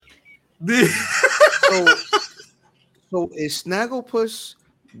So is Snagglepuss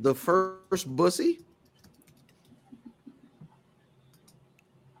the first bussy?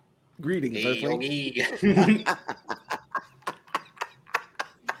 Greetings, Earthlings.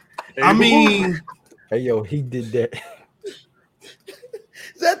 I mean, hey yo, he did that. Is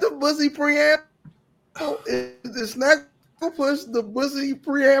that the bussy preamble? Is the Snagglepuss the bussy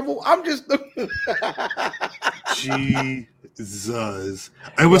preamble? I'm just. Jesus.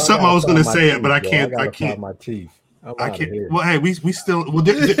 It was something I was going to say it, but I can't. I can't. My teeth. I can't. Well, hey, we still. Well,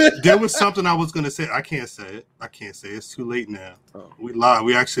 there was something I was going to say. I can't say it. It's too late now. Oh. We live.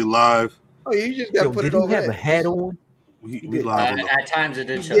 We actually live. Oh, you just got to put it over. Did he have a hat on? We live. At times it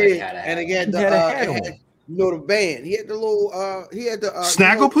did show he had a hat. And again, the band. He had the little. He had the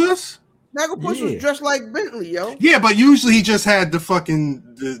Snagglepuss. Snagglepuss was dressed like Bentley, yo. Yeah, but usually he just had the fucking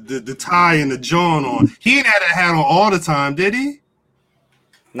the tie and the John on. He ain't had a hat on all the time, did he?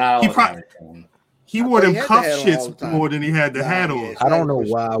 No, he wore them cuff shits more than he had the hat on. I don't know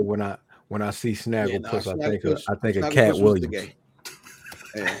why when I see Snagglepuss, I think of Cat Williams.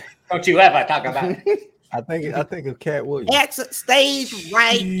 Don't you ever talk about it. I think of Cat Williams. Exit stage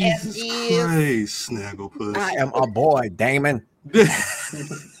right as is. Snagglepuss. I am a boy, Damon.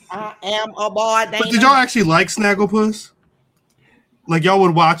 I am a boy, Damon. But did y'all actually like Snagglepuss? Like y'all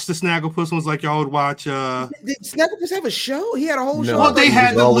would watch the Snagglepuss ones, like y'all would watch. Did Snagglepuss have a show? He had a whole show. Well, they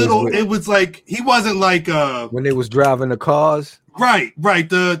had the little. It was like he wasn't like when they was driving the cars. Right.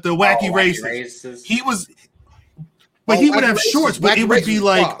 The wacky races. He was. But he would have shorts, but it would be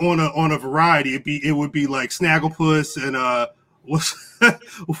like on a variety. It would be like Snagglepuss and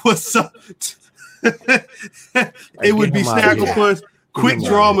what's up? It would be Snagglepuss, Quick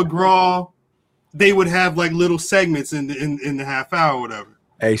Draw McGraw. They would have like little segments in the half hour or whatever.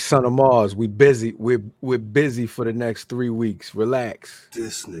 Hey, Son of Mars, we busy. We're busy for the next 3 weeks. Relax.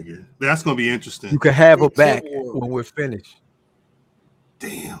 This nigga. That's gonna be interesting. You can have her back when we're finished.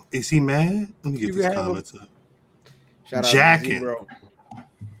 Damn. Is he mad? Let me get this comment up. Jacking.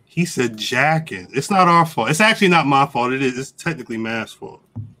 He said jacking. It's not our fault. It's actually not my fault. It is. It's technically Matt's fault.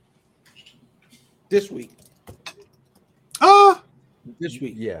 This week. This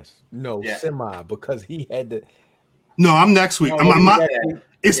week, yes. No, semi, because he had to. No, I'm next week.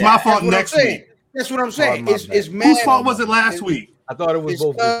 It's my fault next week. That's what I'm saying. It's whose fault was it last week? I thought it was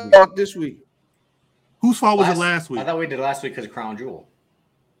both this week. Whose fault was it last week? I thought we did last week because of Crown Jewel.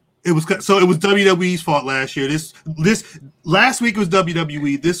 It was WWE's fault last year. This last week was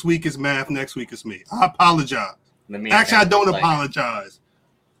WWE. This week is Math. Next week is me. I apologize. Actually, I don't apologize.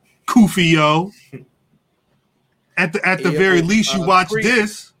 Koofio. At the very least, you watch Creek,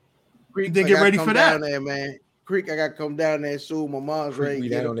 this. Creek, then get ready for that. Down there, man. Creek, I gotta come down there soon. My mom's ready to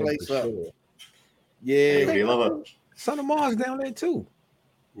get a place up. Sure. Yeah, Son of Mars down there too.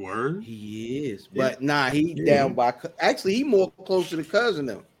 Word. He is, but he down by. Actually, he more close to the cousin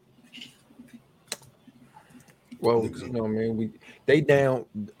though. Well, man, they down.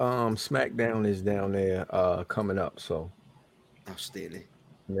 SmackDown is down there coming up, so outstanding.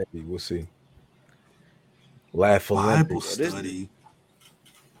 Maybe we'll see. Laugh Bible study.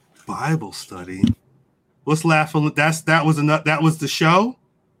 Bible study. What's Laugh? That was the show.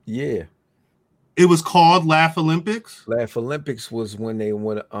 Yeah. It was called Laugh Olympics. Laugh Olympics was when they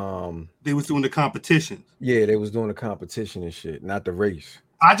went. They was doing the competition. Yeah, they was doing the competition and shit, not the race.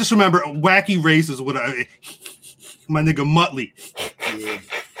 I just remember wacky races with my nigga Muttley.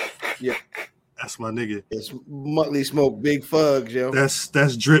 Yeah. That's my nigga. It's Muttley smoke big fugs, yo.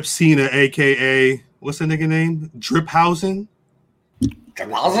 That's Drip Cena, aka what's the nigga name? Driphausen.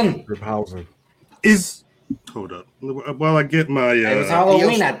 Driphausen is. Hold up. While I get my. It was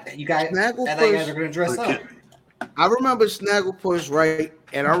Halloween. You guys are going to dress up. I remember Snagglepuss, right?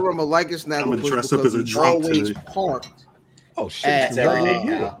 And I remember liking Snagglepuss. I'm going to dress up as a drunk today. Parked. Oh shit!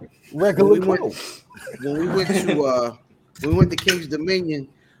 Regular when we went to King's Dominion,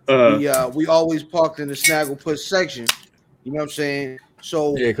 we always parked in the Snagglepuss section. You know what I'm saying?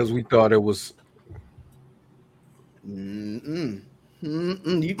 So yeah, because we thought it was. You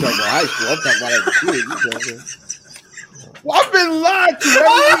talking about high school? I'm talking about as a kid. Well, I've been lied to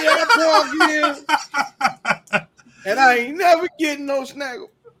every year, and I ain't never getting no Snaggle.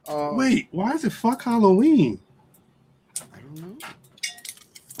 Wait, why is it fuck Halloween? I don't know.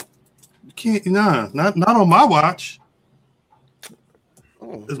 You can't, not on my watch.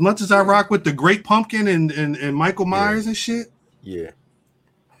 As much as I rock with the Great Pumpkin and Michael Myers and shit. Yeah.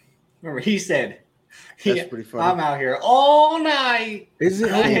 Remember, he said. That's pretty funny. I'm out here all night. Is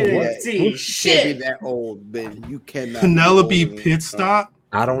it? I didn't see shit. Can't be that old, Ben. You cannot. Penelope Pitstop.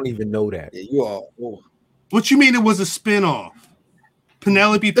 I don't even know that. Yeah, you are. What you mean it was a spinoff?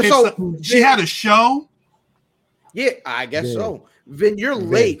 Penelope picks up. She had a show. Yeah, I guess so. Vin, you're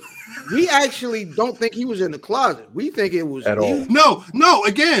late. We actually don't think he was in the closet. We think it was at all. No.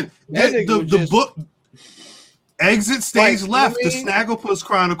 Again, the book Exit Stage Left, the Snagglepuss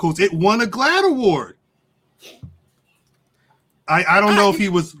Chronicles. It won a GLAAD award. I don't know if he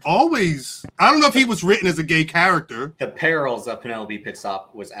was always. I don't know if he was written as a gay character. The Perils of Penelope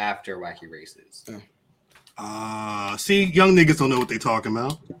Pitstop was after Wacky Races. See, young niggas don't know what they talking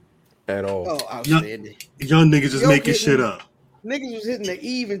about at all. Oh, outstanding. Young niggas just making shit up. Niggas was hitting the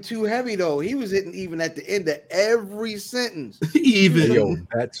even too heavy though. He was hitting even at the end of every sentence. Even. Yo,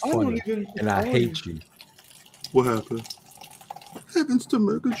 that's funny. And I hate you. What happened? Heavens to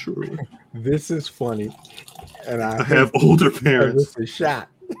Murgatroyd. This is funny. And I have older parents. This is shot.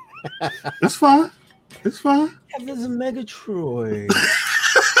 It's fine. It's fine. Heavens to Megatroid.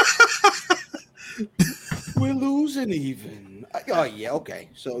 We're losing even. Oh yeah, okay.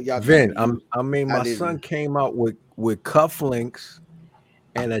 So y'all. Vin, my son came out with cufflinks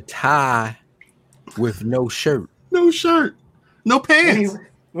and a tie with no shirt. No shirt. No pants.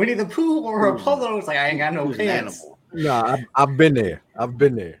 Winnie the Pooh or a polo. It's like I ain't got no pants. Nah, I've been there.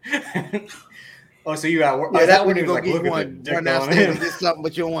 Oh, so you got work? Yeah, that when you go like, get one downstairs and get something,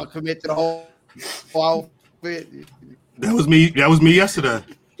 but you don't want to commit to the whole outfit. That was me yesterday.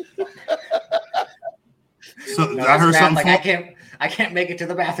 So no, I heard something. Like, I can't make it to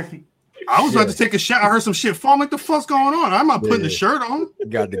the bathroom. I was about to take a shower. I heard some shit fall. I'm like, the fuck's going on? I'm not putting the shirt on. You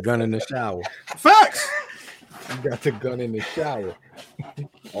got the gun in the shower. Facts. You got the gun in the shower.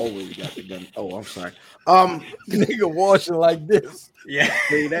 Always got the gun. Oh, I'm sorry. Nigga washing like this. Yeah.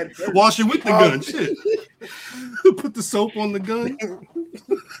 Washing with the gun. Shit. Put the soap on the gun.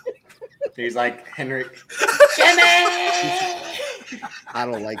 He's like, Henry. Jimmy! I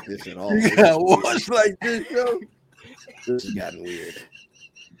don't like this at all. You gotta wash like this, yo. This has gotten weird.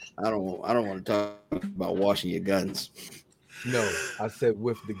 I don't want to talk about washing your guns. No, I said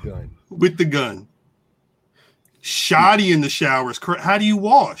with the gun. With the gun. Shoddy in the showers. How do you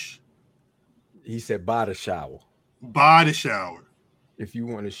wash? He said by the shower. By the shower. If you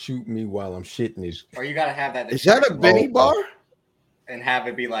want to shoot me while I'm shitting is. Or you gotta have that. Is that a Benny bar? And have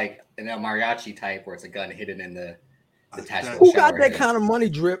it be like an El Mariachi type where it's a gun hidden in the attachment. Who got that kind of money,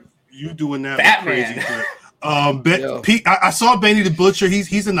 Drip? You doing that Batman. Crazy Drip. Pete, I saw Benny the Butcher.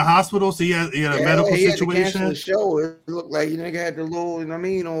 He's in the hospital, so he had a medical situation. Had to cancel the show. It looked like you nigga had the little, you know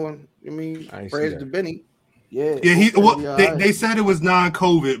what I mean, prayers to Benny. Yeah. They said it was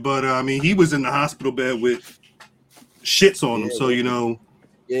non-COVID, but I mean he was in the hospital bed with shits on him, so you know.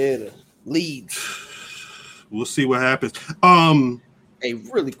 Yeah, the leads. We'll see what happens. Hey,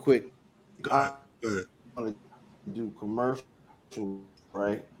 really quick. I want to do commercial,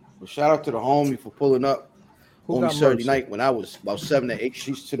 right? But shout out to the homie for pulling up on Saturday night when I was about 7 to 8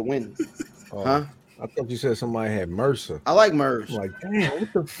 sheets to the wind. Huh? I thought you said somebody had MRSA. I like MERS. I'm like, damn,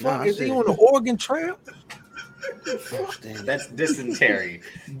 what the fuck? Is he on the Oregon Trail? That's dysentery.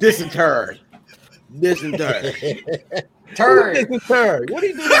 Dysentery. Turd. What are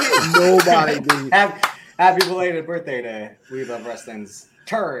you doing? Nobody did. Happy belated birthday to We Love Wrestling's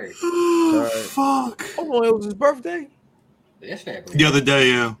Turd. Fuck. Oh, it was his birthday? Yesterday. The other day,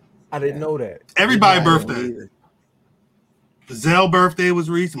 yeah. I didn't know that. Everybody's birthday. Zell birthday was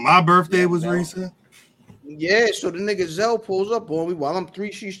recent. My birthday was recent. Yeah, so the nigga Zell pulls up on me while I'm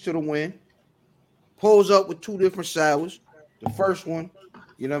 3 sheets to the wind. Pulls up with 2 different sours. The first one,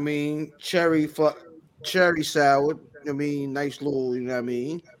 you know what I mean, cherry sour. You know what I mean, nice little, you know what I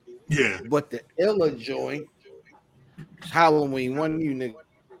mean. Yeah. But the Illa joint, Halloween one, you nigga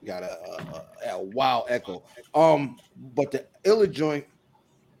got a wild echo. But the Illa joint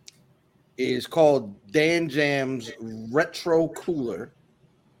is called Dan Jam's Retro Cooler.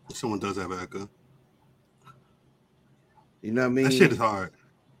 Someone does have echo. You know what I mean? That shit is hard.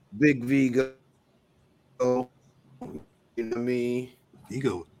 Big Vigo. You know what I mean?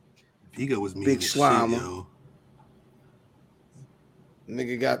 Vigo was mean. Big Slimer. Shit, yo.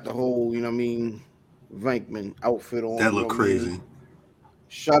 Nigga got the whole, you know what I mean, Venkman outfit on. That look crazy.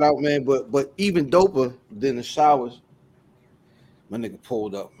 Shout out, man. But even doper than the showers, my nigga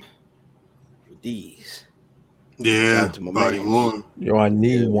pulled up with these. Yeah, body one. Yo, I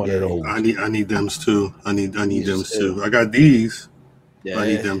need one of those. I need them's too. I need them's too. I got these. Yeah. I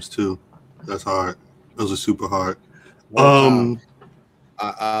need them's too. That's hard. Those are super hard.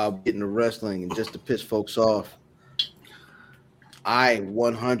 I get into wrestling and just to piss folks off. I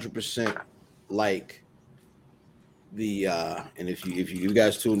 100% like the and if you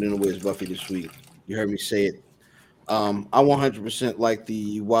guys tuned in to Where's Buffy this week, you heard me say it. I 100% like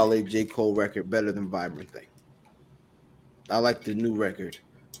the Wale J. Cole record better than Vibrant Thing. I like the new record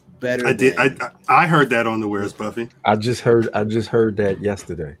better. I heard that on the Where's Buffy. I just heard that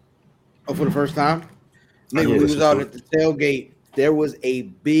yesterday. Oh, for the first time? Nigga, we was out at the tailgate. There was a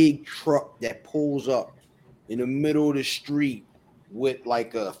big truck that pulls up in the middle of the street with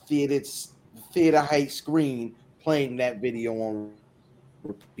like a theater height screen playing that video on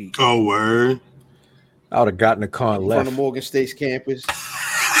repeat. Oh, word. I would have gotten the car and left. On the Morgan State's campus.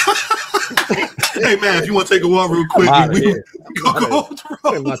 Hey, man, if you want to take a walk real quick, go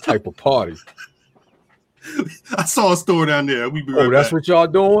my type of party. I saw a store down there. We be right that's back. What y'all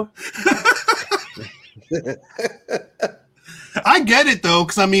doing? I get it though,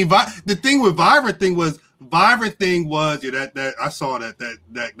 because I mean, the thing with Vibrant thing was that I saw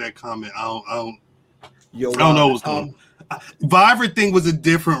that comment. I don't know what's going on. Vibrant thing was a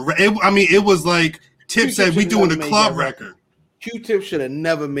different. It was like Tip said, we doing a club record. Q-Tip should have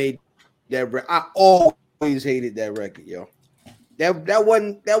never made that record. I always hated that record, yo. That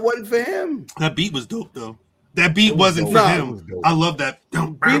wasn't for him. That beat was dope though. That beat wasn't for him. I love that.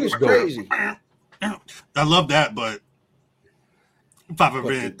 Beat was crazy. I love that, but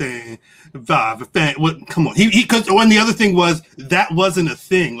Vibrant thing. What? Come on, he because when the other thing was that wasn't a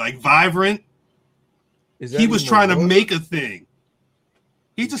thing. Like Vibrant, he was trying to make a thing.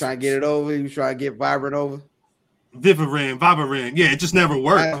 He just trying to get it over. He was trying to get Vibrant over. Vibrant. Yeah, it just never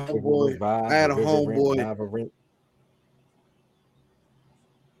worked. I had a homeboy.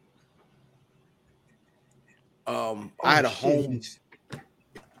 I had a home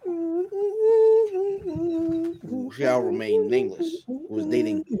who shall remain nameless, who was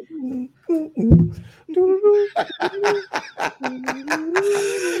dating.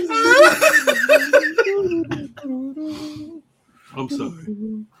 I'm sorry.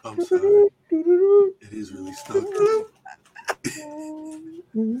 It is really stuck.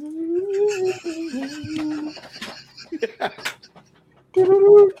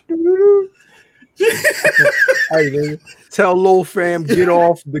 Hey, man, tell Lil Fam get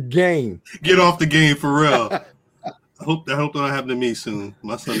off the game. Get off the game for real. I hope that don't happen to me soon.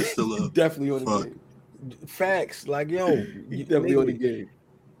 My son is still up. Definitely on the game. Facts, like yo, you definitely on the game.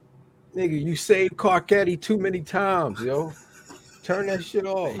 Nigga, you saved Carcetti too many times, yo. Turn that shit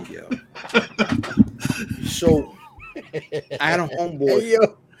off, yo. So I had a homeboy. Hey,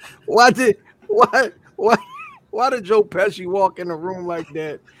 yo, why did Joe Pesci walk in the room like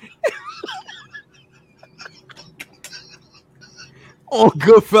that? Oh,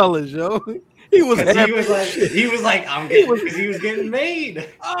 Goodfellas, yo. He was like, I'm getting because he was getting made.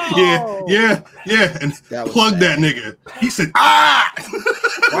 Oh. Yeah. And plug that nigga. He said, ah!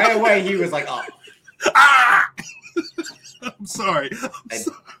 Right away, he was like, oh. Ah! I'm sorry.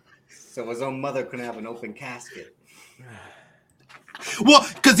 So his own mother couldn't have an open casket. Well,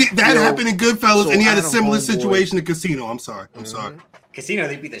 because that happened in Goodfellas, and he had a similar situation in Casino. I'm sorry. Casino,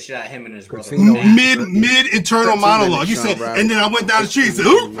 they beat the shit out of him and his brother. Mid internal monologue. He said, and then I went down the street and said,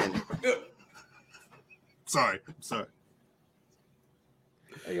 ooh. Sorry.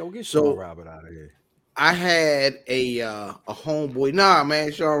 Hey, yo, get Sean Robert out of here. I had a homeboy. Nah,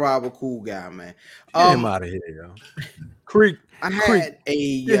 man, Sean Robert, cool guy, man. Get him out of here, yo. Creek. I had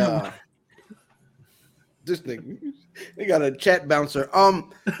this nigga. They got a chat bouncer. So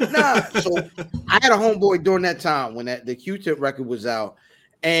I had a homeboy during that time when the Q-Tip record was out,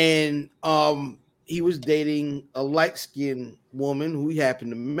 and he was dating a light-skinned woman who he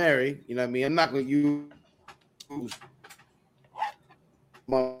happened to marry. You know what I mean? I'm not gonna use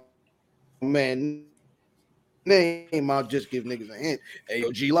my man name. I'll just give niggas a hint.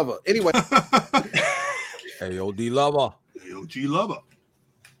 AOG Lover. Anyway. AOD Lover. AOG Lover.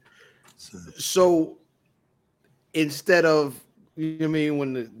 So instead of, you know what I mean,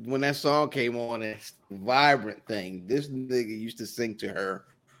 when that song came on, it's Vibrant thing, this nigga used to sing to her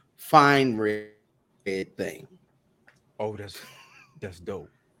Fine Red Thing. Oh, that's dope.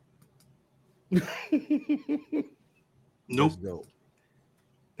 Nope.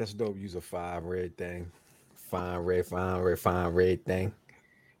 That's dope. Use a fine red thing. Fine red thing.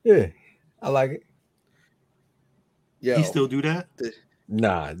 Yeah, I like it. Yo, he still do that?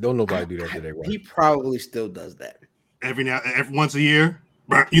 Nah, don't nobody do that today. He probably still does that. Every once a year.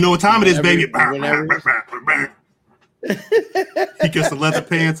 You know what time it is, baby. He gets the leather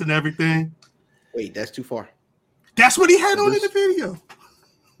pants and everything. Wait, that's too far. That's what he had on in the video.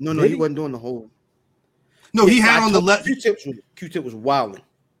 No, he wasn't doing the whole. No, he had on the leather. Q-Tip was wilding.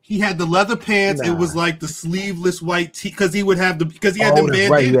 He had the leather pants. Nah. It was like the sleeveless white tee because he would have because he had the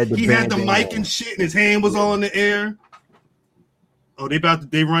band. Right. He had the mic and shit, and his hand was all in the air. Oh,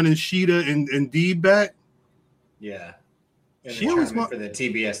 they running Sheeta and Deeb back. Yeah, she always for the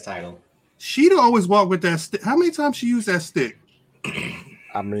TBS title. She'd always walk with that stick. How many times she used that stick?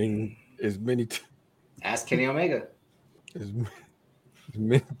 I mean, as many. Ask Kenny Omega. As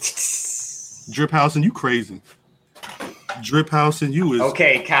many. Drip House and you crazy. Drip House and you is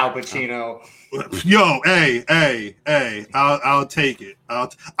okay. Cal Pacino. Yo, hey, I'll take it.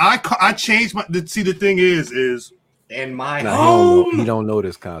 I changed my. See, the thing is in my home. He don't know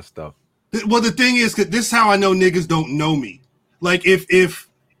this kind of stuff. Well, the thing is, this is how I know niggas don't know me. Like if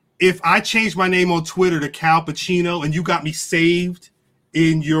I change my name on Twitter to Cal Pacino and you got me saved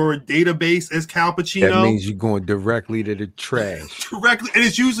in your database as Cal Pacino, that means you're going directly to the trash. Directly, and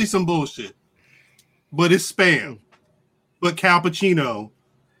it's usually some bullshit, but it's spam. But Cal Pacino.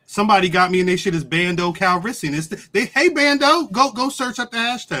 Somebody got me and they shit is Bando Calrissian. Hey Bando, go search up the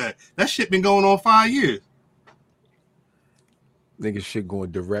hashtag. That shit been going on 5 years. Niggas shit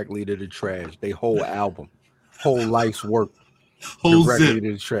going directly to the trash. They whole album, whole life's work, whole directly zip.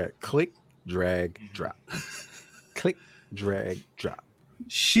 to the trash. Click, drag, drop. Click, drag, drop.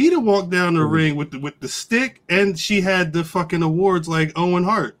 She'd have walked down the ring with the stick, and she had the fucking awards like Owen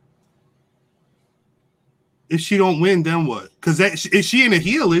Hart. If she don't win, then what? Because is she in a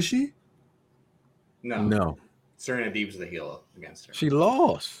heel? Is she? No. Serena Deeb's the heel against her. She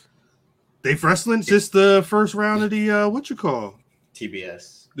lost. They wrestling just the first round of the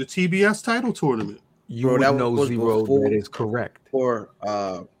TBS. The TBS title tournament. You would know Zero. That is correct. Or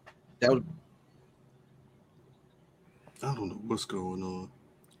that was. I don't know what's going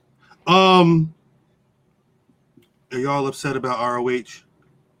on. Are y'all upset about ROH?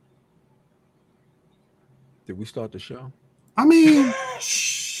 Did we start the show? I mean,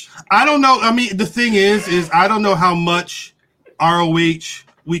 I don't know. I mean, the thing is I don't know how much ROH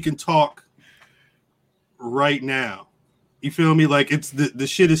we can talk right now. You feel me? Like it's the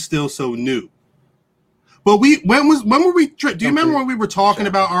shit is still so new. But when were we? Do you remember when we were talking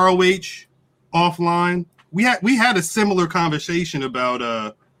about ROH offline? We had a similar conversation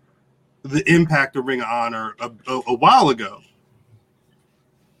about the impact of Ring of Honor a while ago.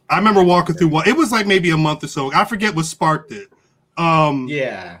 I remember walking through one. It was like maybe a month or so. I forget what sparked it.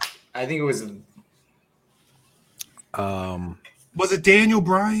 Yeah, I think it was. Was it Daniel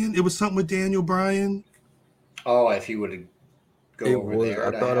Bryan? It was something with Daniel Bryan. Oh, if he would go over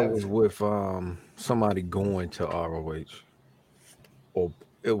there. I thought it was with somebody going to ROH, or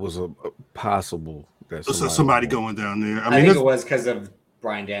it was a possible that somebody going down there. I think it was because of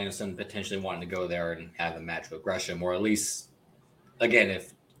Bryan Danielson potentially wanting to go there and have a match with Gresham, or at least, again,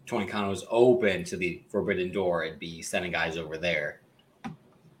 if Tony Khan was open to the Forbidden Door, it'd be sending guys over there.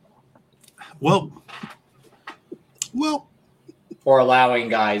 Well, or allowing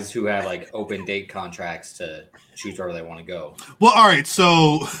guys who have like open date contracts to choose wherever they want to go. Well, all right.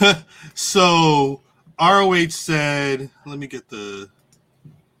 So ROH said, let me get the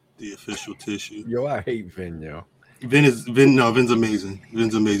official tissue. Yo, I hate Vin, yo. Vin's amazing.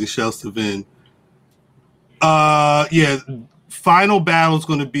 Vin's amazing. Shouts to Vin. Yeah. Final battle is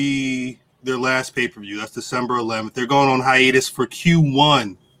going to be their last pay-per-view. That's December 11th. They're going on hiatus for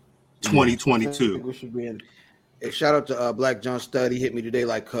Q1 2022. We should be in. Hey, shout out to Black John Stud. He hit me today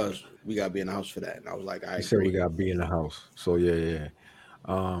like, cuz we got to be in the house for that. And I was like, I said we got to be in the house. So, yeah.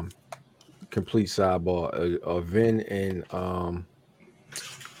 Complete sidebar. Vin and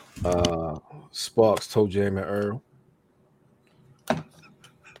Sparks, Toe Jam, and Earl.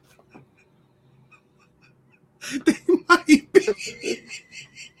 They might be.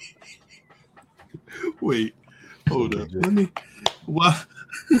 Wait, hold up. Let me. What?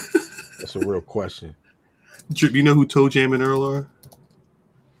 That's a real question. Drip, you know who Toe Jam and Earl are?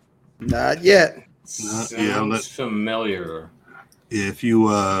 Not yet. Yeah, I'm not familiar. Yeah, if you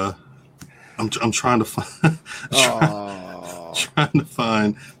I'm trying to find trying to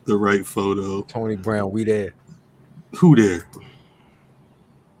find the right photo. Tony Brown, we there. Who there?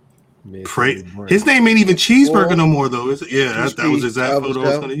 Pray. His name ain't even Cheeseburger no more though, is it? Yeah, that was exact photo I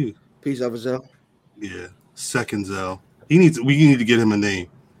was gonna use. Peace of Zell. Yeah, second Zell. We need to get him a name.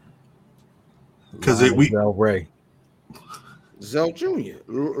 Because Zell Ray. Zell Jr.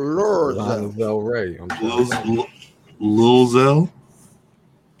 Lil Zell Ray. Lil Zell?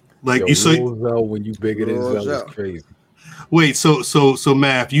 Like you say Lil Zell when you bigger than Zell is crazy. Wait, so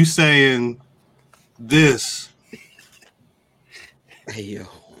Math, you saying this? Hey yo.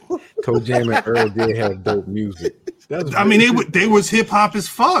 Toe Jam and Earl did have dope music. I mean, they was hip hop as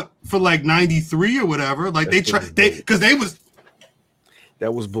fuck for like '93 or whatever. Like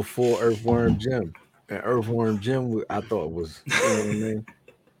that was before Earthworm Jim, and Earthworm Jim I thought was, you know what I mean?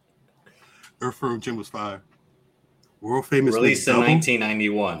 Earthworm Jim was fire. World famous. Released in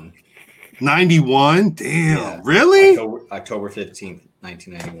 1991. 91? Damn, yeah. Really? October 15th.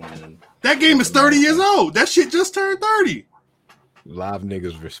 1991. That game is 30 years old. That shit just turned 30. Live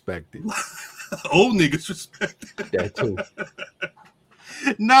niggas respect it. Old niggas respect it. That too.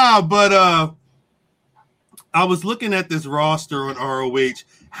 Nah, but I was looking at this roster on ROH.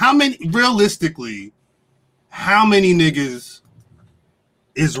 How many niggas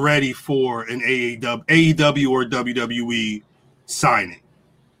is ready for an AEW or WWE signing?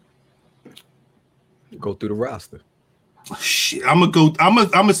 Go through the roster. Shit, I'm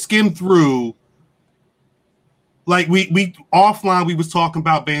gonna skim through. Like we offline, we was talking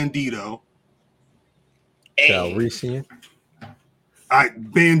about Bandito. Calrissian.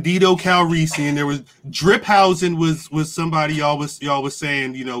 Bandito, Calrissian. There was Driphausen was somebody y'all was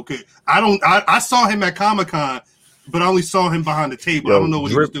saying, you know, I saw him at Comic-Con, but I only saw him behind the table. I don't know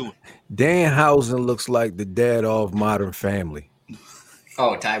what he was doing. Danhausen looks like the dad of Modern Family.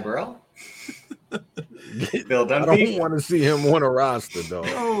 Oh, Ty Burrell? Bill Dunphy? I don't want to see him on a roster, though.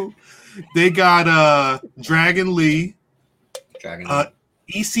 Oh. They got Dragon Lee.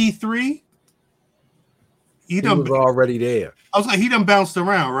 EC3. He was already there. I was like, he done bounced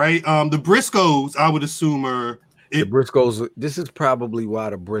around, right? The Briscoes, I would assume, the Briscoes. This is probably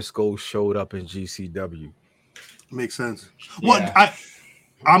why the Briscoes showed up in GCW. Makes sense. Yeah. Well,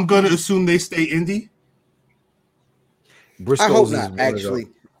 I'm gonna assume they stay indie. Briscoes I hope not. Actually,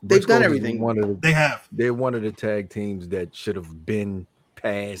 they've done everything. They're one of the tag teams that should have been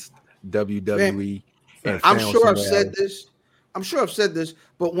past WWE. I'm sure I've said this,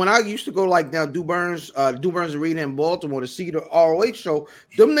 but when I used to go like now Du Burns Arena in Baltimore to see the ROH show,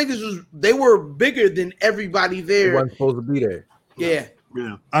 them niggas they were bigger than everybody there. They weren't supposed to be there. Yeah.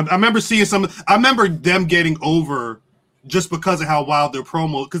 I remember seeing some. I remember them getting over just because of how wild their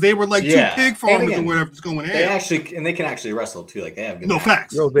promo, because they were like two pig farmers and whatever's going on. They can actually wrestle too. Like they have good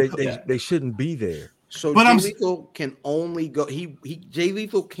facts. No, they shouldn't be there. So Jay Lethal can only go. Jay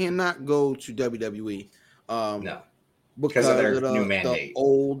Lethal cannot go to WWE. No, because of their new mandate.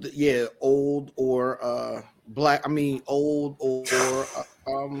 Old or black. I mean, old or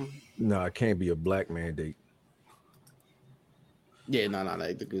No, it can't be a black mandate. Yeah, no,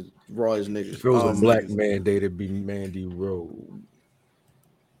 because Raw is niggas. If it was a black mandate, it'd be Mandy Rose.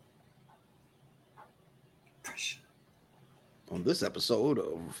 On this episode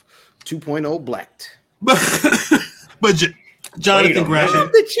of 2.0 Blacked. But Jonathan Gresham,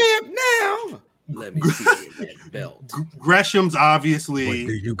 I'm the champ now. Let me see that belt. Gresham's obviously.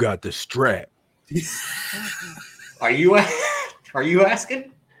 But you got the strap. Are you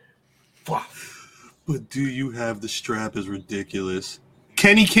asking? Fuck. But do you have the strap? Is ridiculous.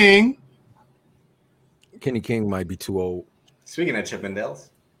 Kenny King might be too old. Speaking of Chippendales,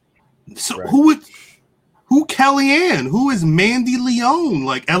 so right. Who Kellyanne? Who is Mandy Leone?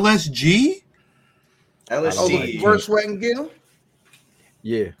 Like LSG? LSG. First Rank Gill?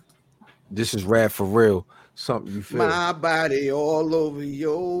 Yeah. This is rap for real. Something you feel. My body all over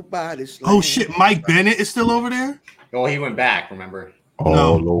your body. Oh shit, Mike Bennett is still over there? Oh, he went back, remember?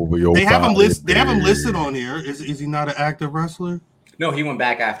 All over your They have him body. They have him listed on here. Is he not an active wrestler? No, he went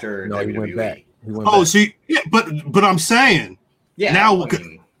back after WWE. He went back. See, yeah, but I'm saying, yeah, now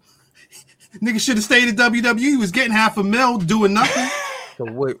nigga should have stayed at WWE. He was getting $500,000 doing nothing.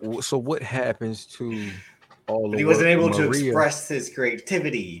 So what happens to all the? He wasn't able to express his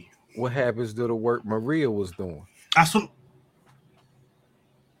creativity. What happens to the work Maria was doing?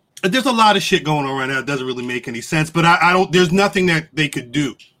 There's a lot of shit going on right now. It doesn't really make any sense. But I don't. There's nothing that they could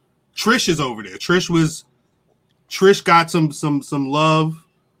do. Trish is over there. Trish got some love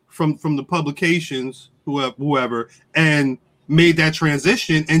from the publications, whoever, and made that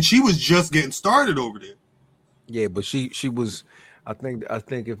transition. And she was just getting started over there. Yeah, but she was. I think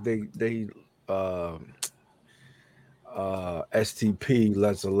if they STP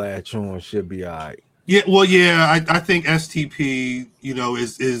lets her latch on, she'll be all right. Yeah, well, yeah, I think STP,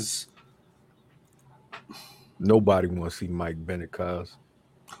 is nobody wants to see Mike Bennett, cuz.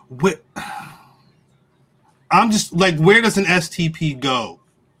 I'm just like, where does an STP go?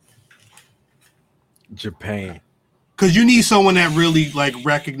 Japan. Because you need someone that really like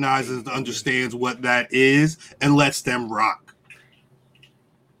recognizes and understands what that is and lets them rock.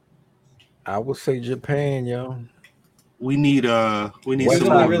 I would say Japan, yo. We need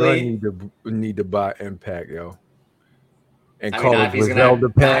really need to buy Impact, yo, and call it Griselda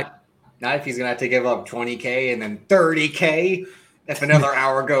Pack. Not if he's gonna have to give up $20K and then $30K if another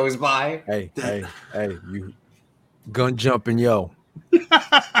hour goes by. Hey, you gun jumping, yo.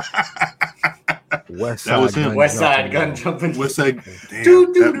 West Side gun jumping. West Side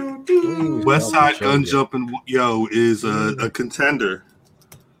gun jumping, yo, is a contender.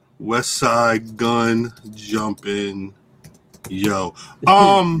 West Side gun jumping. Yo,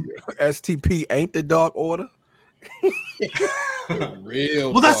 STP ain't the Dark Order.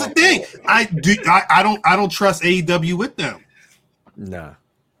 Real. Well, that's the thing. I don't trust AEW with them. Nah.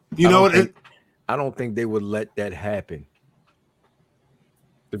 You know what? I don't think they would let that happen.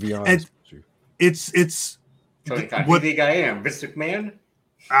 To be honest with you, it's what do you think I am, Vince McMahon?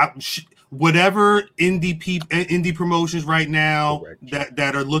 Whatever indie promotions right now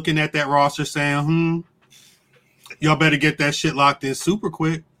that are looking at that roster saying, y'all better get that shit locked in super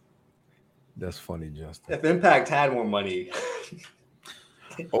quick. That's funny, Justin. If Impact had more money,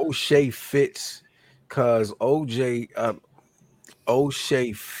 O'Shea fits, cause O'Shea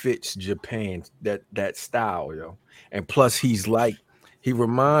fits Japan that style, yo. And plus, he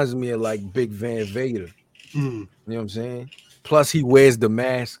reminds me of like Big Van Vader. You know what I'm saying? Plus, he wears the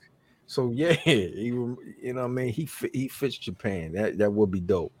mask. So yeah, you know what I mean. He fits Japan. That would be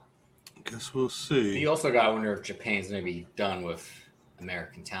dope. Guess we'll see. You also got to wonder if Japan's gonna be done with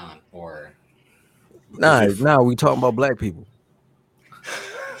American talent or. Nah, we talking about black people.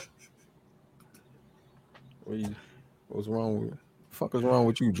 What's wrong with you? Fuck is wrong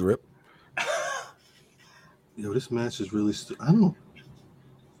with you, Drip? Yo, this match is really. I don't.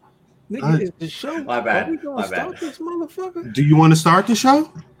 Nigga, it's the show. My bad. Are we gonna start this motherfucker? Do you want to start the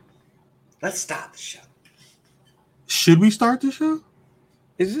show? Let's start the show. Should we start the show?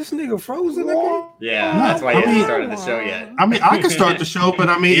 Is this nigga frozen again? Yeah, that's why he hasn't started the show yet. I mean, I can start the show, but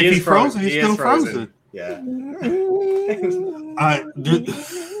I mean, if he's frozen, he's still frozen. Yeah.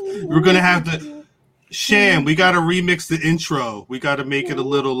 We're gonna have to. Sham, we gotta remix the intro. We gotta make it a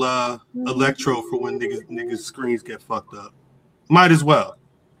little electro for when niggas screens get fucked up. Might as well.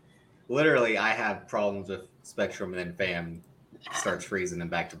 Literally, I have problems with Spectrum, and then Fam starts freezing in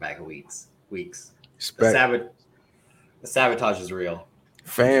back-to-back weeks. The sabotage is real.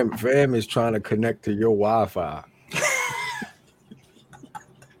 Fam is trying to connect to your Wi-Fi.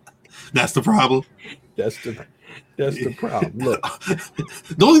 That's the problem. That's the problem. Look,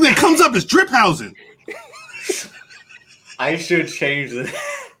 the only thing that comes up is Driphausen. I should change the.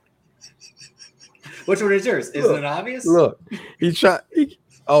 Which one is yours? Isn't it obvious? Look,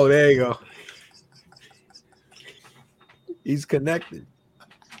 oh, there you go. He's connected.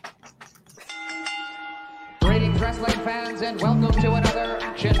 Greetings, wrestling fans, and welcome to another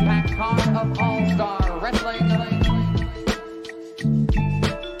action-packed card of All-Star Wrestling.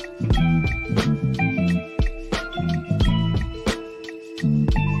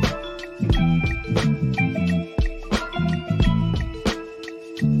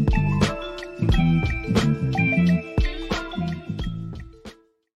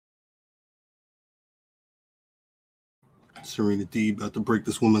 Serena D about to break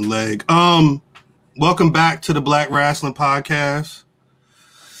this woman's leg. Welcome back to the Black Wrestling Podcast.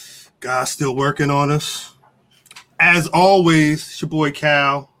 God's still working on us. As always, it's your boy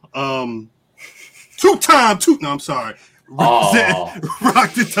Cal. I'm sorry.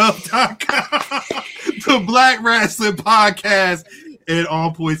 RockTheTub.com. The Black Wrestling Podcast and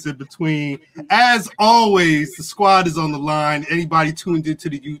all points in between. As always, the squad is on the line. Anybody tuned into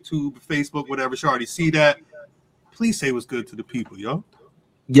the YouTube, Facebook, whatever, should already see that. Please say what's good to the people, yo.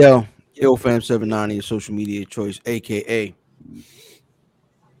 Yo, IllFam790, your social media choice, aka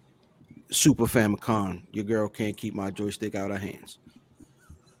Super Famicom. Your girl can't keep my joystick out of her hands.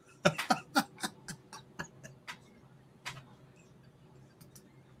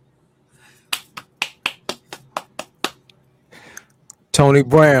 Tony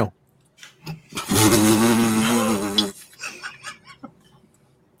Brown.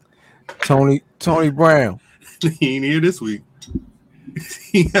 Tony Brown. He ain't here this week.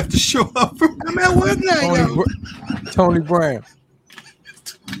 He have to show up. I'm at work now. Tony Brown.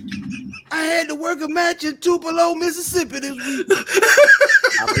 I had to work a match in Tupelo, Mississippi this week.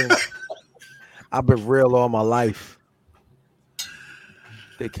 I've been real all my life.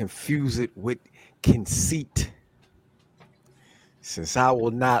 They confuse it with conceit. Since I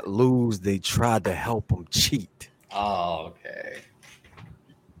will not lose, they tried to help him cheat. Oh, okay.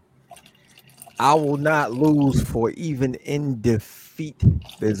 I will not lose, for even in defeat,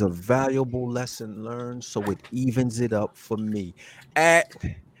 there's a valuable lesson learned, so it evens it up for me. At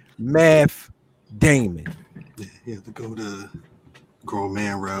Math Damon. Yeah, you have to go the grown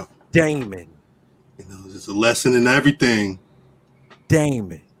man route. Damon. You know, there's a lesson in everything.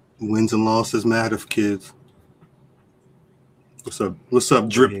 Damon. Wins and losses matter, kids. What's up? What's up,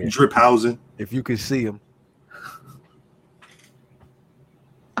 Driphausen? If you can see him.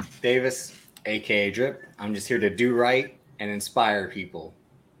 Davis, aka Drip. I'm just here to do right and inspire people.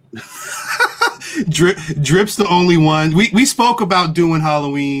 Drip's the only one. We spoke about doing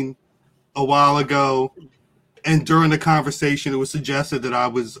Halloween a while ago. And during the conversation, it was suggested that I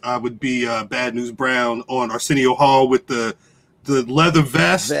would be Bad News Brown on Arsenio Hall with the leather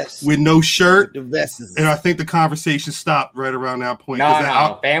vest with no shirt. The vests. And I think the conversation stopped right around that point.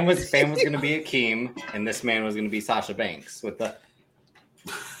 No. Bam was going to be Akeem, and this man was going to be Sasha Banks with the.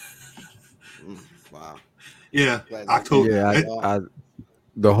 Wow. Yeah, October. Yeah,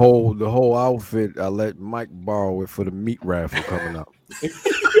 the whole outfit. I let Mike borrow it for the meat raffle coming up.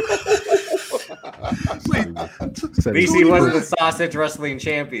 BC was the sausage wrestling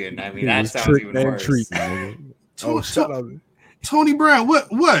champion. I mean, that sounds even worse. Shut up. Tony Brown, what?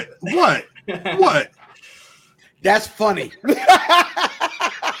 That's funny.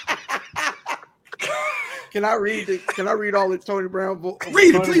 Can I read all the Tony Brown?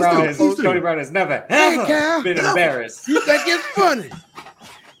 Read it, please. Tony Brown has never been embarrassed. You think it's funny?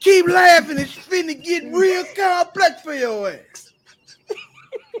 Keep laughing. It's finna get real complex for your ass.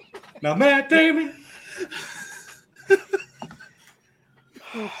 Now, Matt Damon.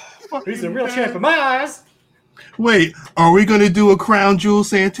 He's a real champ in my eyes. Wait, are we going to do a Crown Jewel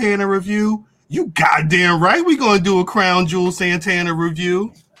Santana review? You goddamn right we going to do a Crown Jewel Santana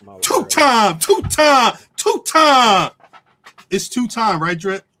review. Two-time. It's 2-time, right,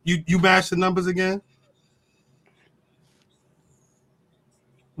 Drip? You mashed the numbers again?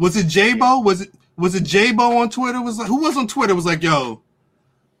 Was it J-Bo? Was it J-Bo on Twitter? Who was on Twitter? Was like, yo,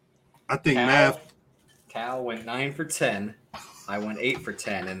 I think Cal went 9 for 10. I went 8 for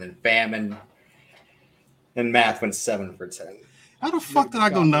 10, and then Bam and Math went 7 for 10. How the fuck did I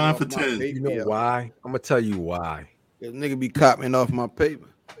go 9 for 10? You know why? I'm gonna tell you why. This nigga be copying off my paper.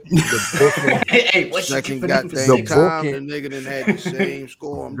 Hey, what's second goddamn time? The nigga done had the same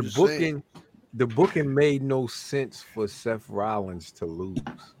score. The booking made no sense for Seth Rollins to lose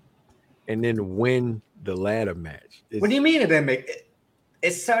and then win the ladder match. What do you mean it didn't make it?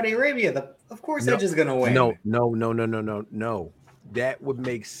 It's Saudi Arabia. Of course, Edge is gonna win. No. That would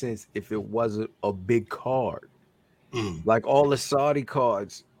make sense if it wasn't a big card. Like all the Saudi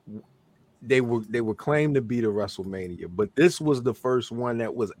cards, they were claimed to be the WrestleMania, but this was the first one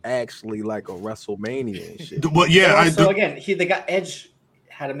that was actually like a WrestleMania and shit. Well, yeah. They got Edge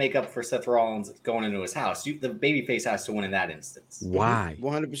had to make up for Seth Rollins going into his house. The babyface has to win in that instance. Why?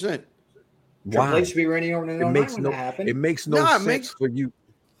 100%. Triple H should be ready over when that happened. It makes no sense for you.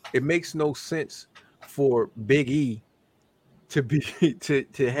 It makes no sense for Big E to be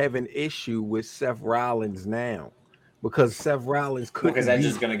to have an issue with Seth Rollins now, because Seth Rollins couldn't. Because Edge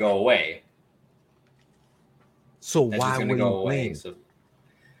is going to go away. So why would he go away?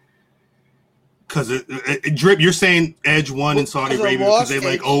 Because Drip, you're saying Edge won in Saudi Arabia because they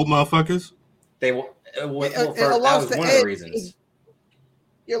like old motherfuckers. That was one of the reasons.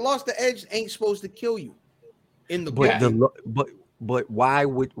 Your loss to Edge ain't supposed to kill you. But why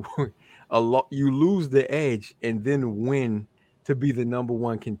would you lose the Edge and then win to be the number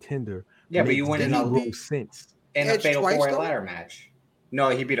one contender? Yeah, but you win in no sense. In a fatal 4-way ladder match. No,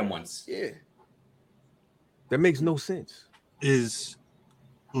 he beat him once. Yeah, that makes no sense. It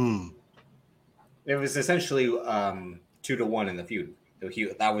was essentially 2-1 in the feud.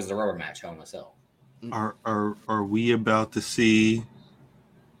 That was the rubber match, Hell in a Cell. Are we about to see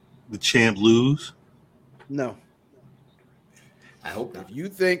the champ lose? No. I hope not. If you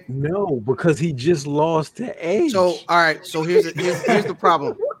think no, because he just lost to Edge. So all right. So here's the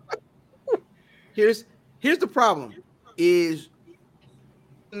problem. Here's the problem. Is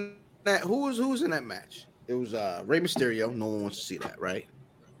that who was in that match? It was Rey Mysterio. No one wants to see that, right?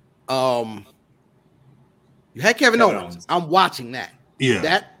 You had Kevin Owens. I'm watching that. Yeah.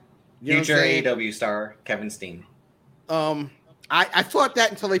 That future AEW star Kevin Steen. I thought that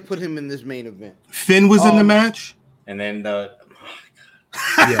until they put him in this main event. Finn was in the match, and then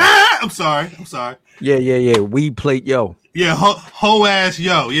I'm sorry. Yeah. We played yo. Yeah, ho ass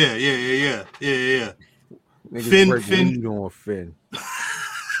yo. Yeah. Niggas Finn on Finn.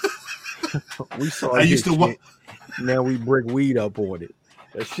 We saw. I used to watch. Now we break weed up on it.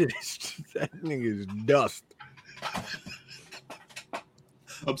 That shit that nigga is dust.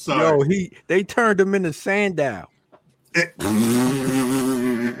 I'm sorry. Yo, they turned him into Sandow. It's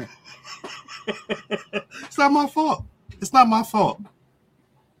not my fault.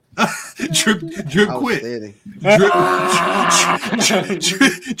 Drip quit.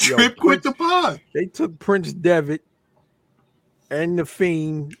 Drip quit the pod. They took Prince Devitt and the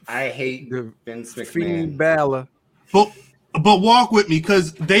Fiend. I hate the Vince McMahon. Fiend Balor. But walk with me,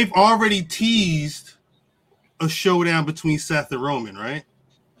 because they've already teased a showdown between Seth and Roman, right?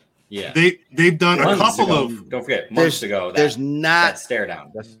 Yeah, they've done a couple of. Don't forget, months ago. There's not that stare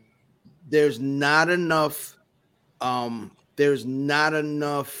down. There's not enough. There's not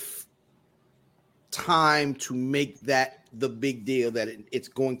enough time to make that the big deal that it's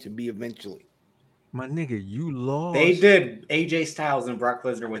going to be eventually. My nigga, you lost. They did AJ Styles and Brock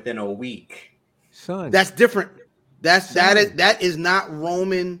Lesnar within a week. Son, that's different. That is not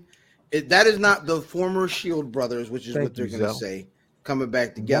Roman. That is not the former Shield brothers, which is what they're going to say, coming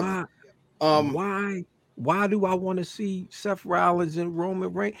back together. Why do I want to see Seth Rollins and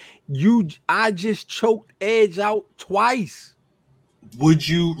Roman Reigns? I just choked Edge out twice. Would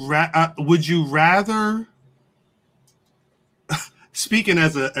you rather? Speaking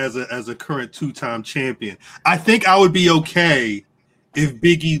as a current 2-time champion, I think I would be okay if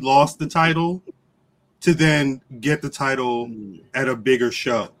Big E lost the title to then get the title at a bigger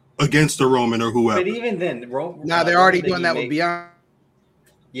show against a Roman or whoever. But even then, they're already doing that with Beyond.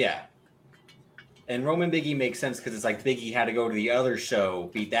 Yeah. And Roman Big E makes sense because it's like Big E had to go to the other show,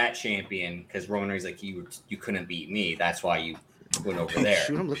 beat that champion, because Roman Reigns like you couldn't beat me. That's why you went over there.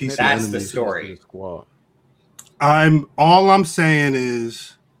 That's the story. All I'm saying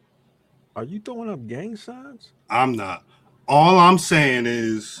is, are you throwing up gang signs? I'm not. All I'm saying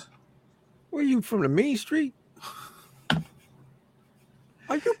is, where are you from, the Mean Street?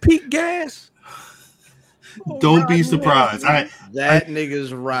 Are you Pete Gas? Don't be surprised. That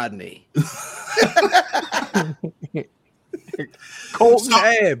nigga's Rodney. Colton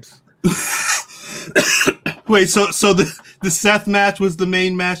Abs. Wait, so the Seth match was the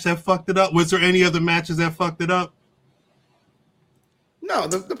main match that fucked it up? Was there any other matches that fucked it up? No,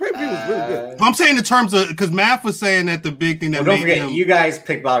 the pay-per-view was really good. I'm saying in terms of, because Math was saying that the big thing that don't forget, you guys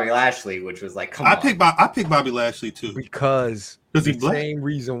picked Bobby Lashley, which was like, I picked Bobby Lashley too. Because he black? Same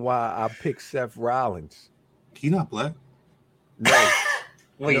reason why I picked Seth Rollins. He not black? No.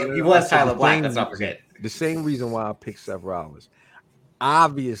 Well, you blessed Tyler Black, let's not forget. The same reason why I picked Seth Rollins.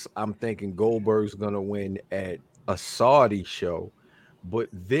 Obvious, I'm thinking Goldberg's going to win at a Saudi show, but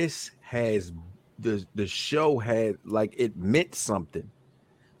this has the show had like it meant something.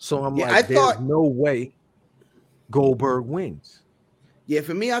 So I'm like, there's no way Goldberg wins. Yeah,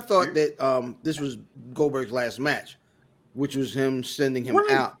 for me, I thought that this was Goldberg's last match, which was him sending him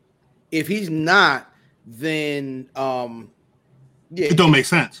out. If he's not, then it don't make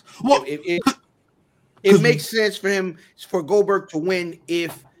sense. Well, it makes sense for Goldberg to win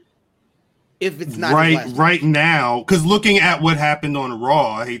if it's not right now, because looking at what happened on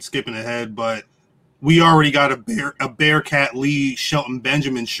Raw, I hate skipping ahead, but we already got a Bearcat Lee Shelton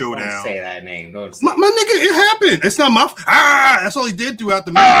Benjamin showdown. Don't say that name. My nigga, it happened. It's not my that's all he did throughout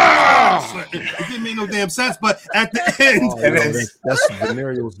the match. It didn't make no damn sense, but at the end, that's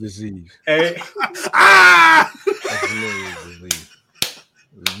venereal disease. Hey. That's venereal disease.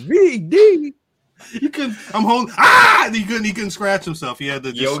 VD. You couldn't. I'm holding. He couldn't scratch himself. He had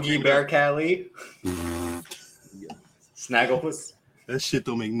the Yogi Bearcat Lee. Snagglepuss. That shit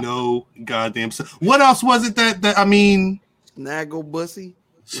don't make no goddamn sense. What else was it that I mean? Snaggle Bussy.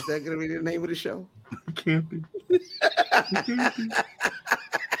 Is that gonna be the name of the show? It can't be. It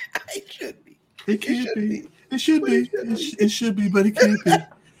should be. It can't be. It should be. It should be, but it can't be.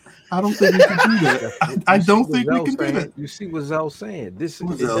 I don't think we can do that. I don't think we can do that. You see what Zell's saying? It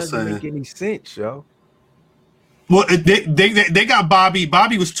doesn't make any sense, yo. Well, they got Bobby.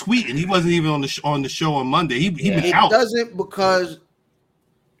 Bobby was tweeting. He wasn't even on the show on Monday. He was out. It doesn't because,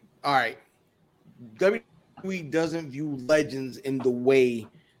 all right, WWE doesn't view legends in the way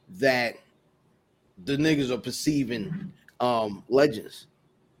that the niggas are perceiving legends.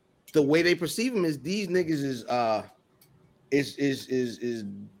 The way they perceive them is these niggas is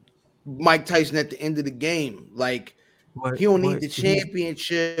Mike Tyson at the end of the game. Like he don't need the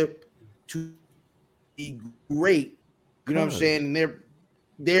championship to be great. You know what I'm saying? And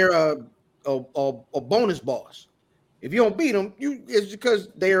they're a bonus boss. If you don't beat them, it's because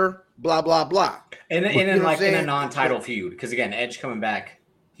they're blah blah blah. And then like in a non-title feud, because again, Edge coming back,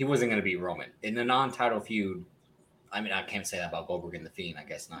 he wasn't going to beat Roman in the non-title feud. I mean, I can't say that about Goldberg and The Fiend. I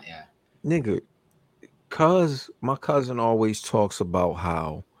guess not. Yeah, nigga. Cause my cousin always talks about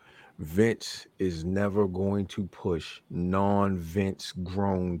how Vince is never going to push non-Vince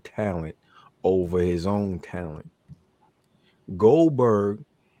grown talent over his own talent. Goldberg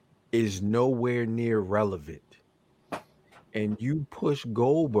is nowhere near relevant. And you push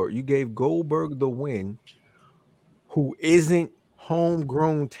Goldberg, you gave Goldberg the win, who isn't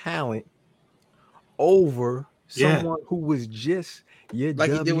homegrown talent, over someone who was just your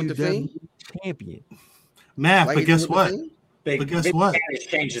WWE champion. Math, but guess what? But guess what? He's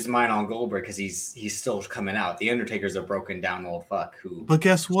changed his mind on Goldberg because he's still coming out. The Undertaker's a broken down old fuck who. But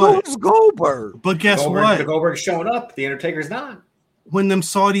guess what? Who's Goldberg? But guess what? The Goldberg's showing up. The Undertaker's not. When them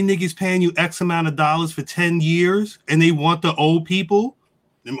Saudi niggas paying you X amount of dollars for 10 years and they want the old people,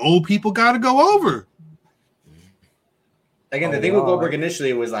 Them old people got to go over. Again, the thing with Goldberg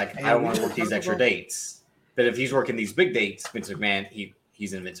initially was like, I don't want to work these extra dates. But if he's working these big dates, Vince McMahon,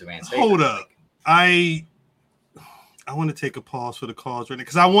 he's in Vince McMahon's favor. Hold up. I want to take a pause for the calls right now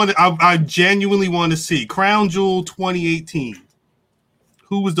because I genuinely want to see Crown Jewel 2018.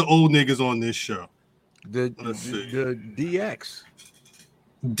 Who was the old niggas on this show? The DX.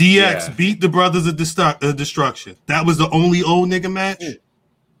 DX beat the Brothers of Destruction. That was the only old nigga match.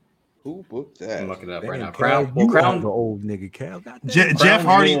 Who booked that? I'm looking it up right now. Crown, the old nigga Cal.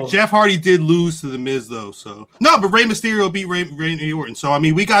 Jeff Hardy did lose to the Miz though, so no, but Rey Mysterio beat Randy Orton. So I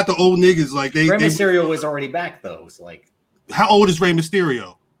mean, we got the old niggas like they. Rey Mysterio was already back though. So like, how old is Rey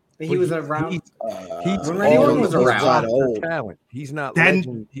Mysterio? He was around. When Randy Orton was around. Talent. He's not.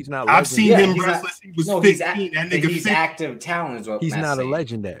 He's not. I've seen him wrestle. He was 15. That nigga. He's active talent. Is what he's not a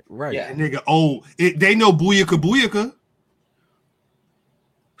legend at right. Yeah. That nigga old. They know Booyaka.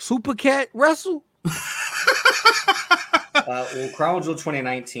 Super Cat wrestle? Crown Jewel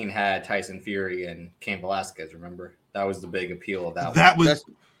 2019 had Tyson Fury and Cain Velasquez. Remember, that was the big appeal of that. That was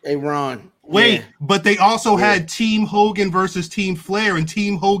Ron. Wait, but they also had Team Hogan versus Team Flair, and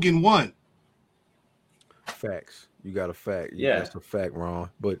Team Hogan won. Facts. You got a fact. Yeah, that's a fact, Ron.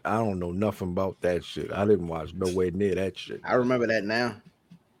 But I don't know nothing about that shit. I didn't watch nowhere near that shit. I remember that now.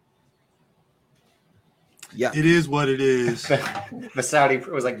 Yeah, it is what it is. The Saudi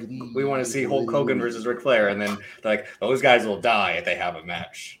was like, we want to see Hulk Hogan versus Ric Flair, and then like those guys will die if they have a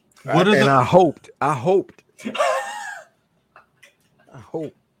match. Right? And I hoped. I hope.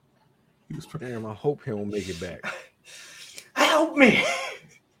 Damn, I hope he don't make it back. Help me,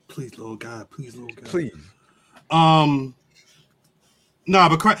 please, Lord God. Please, Lord God. Please. No,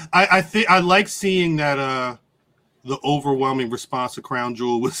 but I think I like seeing that. The overwhelming response to Crown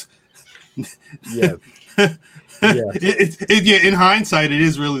Jewel was. Yeah. In hindsight, it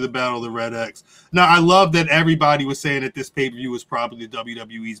is really the Battle of the Red X. Now, I love that everybody was saying that this pay-per-view was probably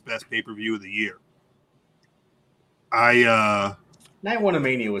WWE's best pay-per-view of the year. Night One of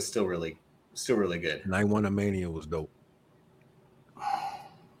Mania was still really good. Night One of Mania was dope.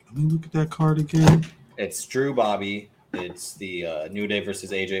 Let me look at that card again. It's Drew Bobby. It's the New Day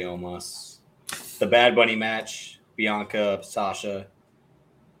versus AJ Omos. The Bad Bunny match. Bianca, Sasha.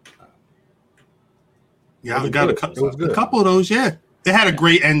 Yeah, I got a couple of those. Yeah, it had a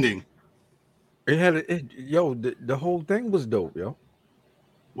great ending. It had the whole thing was dope, yo.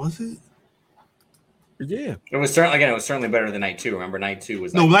 Was it? Yeah, it was certainly better than Night 2. Remember, Night 2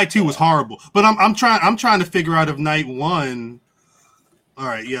 was Night 2 was horrible. But I'm trying to figure out if Night 1. All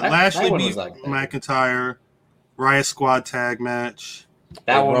right, yeah, Lashley beat McIntyre, Riot Squad tag match.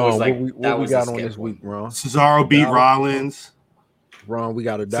 That one was like what we got on this week, Ron? Cesaro beat Rollins. Ron, we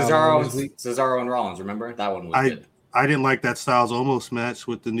got a Cesaro and Rollins. Remember that one was good. I didn't like that Styles Almost match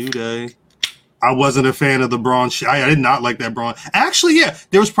with the New Day. I wasn't a fan of the Braun. I did not like that Braun. Actually, yeah,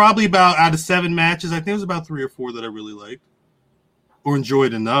 there was probably about out of 7 matches. I think it was about 3 or 4 that I really liked or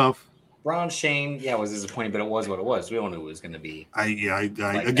enjoyed enough. Braun Shane, was disappointing, but it was what it was. We all knew it was going to be.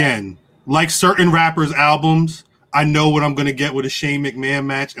 Like certain rappers' albums, I know what I'm going to get with a Shane McMahon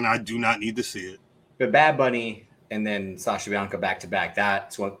match, and I do not need to see it. But Bad Bunny. And then Sasha Bianca back to back.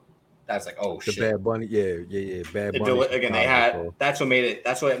 That's like, oh shit. The Bad Bunny, yeah. Bad Bunny. Again, they had. That's what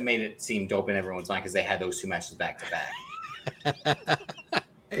made it seem dope in everyone's mind because they had those 2 matches back to back.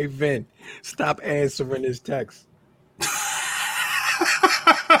 Hey Vin, stop answering his text.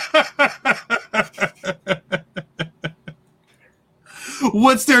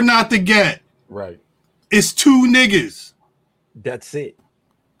 What's there not to get? Right. It's 2 niggas. That's it.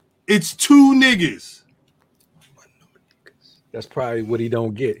 It's 2 niggas. That's probably what he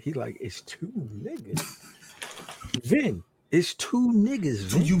don't get. He like, it's 2 niggas. Vin, it's 2 niggas,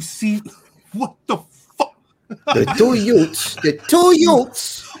 Vin. Do you see what the fuck? The 2 youths. The 2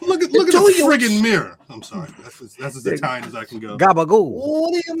 youths. Look at the friggin' mirror. I'm sorry. That's as Italian as I can go. Gabagool.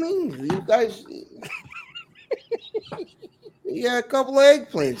 What do you mean? You guys you got a couple of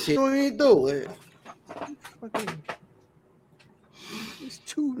eggplants here. What do you do? It's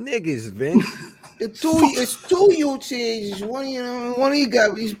 2 niggas, Vin. It's 2 youths here. One of you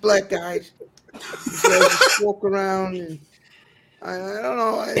got these black guys. Just walk around and I don't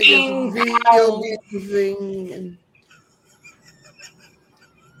know. I guess video game thing. And...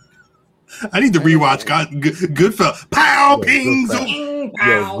 I need to rewatch Goodfellas. Pow, pings.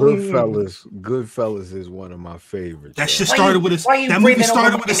 Goodfellas is one of my favorites. That shit started with a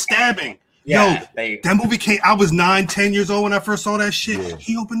stabbing. Yeah, that movie came. I was 9-10 years old when I first saw that shit. Yeah.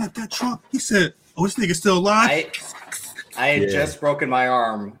 He opened up that trunk. He said, "Oh, this nigga's still alive." I had just broken my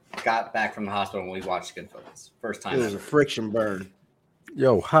arm. Got back from the hospital when we watched Goodfellas first time. It was a friction burn.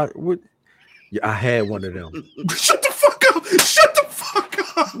 Yo, how? What? Yeah, I had one of them. Shut the fuck up! Shut the fuck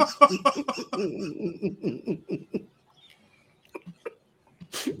up!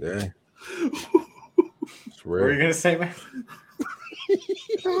 Yeah. What are you gonna say, man?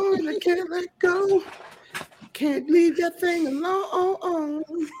 Oh, I can't let go. Can't leave that thing alone.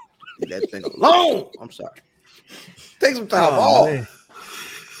 Leave that thing alone. I'm sorry. Take some time off.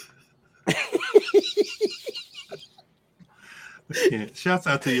 Yeah, shouts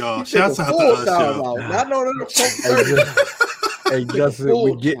out to y'all. Shouts out to us, y'all. I know Hey, Justin,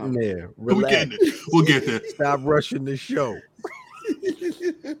 we're getting there. Relax. We'll get there. Stop rushing the show.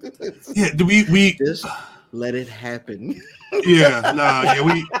 Yeah, do we just let it happen? Yeah,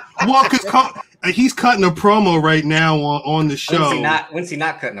 because he's cutting a promo right now on the show. When's he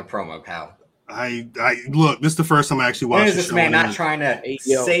not cutting a promo, pal? I look. This is the first time I actually watched. When is this man not trying to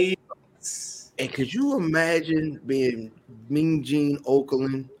save? And could you imagine being Mean Gene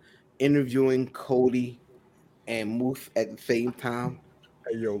Okerlund interviewing Cody and Muth at the same time?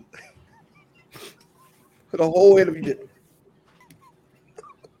 Hey, yo. For the whole interview.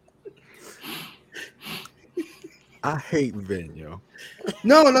 I hate Vin, yo.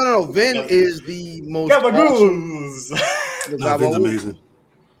 No. Vin is the most Gabagoos. Vin's amazing.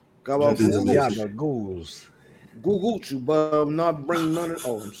 Gabagoos. Google you, but I'm not bringing none of.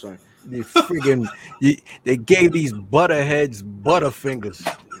 Oh, I'm sorry. They gave these butterheads butterfingers.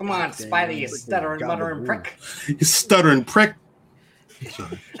 Come on, Spidey, you stuttering, muttering prick. You stuttering prick.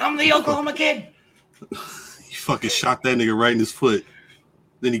 I'm the Oklahoma kid. He fucking shot that nigga right in his foot.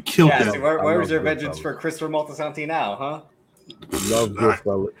 Then he killed him. See, where's your vengeance for Christopher Moltisanti now, huh? Love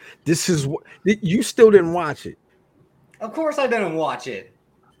Goodfellas. This is what you still didn't watch it. Of course I didn't watch it.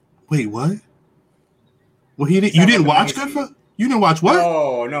 Wait, what? Well, you didn't watch Goodfellas? You didn't watch what?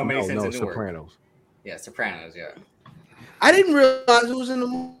 Oh, no, many sense of Sopranos. Yeah, Sopranos, yeah. I didn't realize it was in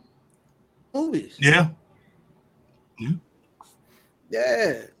the movies. Yeah.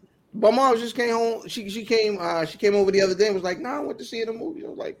 Yeah. My mom just came home. She came over the other day and was like, "Nah, I went to see it in the movie." I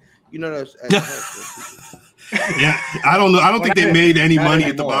was like, "You know that's." Yeah, I don't know. I don't think they made any money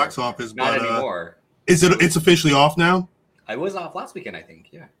at the box office. Not but, anymore. It's officially off now? I was off last weekend, I think.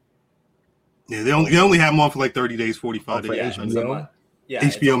 Yeah. Yeah, they only have them on for like 30 days, 45 days. HBO? Yeah,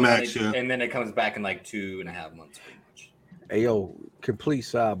 HBO Max, yeah. And then it comes back in like 2.5 months, pretty much. Hey, yo, complete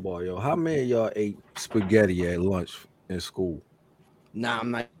sidebar, yo. How many of y'all ate spaghetti at lunch in school? Nah,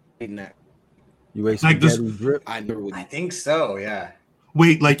 I'm not eating that. You ate spaghetti drip? I think so, yeah.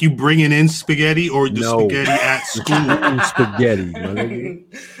 Wait, like you bringing in spaghetti or the spaghetti at school? Spaghetti, my nigga.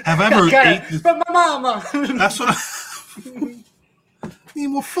 Have I ever ate this? From my mama. That's what need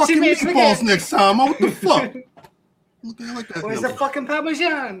more fucking meatballs next time. What the fuck? Like that. Where's the fucking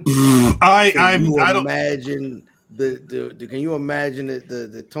Parmesan? I don't imagine can you imagine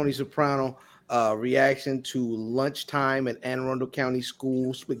the Tony Soprano reaction to lunchtime at Anne Arundel County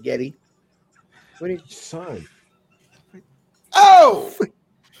School spaghetti? What are you, son? Oh,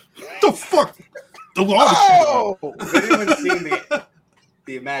 the fuck! Oh! Has anyone seen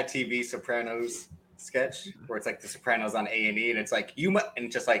the Mad TV Sopranos sketch where it's like the Sopranos on A&E and it's like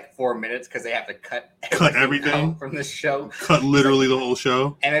in just like 4 minutes because they have to cut everything from the show, cut literally the whole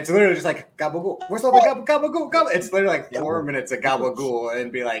show, and it's literally just like gabagool. Where's all the gabagool? It's literally like 4 minutes of gabagool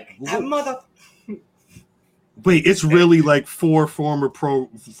and be like that mother. Wait, it's really like four former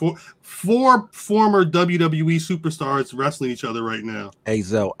WWE superstars wrestling each other right now. Hey,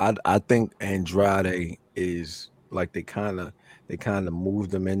 Zell, I think Andrade is like they kind of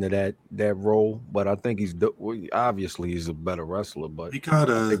moved him into that role, but I think obviously he's a better wrestler, but I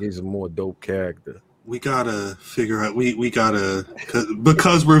think he's a more dope character. We gotta figure out. We gotta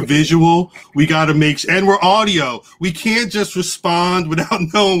because we're visual. We gotta and we're audio. We can't just respond without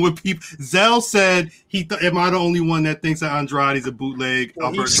knowing what people. Zell said am I the only one that thinks that Andrade's a bootleg?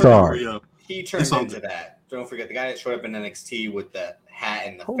 Sorry, he turned into that. Don't forget the guy that showed up in NXT with the hat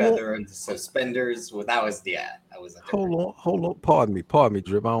and the feather and the suspenders. Well, that was Hold on. Pardon me,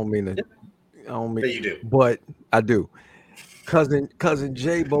 Drip. I don't mean. But you do. But I do. Cousin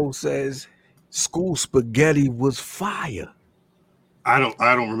J-Bo says school spaghetti was fire. I don't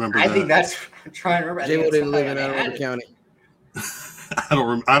remember. I think that's. I'm trying to remember. J-Bo didn't live in Anne Arundel County.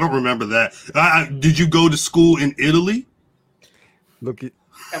 I don't remember that. Did you go to school in Italy?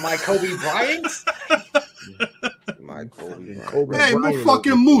 Am I Kobe Bryant? Hey, no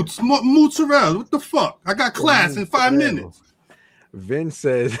fucking mozzarella. What the fuck? I got class in 5 minutes. Vin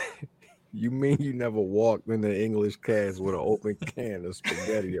says, "You mean you never walked in the English cast with an open can of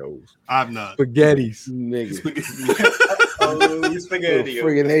SpaghettiOs?" I've not. Spaghettis, nigga. Spaghetti.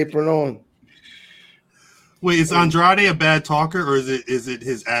 Friggin' apron on. Wait, is Andrade a bad talker, or is it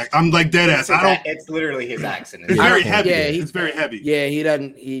his act? I'm like dead ass. It's literally his accent. It's very heavy. Yeah, it's very heavy. Yeah, he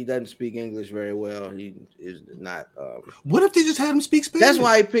doesn't speak English very well. He is not. What if they just had him speak Spanish? That's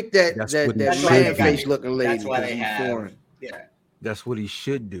why he picked that man face looking lady. That's why they have. Foreign. Yeah, that's what he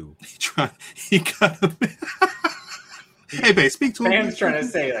should do. He got him. Hey, babe, speak to him. Sam's trying to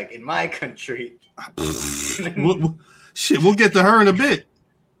say, like, in my country. We'll get to her in a bit.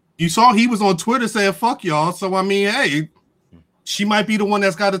 You saw he was on Twitter saying "fuck y'all," so I mean, hey, she might be the one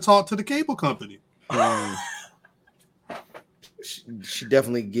that's got to talk to the cable company. She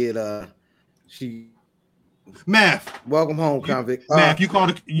definitely get Math. Welcome home, convict. Math, you call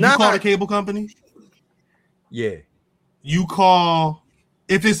the cable company? Yeah. You call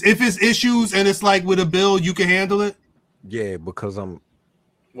if it's issues and it's like with a bill, you can handle it. Yeah, because I'm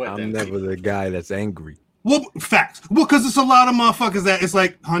never the guy that's angry. Well, facts. Well, because it's a lot of motherfuckers that it's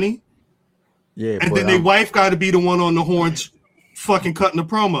like, honey. Yeah, and then their wife got to be the one on the horn, fucking cutting the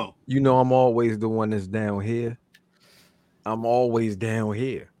promo. You know, I'm always the one that's down here. I'm always down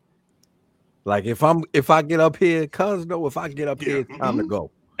here. Like if I get up here, cuz though, if I get up here, it's time to go.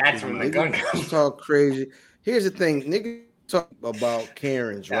 That's when the gun comes. Talk crazy. Here's the thing, nigga. Talk about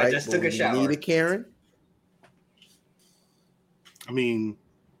Karens, right? I just took a shower. You need a Karen. I mean,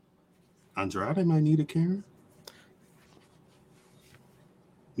 Andrade might need a Karen.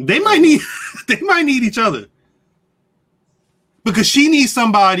 They might need each other. Because she needs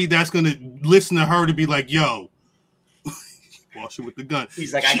somebody that's gonna listen to her to be like, yo, wash it with the gun.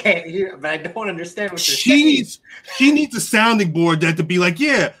 He's like, I can't hear, but I don't understand what you're saying. She needs a sounding board that to be like,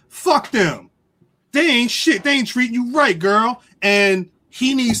 yeah, fuck them. They ain't shit. They ain't treating you right, girl. And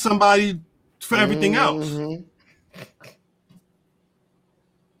he needs somebody for everything else.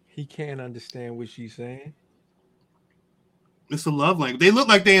 He can't understand what she's saying. It's a love language. They look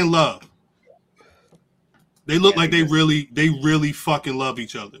like they in love. They look like they really fucking love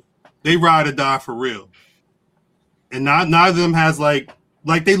each other. They ride or die for real. And neither of them has like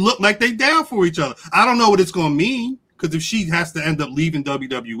they look like they down for each other. I don't know what it's gonna mean, because if she has to end up leaving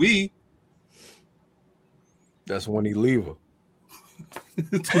WWE, that's when he leave her.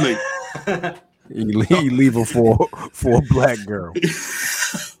 Too late. He leave her for a black girl.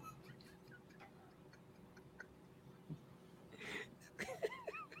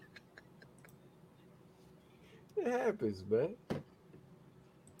 It happens, man.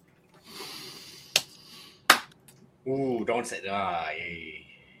 Ooh, don't say I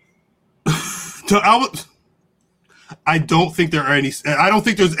don't think there are any. I don't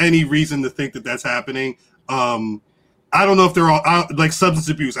think there's any reason to think that that's happening. I don't know if they're all like substance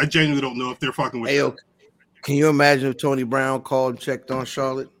abuse. I genuinely don't know if they're fucking with. Hey, can you imagine if Tony Brown called and checked on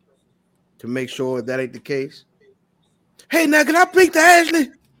Charlotte to make sure that ain't the case? Hey, now can I speak to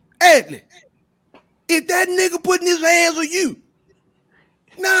Ashley? Ashley, if that nigga putting his hands on you,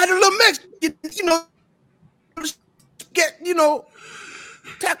 nah, the little Mexican,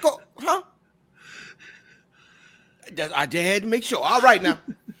 tackle, huh? I just had to make sure. All right, now.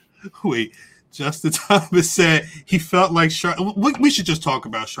 Wait, Justin Thomas said he felt like Charlotte. We should just talk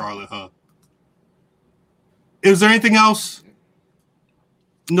about Charlotte, huh? Is there anything else?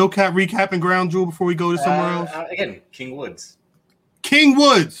 No cap recap and ground jewel before we go to somewhere else? Again, King Woods. King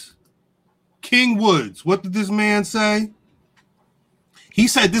Woods. What did this man say? He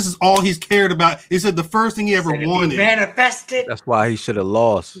said this is all he's cared about. He said the first thing he ever wanted. Manifested. That's why he should have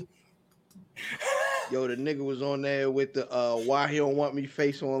lost. Yo, the nigga was on there with the why he don't want me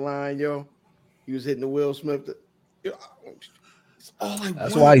face online, yo. He was hitting the Will Smith.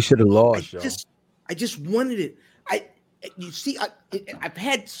 That's why he should have lost, yo. I just wanted it. I've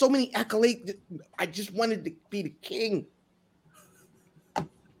had so many accolades. I just wanted to be the king.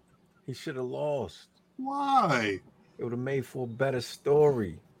 He should have lost. Why? It would have made for a better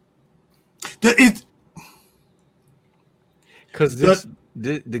story. Because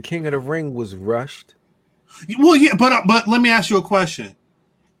the King of the Ring was rushed. Well, yeah, but let me ask you a question.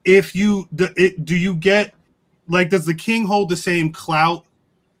 If do you get, like, does the King hold the same clout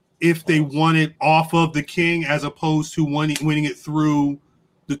if they won it off of the King as opposed to winning it through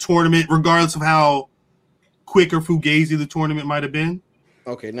the tournament, regardless of how quick or fugazi the tournament might have been?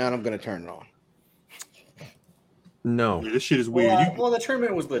 Okay, now I'm gonna turn it on. No, yeah, this shit is weird. Well, the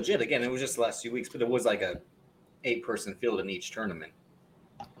tournament was legit. Again, it was just the last few weeks, but it was like a 8-person field in each tournament.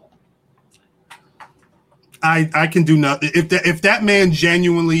 I can do nothing. If that man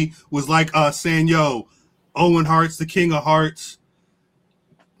genuinely was like saying, yo, Owen Hart's the King of Hearts,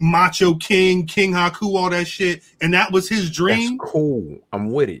 Macho King, King Haku, all that shit, and that was his dream. That's cool.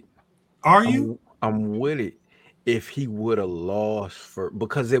 I'm with it. Are you? I'm with it. If he would have lost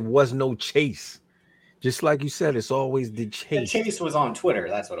because there was no chase. Just like you said, it's always the chase. The chase was on Twitter.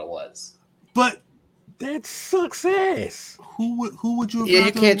 That's what it was. But that sucks ass. Who would you? Yeah,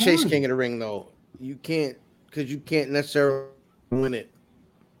 you can't chase King of the Ring though. You can't because you can't necessarily win it.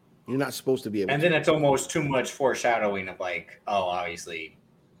 You're not supposed to be able. And then it's almost too much foreshadowing of like, oh, obviously.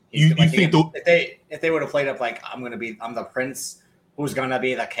 You think if they would have played up like I'm the prince who's gonna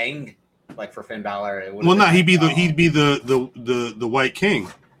be the king, like for Finn Balor. He'd be the White King.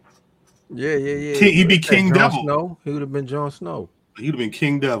 Yeah. He'd be King Devil. Snow. He would have been Jon Snow. He'd have been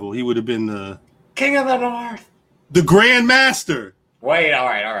King Devil. He would have been the King of the North, the Grand Master. Wait, all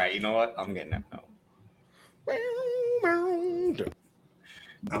right. You know what? I'm getting it. No.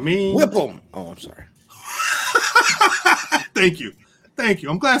 I mean, whip him. Oh, I'm sorry. Thank you.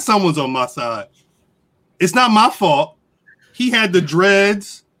 I'm glad someone's on my side. It's not my fault. He had the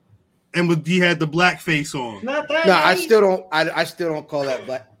dreads, and he had the black face on. No, I still don't call that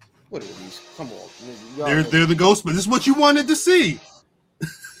black. What are these? Come on, they're the ghost. But this is what you wanted to see.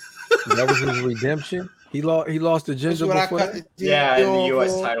 That was his redemption. He lost the ginger before. In the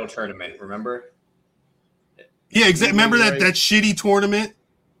U.S. title tournament. Remember? Yeah, exactly. Remember that shitty tournament?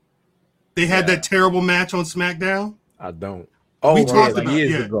 They had that terrible match on SmackDown. I don't. Oh, we talked about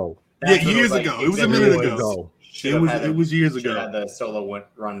years ago. Yeah, years ago. It was a minute ago. It was years ago. Had the solo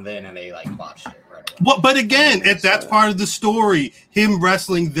run then, and they like botched it. Right away. But again, that's part of the story. Him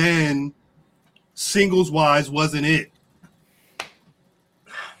wrestling then, singles wise, wasn't it.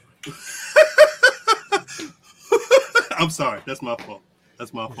 I'm sorry. That's my fault.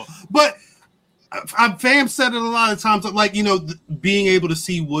 But fam said it a lot of times. Like, you know, being able to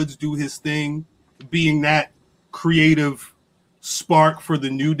see Woods do his thing, being that creative spark for the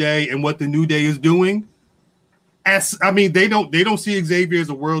New Day and what the New Day is doing. They don't see Xavier as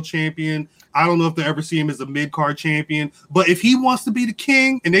a world champion. I don't know if they ever see him as a mid-card champion. But if he wants to be the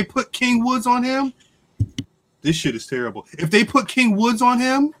king and they put King Woods on him, this shit is terrible. If they put King Woods on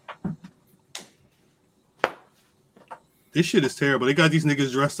him, this shit is terrible. They got these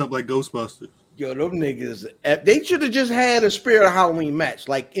niggas dressed up like Ghostbusters. Yo, them niggas, they should have just had a Spirit of Halloween match,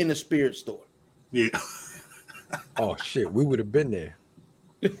 like in the Spirit store. Yeah. Oh, shit. We would have been there.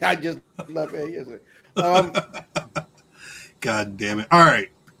 I just love it. Yes, God damn it. All right.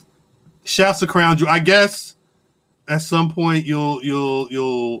 Shouts to Crown Jewel. I guess at some point you'll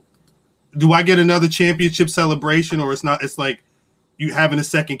do I get another championship celebration, or it's not? It's like you having a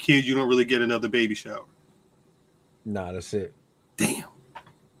second kid, you don't really get another baby shower. Nah, that's it. Damn.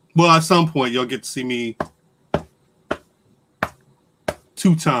 Well, at some point you'll get to see me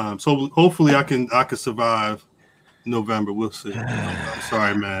 2 times. So hopefully I can survive November. We'll see. I'm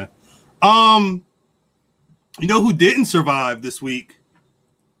sorry, man. You know who didn't survive this week?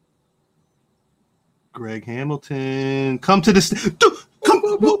 Greg Hamilton. Come to the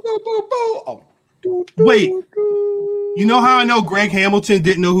Wait. You know how I know Greg Hamilton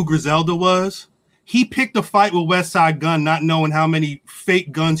didn't know who Griselda was? He picked a fight with West Side Gun, not knowing how many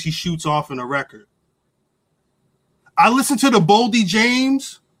fake guns he shoots off in a record. I listened to the Boldy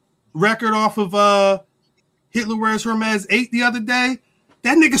James record off of Hitler Wears Hermes 8 the other day.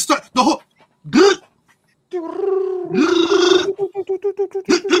 That nigga start the whole good.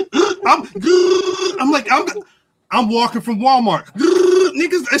 I'm walking from Walmart.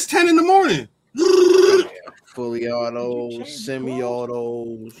 Niggas, it's 10 in the morning. Fully autos,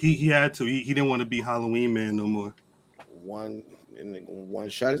 semi-autos. He had to. He didn't want to be Halloween Man no more. One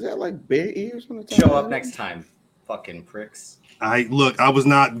shot. Is that like bare ears? Show up next time, fucking pricks. I was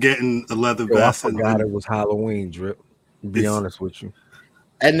not getting a leather vest. I forgot it was Halloween, Drip. Be honest with you.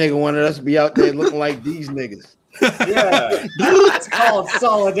 That nigga wanted us to be out there looking like these niggas. Yeah, that's called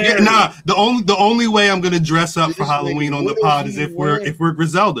solidarity. Yeah, the only way I'm gonna dress up for Halloween on the pod is if we're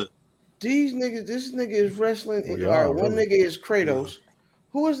Griselda. These niggas, this nigga is wrestling. All right, one nigga is Kratos.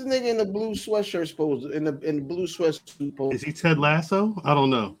 Who is the nigga in the blue sweatshirt supposed in the blue sweatsuit? Is he Ted Lasso? I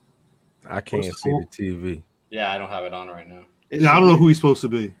don't know. I can't see the TV. Yeah, I don't have it on right now. I don't know who he's supposed to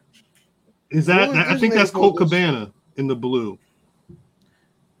be. Is that? I think that's Colt Cabana in the blue.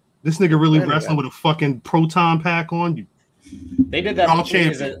 This nigga really wrestling with a fucking proton pack on. They did that.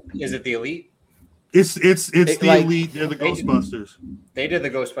 Is it the Elite? It's the Elite. They're the Ghostbusters. They did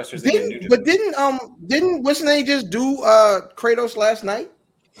the Ghostbusters. Didn't what's his name just do Kratos last night?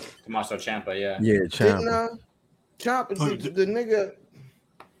 Tommaso Ciampa, yeah. Yeah, Ciampa. Ciampa, the nigga.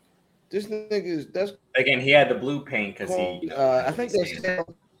 This nigga is that's again. He had the blue paint because he. I think that's.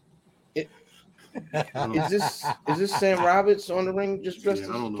 Is this Sam Roberts on the ring just dressed? I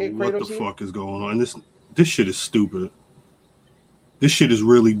don't know what the fuck is going on. This shit is stupid. This shit is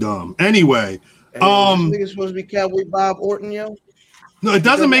really dumb. Anyway, this nigga's supposed to be Cowboy Bob Orton, yo. No, it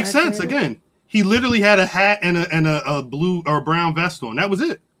doesn't make sense. Again, He literally had a hat and a blue or brown vest on. That was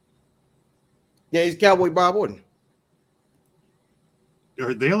it. Yeah, he's Cowboy Bob Orton.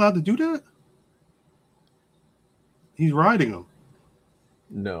 Are they allowed to do that? He's riding him.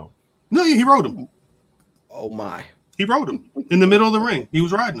 No, he rode him. Oh my! He rode him in the middle of the ring. He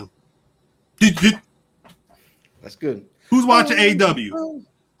was riding him. That's good. Who's watching AEW?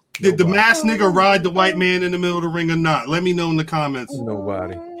 Did the masked nigga ride the white man in the middle of the ring or not? Let me know in the comments.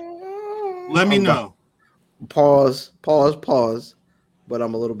 nobody. Let me know. Pause. But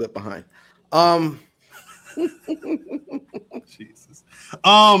I'm a little bit behind. Jesus.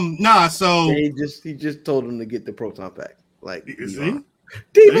 Nah. So he just told him to get the proton pack. Like, see?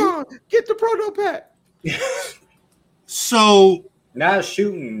 Devon, get the proton pack. So now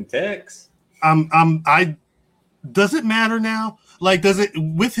shooting Tex. Does it matter now? Like, does it,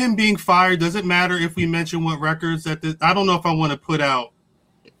 with him being fired, does it matter if we mention what records that I don't know if I want to put out.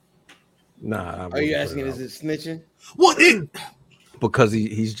 Nah. Are you asking, is it snitching? Well, because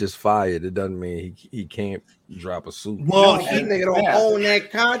he's just fired. It doesn't mean he can't drop a suit. Well, that nigga don't own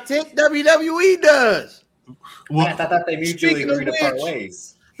that content. WWE does. Well, I thought they mutually agreed to part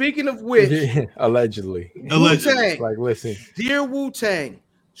ways. Speaking of which, allegedly. Wu-Tang, like, listen, dear Wu-Tang,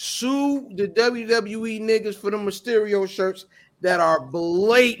 sue the WWE niggas for the Mysterio shirts that are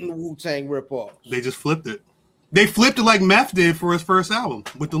blatant Wu-Tang ripoffs. They just flipped it. They flipped it like Meth did for his first album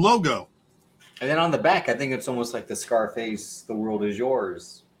with the logo. And then on the back, I think it's almost like the Scarface, "The World Is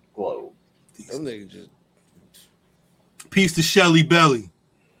Yours" glow. Them niggas just... Peace to Shelly Belly.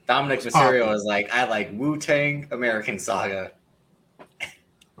 Dominic Mysterio is like, I like Wu-Tang, American Saga.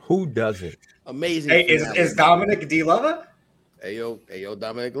 who doesn't? Amazing. Hey, is Dominic D. Lover? Hey yo,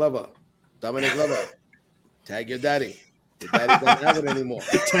 Dominic Glover. Tag your daddy. Your daddy doesn't have it anymore.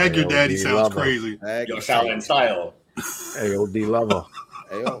 Tag your daddy sounds crazy. Yo, Shaolin style. AOD Lover.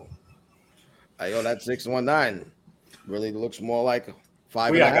 Hey yo, that 619 really looks more like a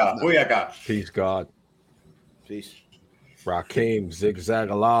 5.5. Booyaka. Peace, God. Peace. Rakim, Zigzag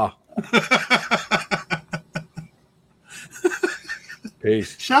Allah.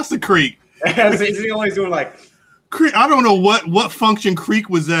 Peace. Shouts to Creek. He's the only doing like Creek. I don't know what function Creek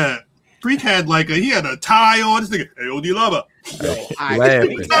was at. Creek had he had a tie on. This nigga, AOD Lover. Yo,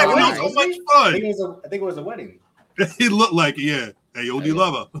 so much fun. I think it was a wedding. He looked like it, yeah. AOD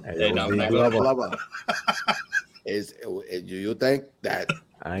Lover. Lover. Do you think that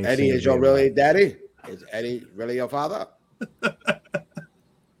Eddie is your really daddy? Is Eddie really your father?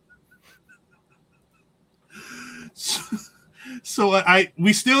 So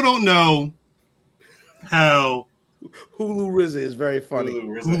we still don't know how Hulu RZA is very funny.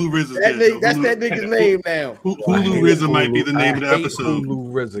 Hulu RZA. That's that nigga's name now. Hulu RZA might be the name of the episode.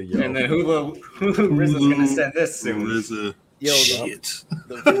 Hulu RZA, yo. And then Hulu RZA's gonna send this soon. RZA. Yo, shit.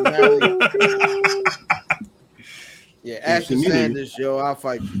 The finale. Yeah, Ashton Sanders, yo, I'll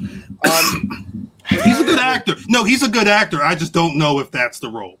fight you. He's a good actor. No, he's a good actor. I just don't know if that's the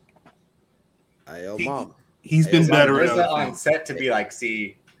role. Mom. He's been better at RZA on set to be like,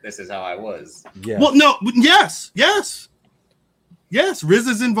 see, this is how I was. Yeah. Well, no, yes.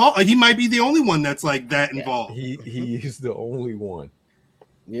 RZA's involved. He might be the only one that's like that involved. He is the only one.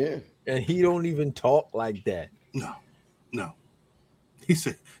 Yeah. And he don't even talk like that. No. He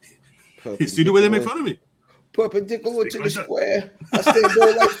said, "You see the way they make fun of me? Perpendicular to the square. I stay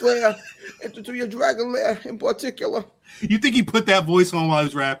bold like flare. Enter to your dragon lair in particular." You think he put that voice on while he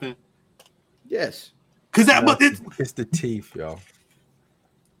was rapping? Yes. Because it's the teeth, yo.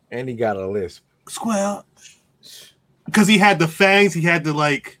 And he got a lisp. Square. Because he had the fangs, he had to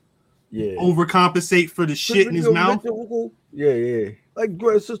overcompensate for the shit in his mouth. Yeah. Like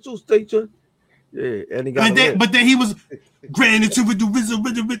Grand Central Station. Yeah, and he got but then he was Grand into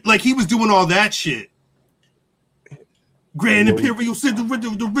the like he was doing all that shit. Grand Imperial Center,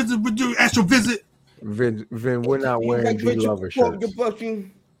 Astro Visit. Vin, we're not wearing D Lover shirts.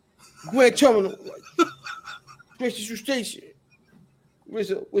 Grand Terminal, Grand Station. Where's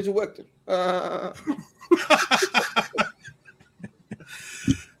the Wector?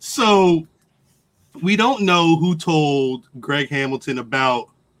 So we don't know who told Greg Hamilton about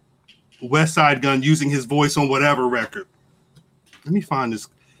West Side Gun using his voice on whatever record. Let me find this.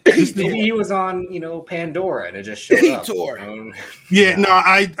 Maybe he was on, Pandora and it just showed up. Yeah, no,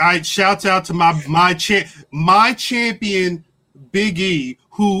 I shouts out to my champion Big E,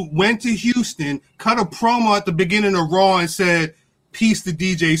 who went to Houston, cut a promo at the beginning of Raw and said, "Peace to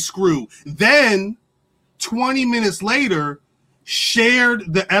DJ Screw." Then 20 minutes later,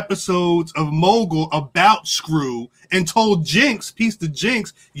 shared the episodes of Mogul about Screw and told Jinx, peace to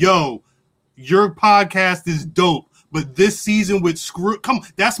Jinx, yo, your podcast is dope. But this season with come on,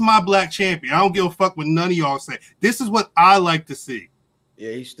 that's my black champion. I don't give a fuck what none of y'all say. This is what I like to see.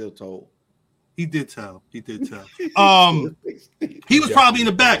 Yeah, he's still told. He did tell. He was probably in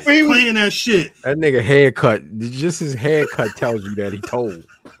the back playing that shit. That nigga haircut, just his haircut tells you that he told.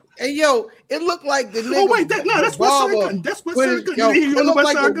 Hey, yo, it looked like the nigga. Oh wait, that's Westside. That's Westside. It looked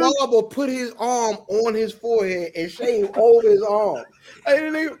like the barber put his arm on his forehead and shaved over his arm.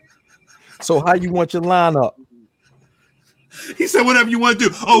 Hey, so how you want your lineup? He said whatever you want to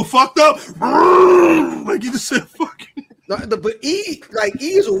do. Oh, fucked up. Like you just said, fucking. But E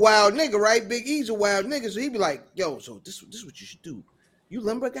is a wild nigga, right? Big E's a wild nigga, so he be like, yo, so this is what you should do. You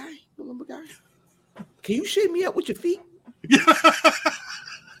lumber guy? Can you shave me up with your feet?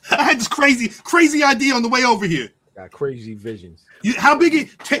 I had this crazy idea on the way over here. Got crazy visions. How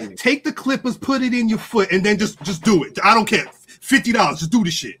big take the clippers, put it in your foot, and then just do it. I don't care. $50, just do the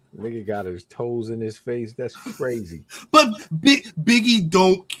shit. Nigga got his toes in his face. That's crazy. But Biggie I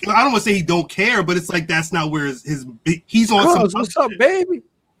don't want to say he don't care, but it's like that's not where he's on some. What's up, baby?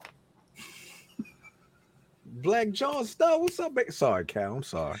 Black John Star, what's up, baby? Sorry, Cal. I'm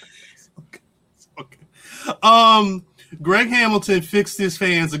sorry. Okay. Greg Hamilton fixed his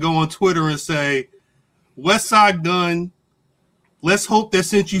fans to go on Twitter and say, Westside Gunn, let's hope that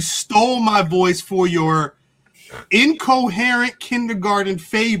since you stole my voice for your incoherent kindergarten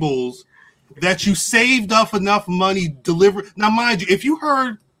fables, that you saved up enough money deliver. Now, mind you, if you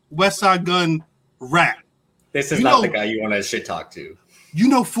heard Westside Gunn rap, this is not the guy you want to shit talk to. You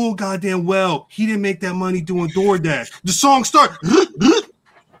know full goddamn well he didn't make that money doing DoorDash. The song starts.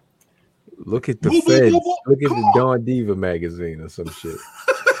 Look at the feds. Look at the Dawn Diva magazine or some shit.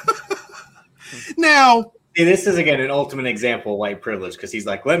 Now, this is again an ultimate example of white privilege because he's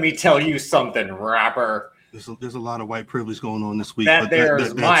like, let me tell you something, rapper. There's a lot of white privilege going on this week. My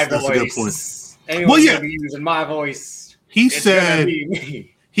voice. That's a good point. Anyone's gonna be using my voice. He said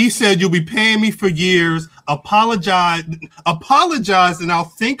you'll be paying me for years. Apologize, and I'll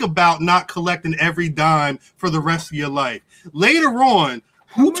think about not collecting every dime for the rest of your life. Later on,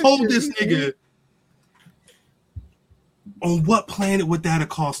 who told this nigga on what planet would that have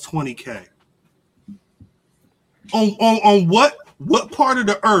cost $20K? On what part of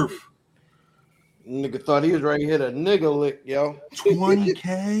the earth? Nigga thought he was ready to hit a nigga lick, yo.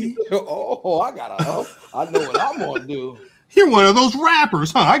 $20K? Oh, I know what I'm gonna do. You're one of those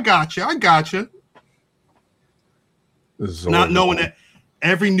rappers, huh? I got you. Not knowing that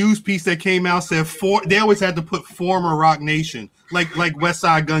every news piece that came out said they always had to put former Rock Nation. Like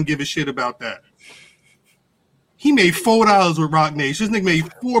Westside Gunn give a shit about that. He made $4 with Rock Nation. This nigga made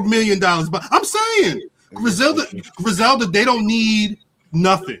 $4 million. But I'm saying Griselda, they don't need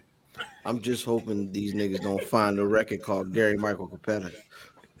nothing. I'm just hoping these niggas don't find a record called Gary Michael Capetta.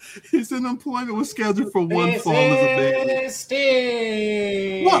 His unemployment was scheduled for one fall as a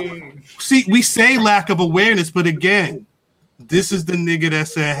baby. What? See, we say lack of awareness, but again, this is the nigga that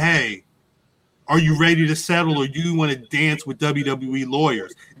said, hey, are you ready to settle or do you want to dance with WWE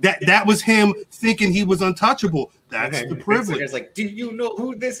lawyers? That was him thinking he was untouchable. That's the privilege. It's like, do you know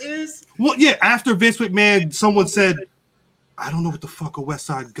who this is? Well, yeah, after Vince McMahon, someone said, I don't know what the fuck a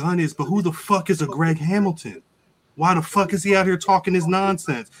Westside Gunn is, but who the fuck is a Greg Hamilton? Why the fuck is he out here talking his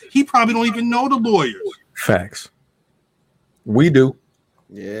nonsense? He probably don't even know the lawyers. Facts. We do.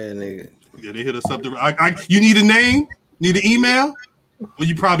 Yeah, nigga. Yeah, they hit us up. You need a name? Need an email? Well,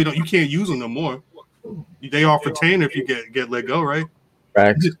 you probably don't. You can't use them no more. They offer retainer if you get let go, right?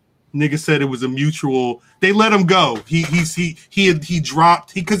 Facts. Nigga said it was a mutual. They let him go. He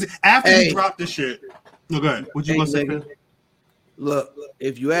dropped because after he dropped the shit. No, go ahead. What you gonna say? Look,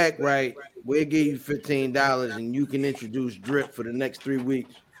 if you act right, we'll give you $15 and you can introduce Drip for the next 3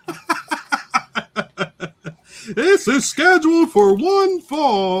 weeks. This is scheduled for one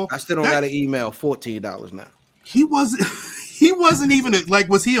fall. I still don't got an email. $14 now. He wasn't even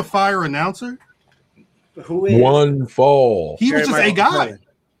was he a fire announcer? Who is one fall? He was just a guy.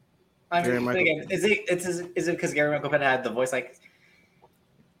 I mean, again, is it because Gary Michael Capetta had the voice like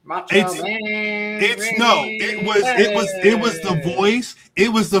Macho Man? It was the voice.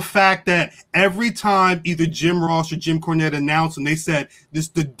 It was the fact that every time either Jim Ross or Jim Cornette announced and they said this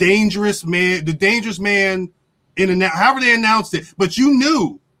the dangerous man however they announced it, but you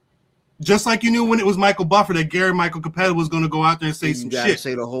knew. Just like you knew when it was Michael Buffer that Gary Michael Capetta was going to go out there and say some shit. You got to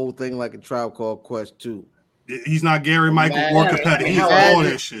say the whole thing like a Tribe Called Quest too. He's not Gary Michael or Capetta. He's all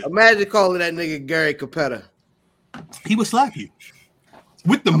that shit. Imagine calling that nigga Gary Capetta. He would slap you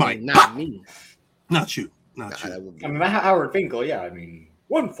with the mic. Not me. Not you. Not you. I mean, Howard Finkel. Yeah, I mean,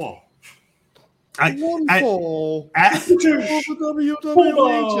 one fall.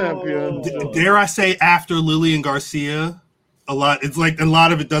 WWE champion. Dare I say, after Lillian Garcia, it's like a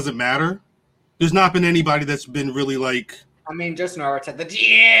lot of it doesn't matter. There's not been anybody that's been really like. I mean, Justin Roberts had the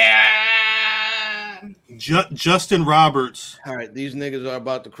Justin Roberts. All right, these niggas are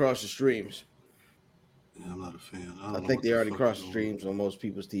about to cross the streams. Yeah, I'm not a fan. I think they already crossed the streams on most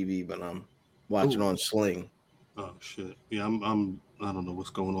people's TV, but I'm watching on Sling. Oh shit! Yeah, I don't know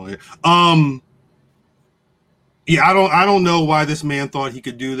what's going on here. Yeah, I don't know why this man thought he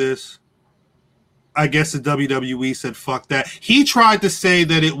could do this. I guess the WWE said fuck that. He tried to say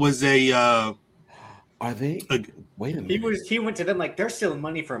that it was a. Are they? Wait a minute. He went to them like they're stealing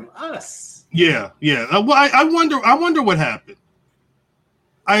money from us. Yeah. Well, I wonder what happened.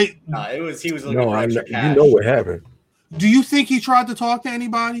 He was looking for extra cash. You know what happened. Do you think he tried to talk to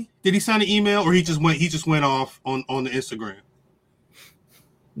anybody? Did he send an email, or he just went off on the Instagram?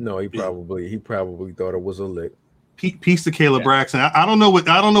 No, he probably thought it was a lick. Peace to Kayla Braxton. I don't know what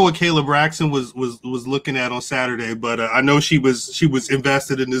Kayla Braxton was looking at on Saturday, but I know she was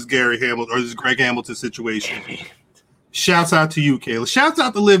invested in this Gary Hamilton or this Greg Hamilton situation. Shouts out to you, Kayla. Shouts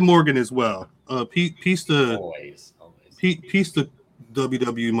out to Liv Morgan as well. Peace to always. Peace to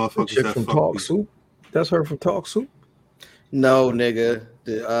WWE motherfuckers. Shit from Talk Soup. That's her from Talk Soup. No, nigga.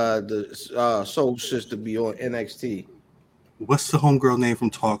 The Soul Sister be on NXT. What's the homegirl name from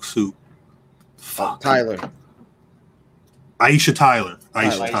Talk Soup? Tyler. Aisha Tyler.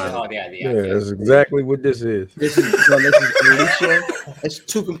 Oh, yeah, that's exactly what this is. This is Alicia. It's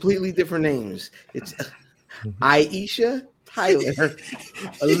two completely different names. It's Aisha Tyler,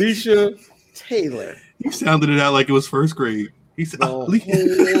 Alicia Taylor. You sounded it out like it was first grade. He said, Like, this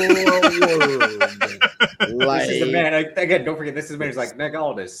is the man. Again, don't forget, this is the man who's like Nick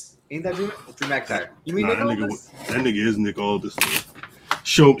Aldis. Ain't that Drew McIntyre? You mean Nick Aldis? That nigga is Nick Aldis.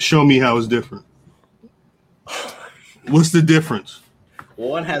 Show me how it's different. What's the difference?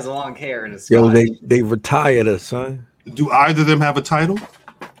 One has long hair and a Yo, they retired us, son. Do either of them have a title?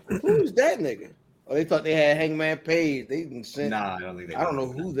 Who's that nigga? Oh, they thought they had Hangman Page. They didn't send. Nah, I don't think they. I don't know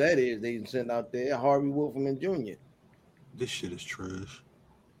who that is. They didn't send out there. Harvey Wolfman Jr. This shit is trash.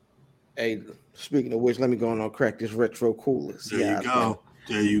 Hey, speaking of which, let me go on and crack this retro coolers. There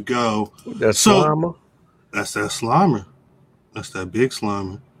you go. That's Slimer. That's that Slimer. That's that big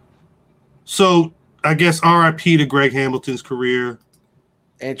Slimer. So I guess R.I.P. to Greg Hamilton's career.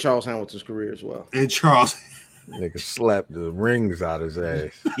 And Charles Hamilton's career as well. And Charles. Nigga slapped the rings out his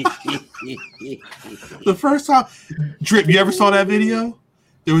ass. The first time, Drip, you ever saw that video?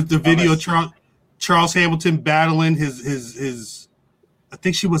 There was the video Charles Hamilton battling his I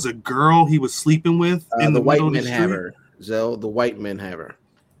think she was a girl he was sleeping with in the white men have her. Zell, the white men have her.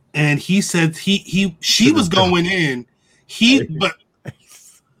 And he said she was going in. But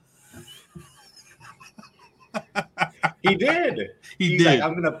he did. He's did.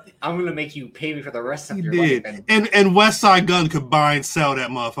 Like, I'm gonna make you pay me for the rest of your life. And West Side Gun could buy and sell that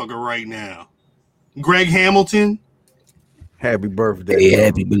motherfucker right now. Greg Hamilton. Happy birthday.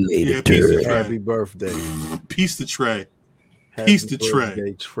 Happy belated. Happy birthday. Peace to Trey. Peace to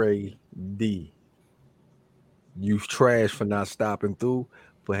Trey. Trey D. You trash for not stopping through.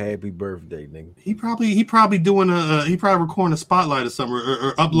 For happy birthday, nigga. He probably doing he probably recording a spotlight or something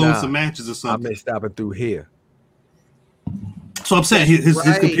or uploading some matches or something. I may stopping through here. So I'm saying his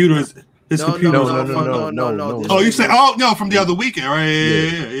computer is computer. No. Oh, you say from the other weekend,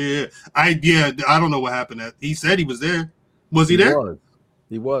 right? Yeah. I don't know what happened. He said he was there. Was he there?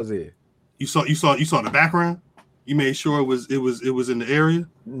 He was there. You saw the background. You made sure it was in the area.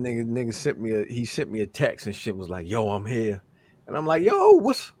 Nigga sent me a text and shit was like, "Yo, I'm here," and I'm like, "Yo,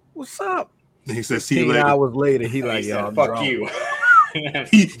 what's up?" And he said, "See you later." Hours later, he like, "Yo, I'm fuck drunk." you.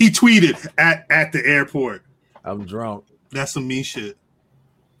 he tweeted at the airport. I'm drunk. That's some mean shit.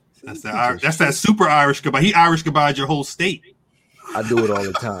 That's that super Irish goodbye. He Irish goodbye your whole state. I do it all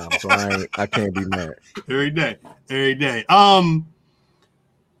the time, so I can't be mad. Every day.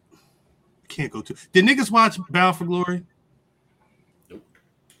 Can't go to. Did niggas watch Bound for Glory? Nope.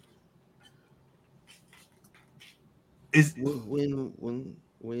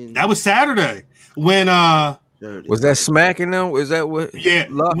 When that was Saturday. When was that smacking them? Is that what? Yeah.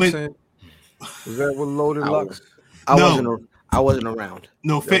 Was that what Loaded Lux? I wasn't around.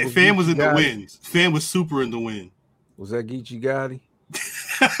 No, Fan was in the wins. Fan was super in the win. Was that Geechee Gotti?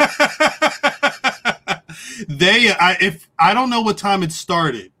 I don't know what time it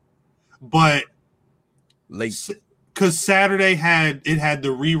started, but late, because Saturday had the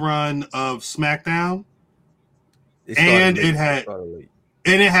rerun of SmackDown, it had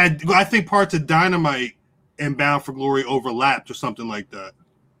I think parts of Dynamite and Bound for Glory overlapped or something like that.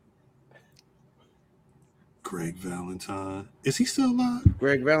 Greg Valentine. Is he still alive?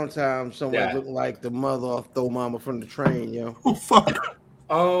 Greg Valentine, someone looking like the mother of Throw Mama from the Train, yo. Oh, fuck.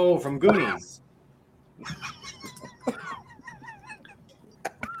 Oh, from Goonies.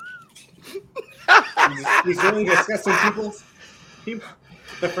 He's really disgusting people.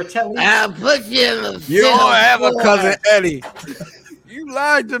 The Fratelli. I'll put you in the You don't have a cousin Eddie. You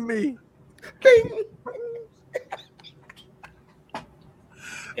lied to me.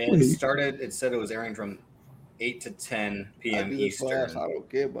 And it said it was airing from 8 to 10 p.m. Eastern. I don't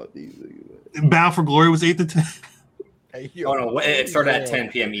care about these. Bound for Glory was 8 to 10. Hey, Oh no, it started at 10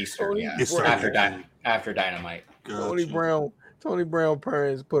 p.m. Eastern. Tony Yeah, after Dynamite. Tony Brown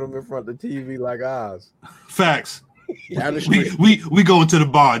parents put him in front of the TV like ours. Facts. Down the street. We going to the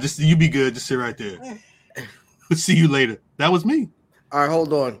bar. Just you be good. Just sit right there. We'll see you later. That was me. All right,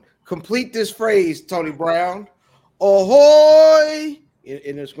 hold on. Complete this phrase, Tony Brown. Ahoy!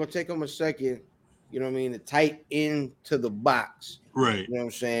 And it's gonna take him a second, you know what I mean, to type into the box. Right. You know what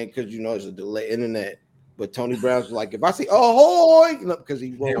I'm saying? Because you know it's a delay internet. But Tony Brown's like, if I say ahoy, because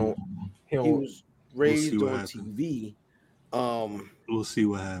he was raised on TV. We'll see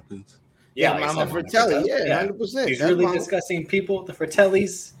what happens. Yeah, Mama Fratelli, 100%. These really disgusting people, the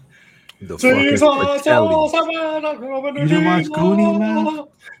Fratellis. The fucking Fratellis. You didn't watch Goonies, man?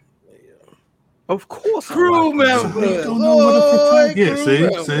 Of course. Crew members. Don't know what a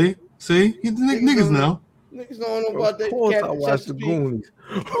Fratelli. See? You niggas know. Niggas don't know about that. Of course I watched the Goonies.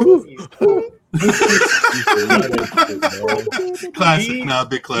 Classic,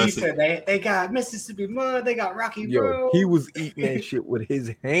 big classic. He said they got Mississippi Mud, they got Rocky Road. He was eating that shit with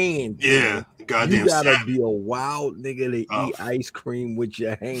his hands. Yeah, goddamn. You gotta be a wild nigga to eat ice cream with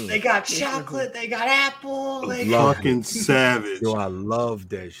your hands. They got chocolate, they got apple. Fucking savage. Yo, I love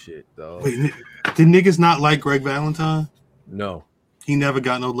that shit, though. Wait, did niggas not like Greg Valentine? No. He never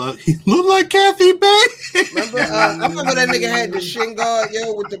got no love. He looked like Kathy Bates. Remember, I remember that nigga had the shin guard,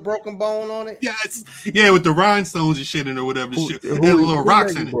 with the broken bone on it. Yes, yeah, with the rhinestones and shit in or whatever. Shit. Had little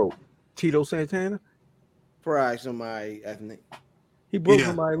rocks in it. Broke? Tito Santana? Probably somebody ethnic. He broke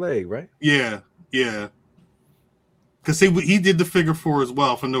somebody's leg, right? Yeah. Because he did the figure 4 as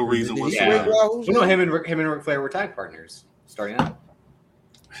well for no reason whatsoever. No, him and Ric Flair were tag partners starting out.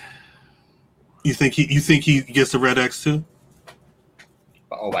 You think he gets the red X too?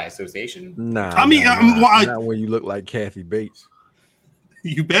 Oh, by association? Nah. I mean, not when you look like Kathy Bates.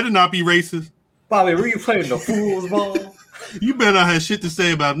 You better not be racist. Bobby, were you playing the fool's ball? You better not have shit to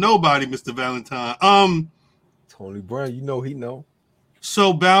say about nobody, Mr. Valentine. Tony Brown, you know he know.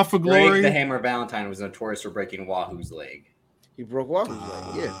 So Bound for Glory. Greg the Hammer Valentine was notorious for breaking Wahoo's leg. He broke Wahoo's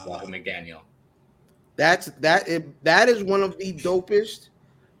leg, yeah. Wahoo McDaniel. That is one of the dopest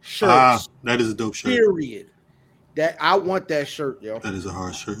shirts. That is a dope shirt. Period. That I want that shirt, yo. That is a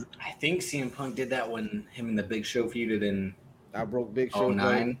hard shirt. I think CM Punk did that when him and the Big Show feuded in. I broke Big Show.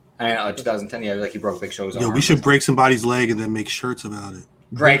 09. 2010. Yeah, like he broke Big Show's arm. Yo, we should break somebody's leg and then make shirts about it.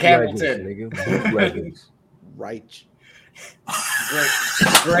 Greg Hamilton. Right.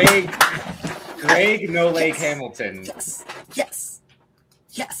 Greg No Leg Hamilton. Yes.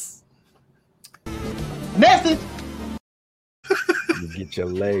 Message. You get your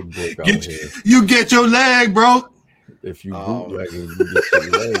leg broke out here. You get your leg broke. If you bootlegging, you get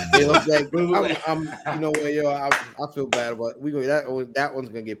your leg broke. I'm you know what, yo, I feel bad about it. That one's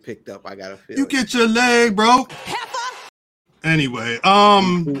gonna get picked up. I gotta feel. You get your leg broke. Anyway,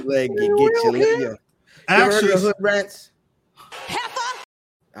 bootleg, get your leg. Yeah. Actually, you heard the Hood Rats.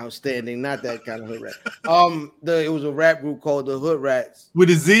 Outstanding, not that kind of Hood Rat. It was a rap group called the Hood Rats with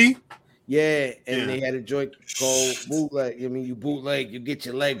a Z. Yeah, and they had a joint called bootleg. I mean, you bootleg, you get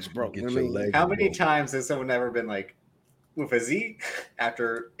your legs broke. How many times has someone ever been like with a Z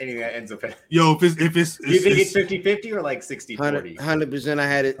after anything that ends up in? Yo, if it's do you think it's 50-50 or like 60-40? 100%. I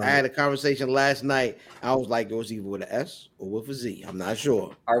had a conversation last night. I was like, it was either with an S or with a Z. I'm not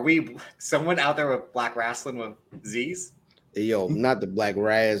sure. Are we someone out there with black wrestling with Z's? Yo, not the black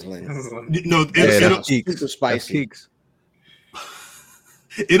wrestling. No, it'll super spicy.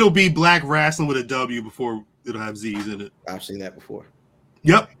 It'll be black wrestling with a W before it'll have Z's in it. I've seen that before.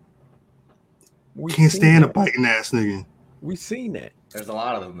 Yep. Can't stand a biting ass nigga. We seen that. There's a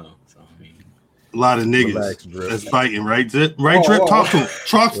lot of them though. So I mean, a lot of niggas that's biting, right? Drip, talk to them.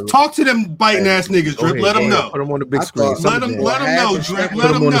 Talk to them biting ass niggas, Drip. Let them know. Put them on the big screen. Let them know, Drip.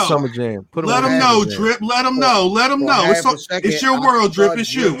 Let them know. Summer Jam. Let them know, Drip. Let them know. Let them know. It's your world, Drip.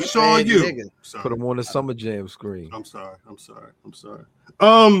 It's you. It's all you. Put them on the Summer Jam screen. I'm sorry.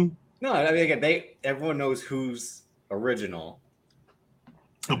 No, I mean again, everyone knows who's original.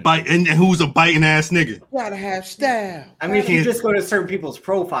 A bite, and who's a biting ass nigga? You gotta have style. I mean, if you just go to certain people's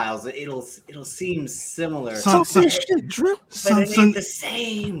profiles, it'll seem similar. Some shit drip, but it ain't the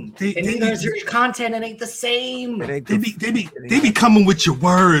same. And neither is your content. It ain't the same. They be coming with your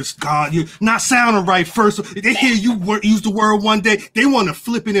words, God. You're not sounding right first. They hear you use the word one day, they want to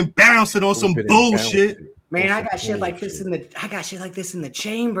flip it and bounce it on some bullshit. Man, I got shit like this in the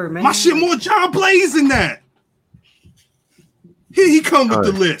chamber, man. My shit more John Blaze than that. Here he come with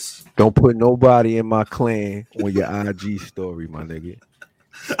the list. Don't put nobody in my clan on your IG story, my nigga.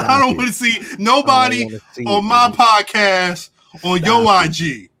 I don't want to see nobody on my podcast on your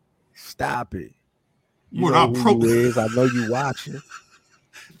IG. Stop it. You know who you is. I know you watching.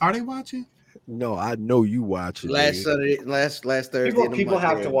 Are they watching? No, I know you watching. Last Thursday. People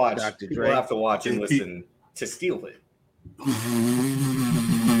have to watch. People have to watch and listen to steal it.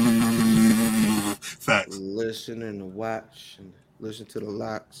 Facts. Listen and watch and listen to the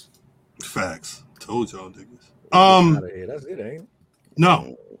locks. Facts. Told y'all niggas. That's it, ain't it?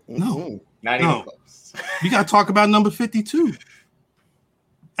 No. Not even close. You gotta talk about number 52.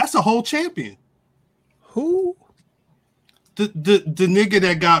 That's a whole champion. Who? The nigga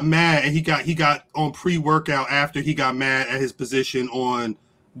that got mad and he got on pre-workout after he got mad at his position on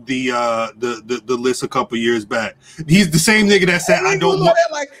the list a couple years back. He's the same nigga that said I don't want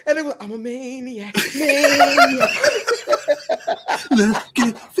and it was, I'm a maniac.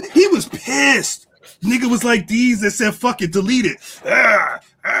 He was pissed. Nigga was like these that said fuck it, delete it.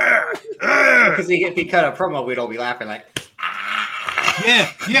 Because if he cut a promo, we'd all be laughing like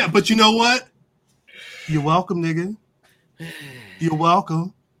Yeah, but you know what? You're welcome, nigga. You're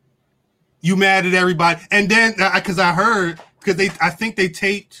welcome. You mad at everybody. And then because I think they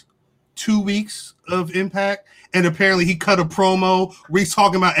taped 2 weeks of Impact, and apparently he cut a promo where he's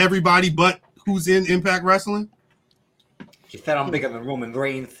talking about everybody but who's in Impact Wrestling. He said I'm bigger than Roman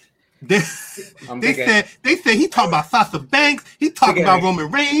Reigns. They said he talked about Sasha Banks. He talked about Roman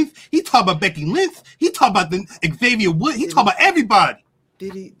Reigns. He talked about Becky Lynch. He talked about the Xavier Woods. He talked about everybody.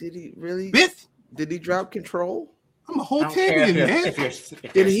 Did he really? Biff? Did he drop Control? I'm a whole champion, man.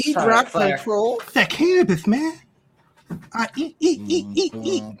 Did he drop Control? That cannabis, man. I eat.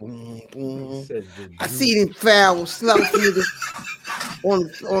 I see them foul snuff niggas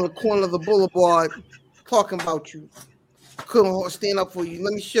on the corner of the boulevard talking about you. I couldn't stand up for you.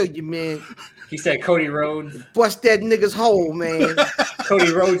 Let me show you, man. He said Cody Rhodes. Bust that nigga's hole, man.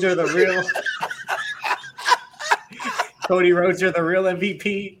 Cody Rhodes are the real. Cody Rhodes are the real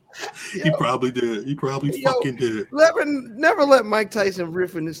MVP. He probably did. He probably fucking did. Never let Mike Tyson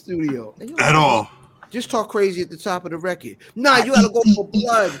riff in the studio. At all. Just talk crazy at the top of the record. Nah, you gotta go for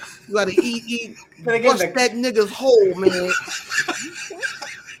blood. You gotta eat. Bust that nigga's hole, man.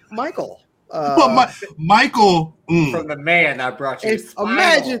 Michael. Michael. From the man I brought you.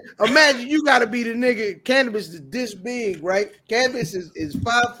 Imagine you gotta be the nigga. Cannabis is this big, right? Cannabis is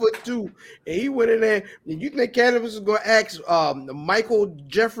 5'2", and he went in there. And you think Cannabis is gonna ask Michael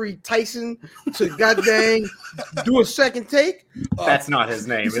Jeffrey Tyson to goddamn do a second take? That's not his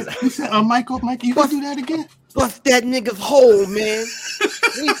name. Is it? Michael, you gonna do that again? Bust that nigga's hole, man.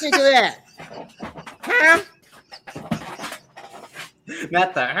 What do you think of that? Huh?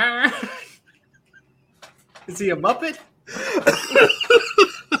 Not the huh? Is he a Muppet?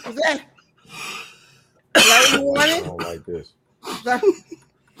 Was that what you wanted? I don't like this.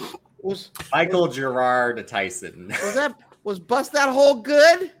 Was Michael Gerard Tyson. Was Bust That Hole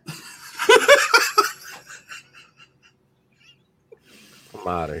good? I'm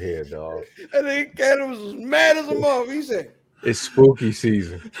out of here, dog. I think Cannabis was mad as a mother. He said, "It's spooky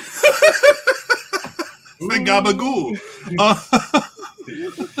season." It's like gabagool.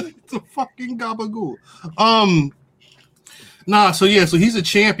 It's a fucking gabagool. So he's a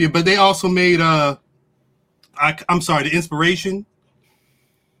champion, but they also made the Inspiration.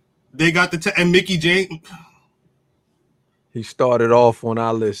 They got and Mickey James. He started off on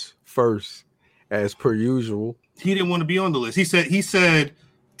our list first, as per usual. He didn't want to be on the list. He said,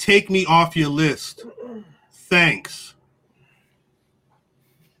 "Take me off your list. Thanks."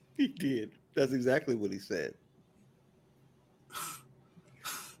 He did. That's exactly what he said.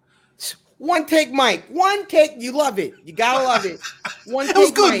 One take, Mike. One take. You love it. You gotta love it. One take, it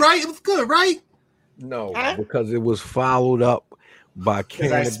was good, Mike. right? It was good, right? No, because it was followed up by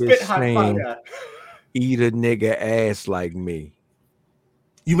Cannabis saying, "Eat a nigga ass like me."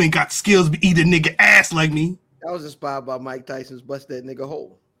 You ain't got skills to eat a nigga ass like me. That was inspired by Mike Tyson's Bust That Nigga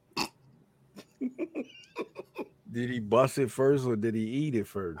Hole. Did he bust it first or did he eat it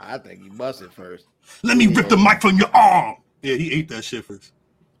first? I think he busted first. Let me rip the mic from your arm. Yeah, he ate that shit first.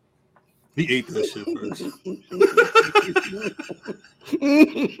 He ate that shit first.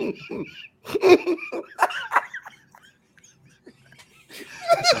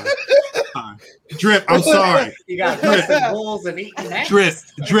 Drip, I'm sorry. You got Drip. Bulls and eating that.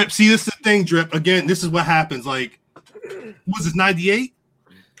 Drip. See, this is the thing, Drip. Again, this is what happens. Like, was this 98?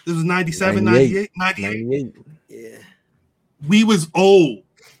 This was 97, 98? Yeah. We was old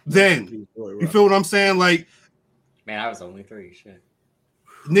then. You feel what I'm saying? Like, man, I was only 3. Shit.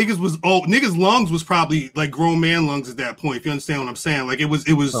 Niggas was old. Niggas' lungs was probably like grown man lungs at that point. If you understand what I'm saying, like it was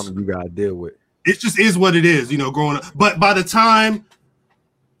something you gotta deal with. It just is what it is, you know. Growing up, but by the time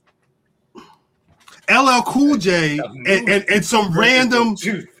LL Cool J and some random, what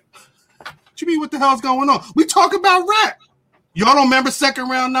you mean? What the hell's going on? We talk about rap. Y'all don't remember Second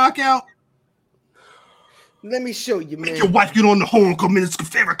Round Knockout? Let me show you, man. Make your wife get on the horn. Come in, it's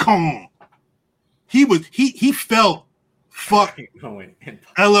favorite calm. He felt. Fuck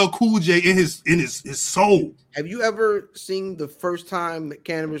LL Cool J in his soul. Have you ever seen the first time that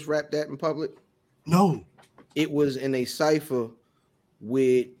Cannabis rapped that in public? No. It was in a cipher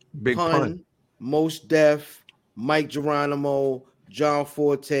with Big Pun, Mos Def, Mike Geronimo, John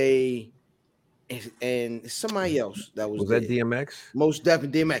Forte, and somebody else that was that DMX? Mos Def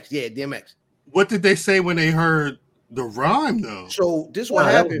and DMX. Yeah, DMX. What did they say when they heard the rhyme though? So this what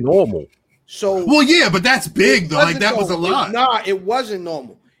happened. Normal. So well, yeah, but that's big though. Like that was a lot. It wasn't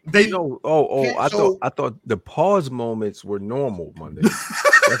normal. They I thought the pause moments were normal Monday.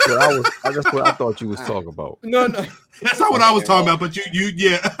 That's what I thought you was talking about. No, that's not what I was talking about. But you,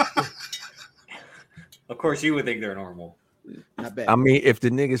 yeah. Of course, you would think they're normal. Not bad. I mean, if the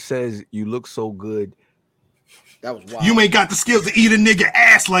nigga says you look so good, that was wild. You ain't got the skills to eat a nigga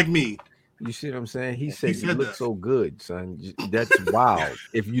ass like me. You see what I'm saying? He said you look so good, son. That's wild.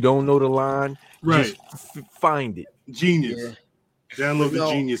 If you don't know the line, right, just find it. Genius. Yeah. Download the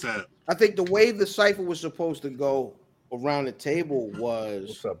Genius app. I think the way the cipher was supposed to go around the table was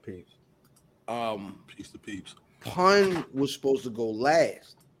what's up, peeps? Peace to peeps. Pun was supposed to go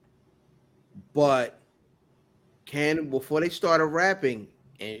last, but before they started rapping,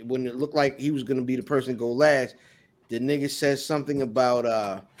 and when it looked like he was going to be the person to go last, the nigga says something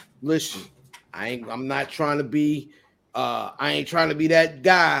about listen, I'm not trying to be I ain't trying to be that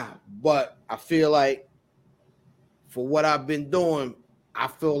guy, but I feel like for what I've been doing, I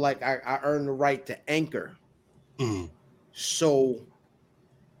feel like I earned the right to anchor. So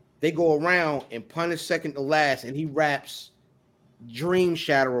they go around and Pun is second to last, and he raps Dream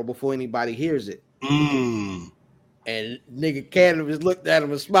Shatterer before anybody hears it. And nigga Cannabis looked at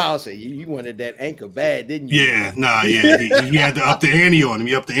him and smiled and said, you wanted that anchor bad, didn't you? Yeah, nah, yeah. He had to up the ante on him.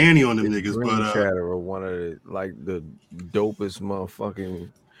 He upped the ante on them niggas. Dream but Shatterer, one of the dopest motherfucking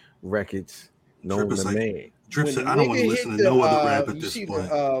records known to man. Drip said, I don't want to listen to no other rap at this point.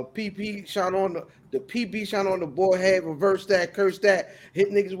 The PP shot on the PP shot on the boy head, reverse that, curse that,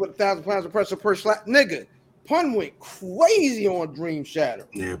 hit niggas with 1,000 pounds of pressure per slap. Nigga, Pun went crazy on Dream Shatter.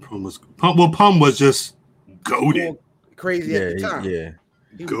 Yeah, Pun was just goated. Crazy at the time. Yeah.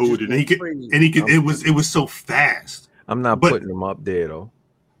 Goated. And he could it was so fast. I'm not putting him up there though.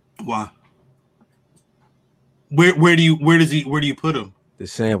 Why? Where do you put him? The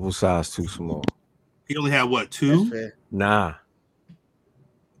sample size too small. He only had what, 2? Nah.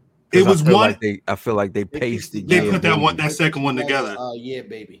 It was one. I feel like they pasted. They put that second one together. Yeah,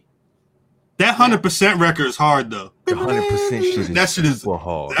 baby. That 100% record is hard though. The 100% shit is super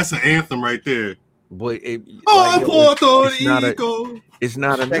hard. That's an anthem right there. But it's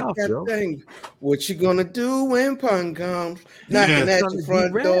not enough, yo. What you gonna do when Pun comes knocking at your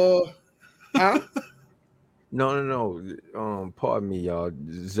front door? Huh? No. Pardon me, y'all.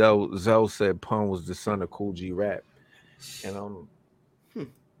 Zell said Pun was the son of Cool G Rap, and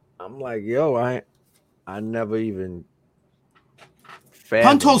I'm like, yo, I never even.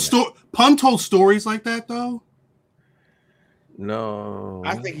 Pun told stories like that though. No,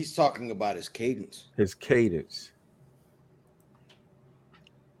 I think he's talking about his cadence.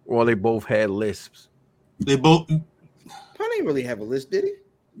 Well, they both had lisps. Pun didn't really have a lisp, did he?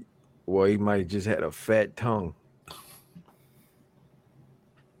 Well, he might just had a fat tongue.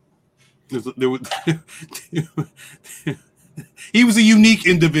 He was a unique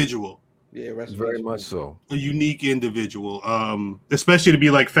individual. Yeah, very much so. A unique individual, especially to be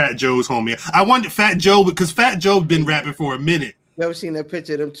like Fat Joe's homie. I wanted Fat Joe because Fat Joe been rapping for a minute. You ever seen that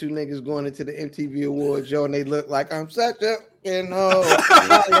picture of them two niggas going into the MTV Awards, Joe, and they look like I'm such a I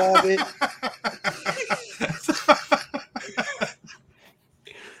love it.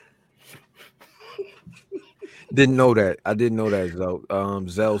 Didn't know that. I didn't know that, Zell.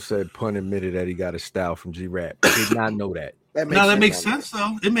 Zell said Pun admitted that he got a style from G Rap. Did not know that. That makes sense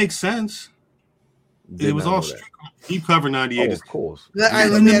though. It makes sense. It was all Deep Cover 98. Of course.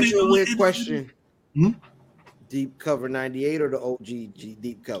 Let me ask you a weird question. Deep Cover 98 or the OG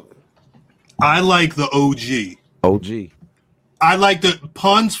Deep Cover? I like the OG. OG. I like the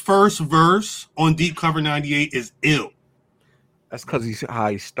Pun's first verse on Deep Cover 98 is ill. That's because he's how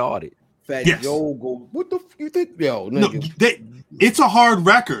he started. Fat Joe go, what the f you think? Yo, nigga. No, it's a hard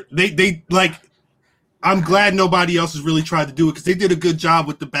record. They like. I'm glad nobody else has really tried to do it because they did a good job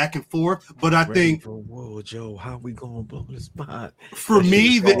with the back and forth. But I think, whoa, Joe, how we gonna blow the spot? For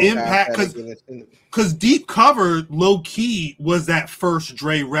me, the impact because Deep Cover low key was that first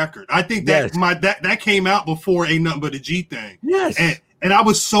Dre record. I think that that came out before Ain't Nothing But a G Thing. Yes, and I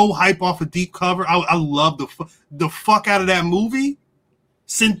was so hype off of Deep Cover. I love the fuck out of that movie.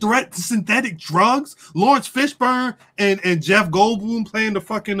 Synthetic drugs, Lawrence Fishburne and Jeff Goldblum playing the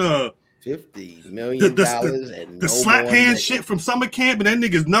fucking $50 million the slap hand shit from summer camp, and that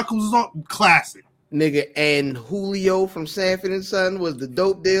nigga's knuckles was on classic. Nigga, and Julio from Sanford and Son was the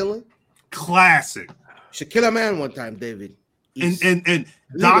dope dealer. Classic. Should kill a man one time, David. And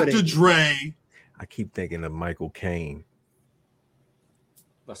Dr. Dre. I keep thinking of Michael Caine.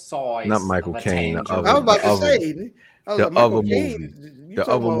 The size. Not Michael Caine. I was about to say the other movie. The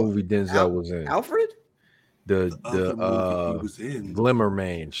other movie Denzel was in. Alfred? The Glimmer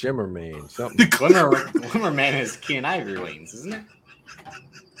Man, Shimmer Man, something. Glimmer Man is Keanu Ivory Wayne's, isn't it?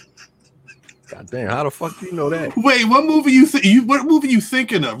 God damn, how the fuck do you know that? Wait, what movie what movie you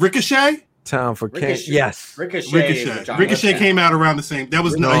thinking of? Ricochet? Time for Kane. Yes. Ricochet came out around the same. That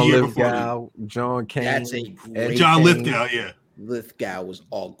was a year before. John Kane. That's a great John Lithgow, yeah. Lithgow was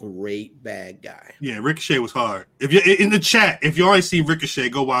a great bad guy. Yeah, Ricochet was hard. If you in the chat, if you already seen Ricochet,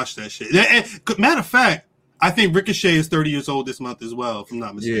 go watch that shit. And, matter of fact, I think Ricochet is 30 years old this month as well, if I'm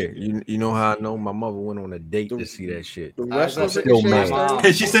not mistaken. Yeah, you know how I know? My mother went on a date to see that shit. The rest of still mad.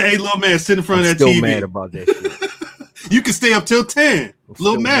 And she said, "Hey, little man, sit in front of that TV." Still mad about that shit. You can stay up till 10.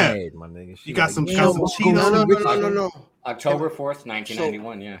 Little mad, my nigga. You got some cheese. No. October 4th,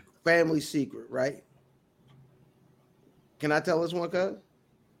 1991. Yeah. Family secret, right? Can I tell this one, cuz?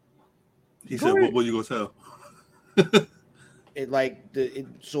 He said, "What you gonna tell?"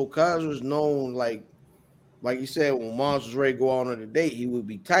 So cuz was known like you said, when Mons was ready to go out on a date, he would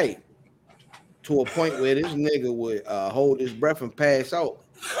be tight to a point where this nigga would hold his breath and pass out.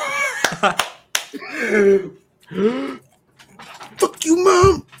 Fuck you,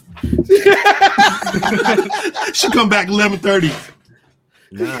 mom. She come back 11:30.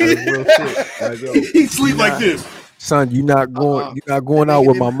 Nah, real shit. He sleep like this. Son, you're not going out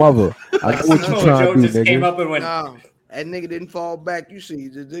with my mother. I know what you trying to do, nigga. Came up and went, nah, that nigga didn't fall back. You see,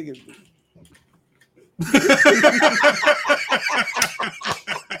 the nigga.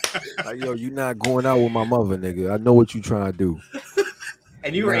 Like, yo, you not going out with my mother, nigga. I know what you trying to do.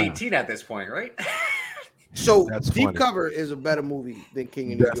 And you were 18 at this point, right? So Deep Cover is a better movie than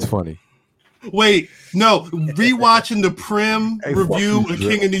King of New York. That's funny. Wait, no. Rewatching the Prim review of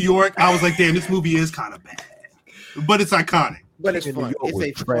King of New York, I was like, damn, this movie is kind of bad. But it's iconic. But it's fun.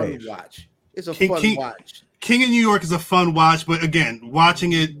 It's a fun watch. It's a fun watch. King of New York is a fun watch, but again,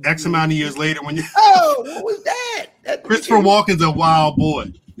 watching it X amount of years later when you what was that? Christopher Walken's a wild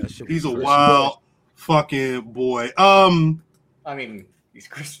boy. He's a wild fucking boy. I mean, he's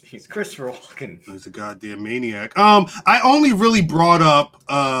Christopher Walken. He's a goddamn maniac. I only really brought up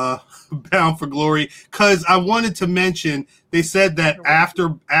Bound for Glory because I wanted to mention they said that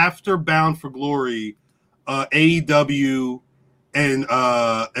after Bound for Glory, AEW and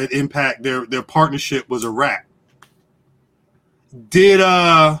Impact, their partnership was a wrap. Did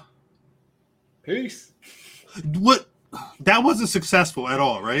peace? What? That wasn't successful at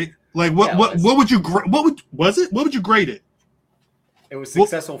all, right? Like what would you grade it? It was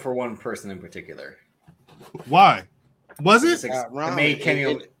successful for one person in particular. Why? Was it?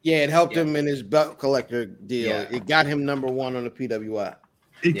 It helped him in his belt collector deal. Yeah. It got him #1 on the PWI.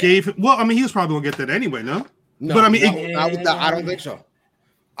 It gave him. Well, I mean, he was probably gonna get that anyway, no? No, but I mean, I don't think so.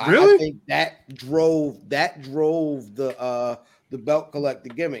 Really? I think that drove the belt collector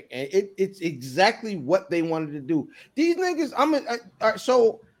gimmick, and it's exactly what they wanted to do. These niggas,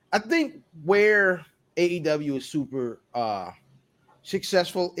 so I think where AEW is super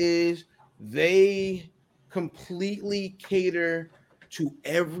successful is they completely cater to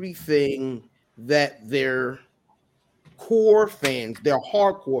everything that their core fans, their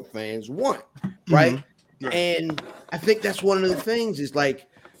hardcore fans want, right? Mm-hmm. Right. And I think that's one of the things is like,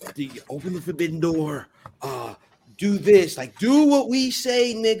 open the forbidden door, do this, like do what we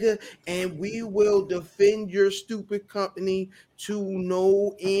say, nigga, and we will defend your stupid company to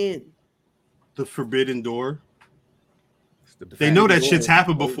no end. The forbidden door. They know that shit's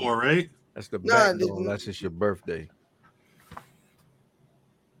happened before, right? That's the back door unless it's your birthday.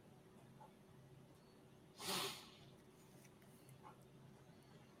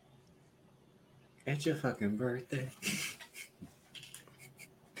 It's your fucking birthday.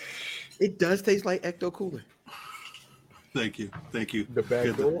 It does taste like Ecto Cooler. Thank you. The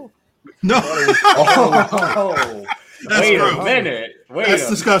back door? No. Wait a minute. That's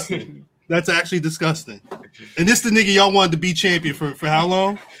disgusting. That's actually disgusting. And this the nigga y'all wanted to be champion for how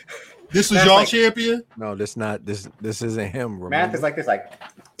long? This was y'all champion? No, this not this isn't him. Remember? Math is like this, like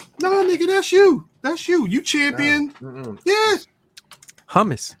no, nigga, that's you. That's you. You champion. No. Yes.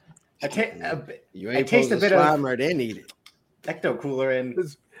 Hummus. You ain't supposed to slime or they need it. Ecto Cooler and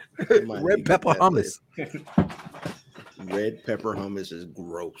red pepper hummus. Red pepper hummus is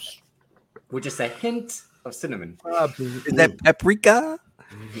gross. With just a hint of cinnamon. Is that paprika?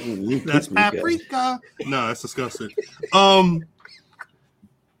 That's paprika. No, that's disgusting.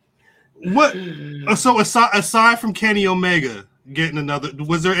 What? So aside from Kenny Omega getting another,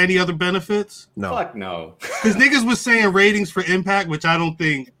 was there any other benefits? No. Fuck no. Because niggas was saying ratings for Impact, which I don't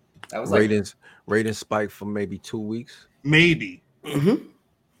think. That was ratings spiked for maybe 2 weeks. Maybe. Mm-hmm.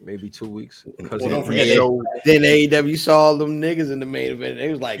 Maybe 2 weeks. Well, don't forget then AEW saw all them niggas in the main event. They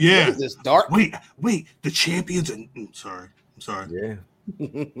was like, yeah, what is this dark? Wait, the champions. I'm sorry. Yeah.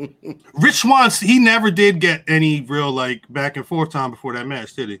 Rich Swann, he never did get any real like back and forth time before that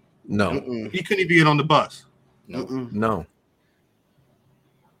match, did he? No. He couldn't even get on the bus. No.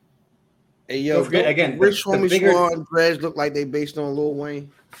 Hey, yo, forget, again, Rich Swann dreads look like they based on Lil Wayne.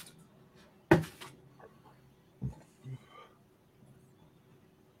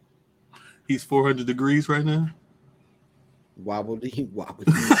 He's 400 degrees right now. Wobbly.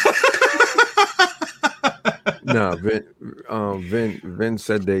 No, Vin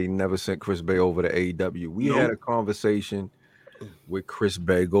said they never sent Chris Bay over to AEW. We had a conversation with Chris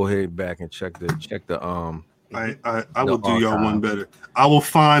Bay. Go ahead back and check the I will do y'all one better. I will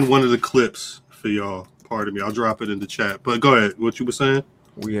find one of the clips for y'all. Pardon me. I'll drop it in the chat. But go ahead. What you were saying?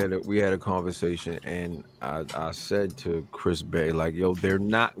 We had a conversation, and I said to Chris Bay, like, yo, they're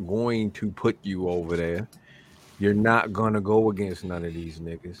not going to put you over there. You're not gonna go against none of these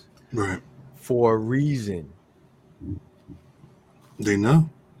niggas. Right. For a reason. They know.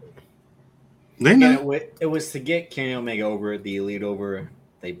 They know. It was to get Kenny Omega over, the Elite over.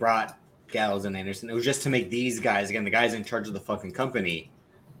 They brought Gallows and Anderson. It was just to make these guys, again, the guys in charge of the fucking company,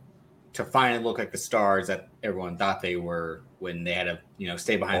 to finally look like the stars that everyone thought they were when they had to,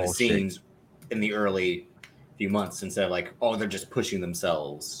 stay behind the scenes in the early few months instead of like, they're just pushing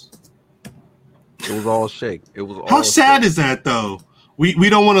themselves. It was all shake. It was all How sad is that though? We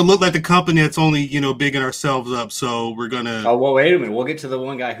don't want to look like the company that's only, bigging ourselves up, so we're gonna. Oh well, wait a minute. We'll get to the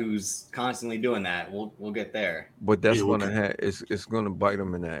one guy who's constantly doing that. We'll get there. But that's gonna it's gonna bite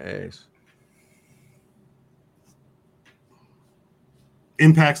them in that ass.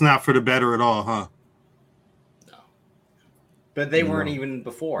 Impact's not for the better at all, huh? No. But they weren't even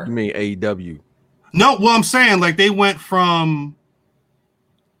before. You mean AEW? No, well, I'm saying like they went from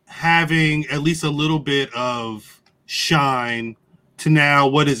having at least a little bit of shine to now,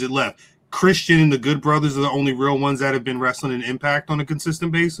 what is it left? Christian and the Good Brothers are the only real ones that have been wrestling in Impact on a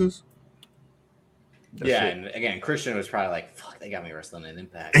consistent basis. And again, Christian was probably like, "Fuck, they got me wrestling in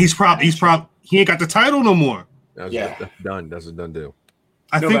Impact." He's probably he ain't got the title no more. That's done. That's a done deal.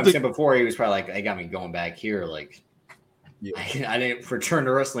 I think before he was probably like, "They got me going back here." Like, I didn't return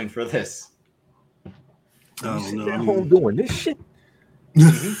to wrestling for this. Oh no, at home doing this shit.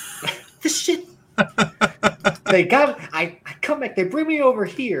 This shit. They got. I come back. They bring me over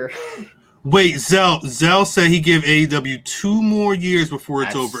here. Wait, Zell said he give AEW 2 more years before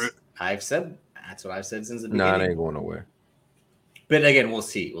it's over. I've said that's what I've said since the beginning. Nah, it ain't going nowhere. But again, we'll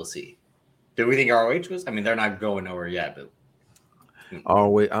see. Do we think ROH was? I mean, they're not going nowhere yet. But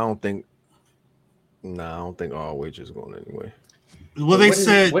ROH, I don't think ROH is going anywhere. Well, they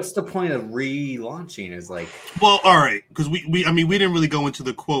said. What's the point of relaunching? Is like. Well, all right, because we didn't really go into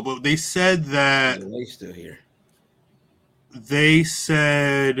the quote, but they said that they still here. They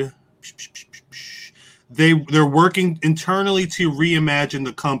said they're working internally to reimagine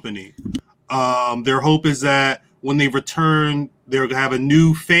the company. Their hope is that when they return, they're going to have a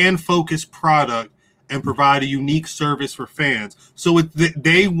new fan-focused product and provide a unique service for fans. So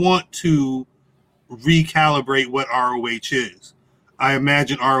they want to recalibrate what ROH is. I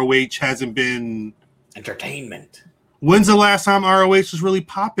imagine ROH hasn't been entertainment. When's the last time ROH was really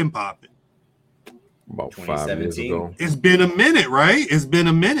popping? About 5 years ago. It's been a minute, right? It's been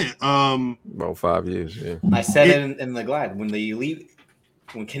a minute. About 5 years, yeah. I said it in the Glad when the Elite,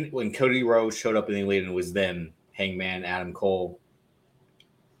 when Cody Rhodes showed up in the Elite and it was them Hangman, Adam Cole,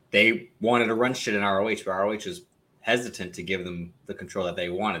 they wanted to run shit in ROH, but ROH was hesitant to give them the control that they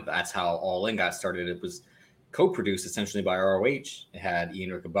wanted. That's how All In got started. It was co-produced essentially by ROH. It had Ian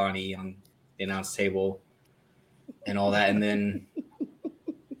Riccaboni on the announce table and all that, and then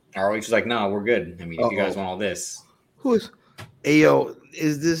ROH was like, "No, we're good. I mean, if you guys want all this." Who is? Ayo,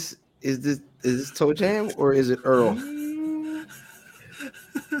 is this Toe Jam or is it Earl?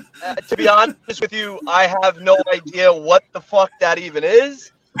 To be honest with you, I have no idea what the fuck that even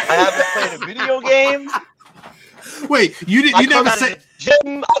is. I haven't played a video game. Wait, you never said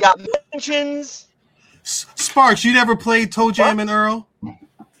gym. I got mentions. Sparks, you never played Toe Jam and Earl? I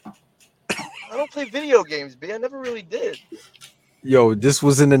don't play video games, B. I never really did. Yo, this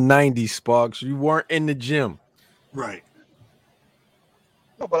was in the 90s, Sparks. You weren't in the gym. Right.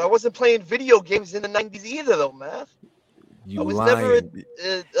 No, but I wasn't playing video games in the 90s either, though, man. I was never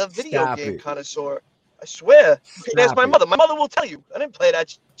a video game connoisseur. I swear. You can ask my mother. My mother will tell you. I didn't play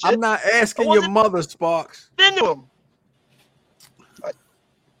that shit. I'm not asking your mother, Sparks. Into him.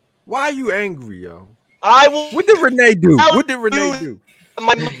 Why are you angry, yo? What did Renee do? What did Renee do?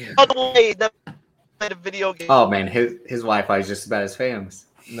 My mother played a video game. Oh man, his Wi-Fi is just about as famous.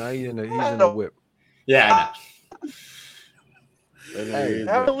 No, he's in the whip. Yeah. Hey,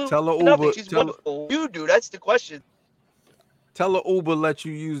 tell her Uber. She's wonderful. You do. That's the question. Tell her Uber let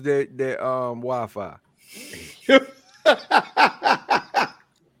you use their Wi-Fi.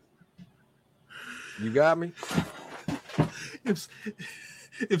 You got me?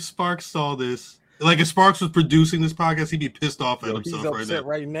 If Sparks saw this, like if Sparks was producing this podcast, he'd be pissed off at himself right now.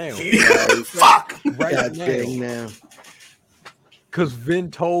 Right now. Fuck. Right now. Because Vin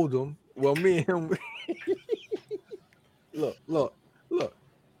told him. Well, me and him. Look.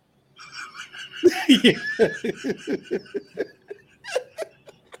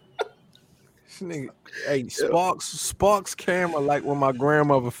 Nigga, hey, Sparks camera like when my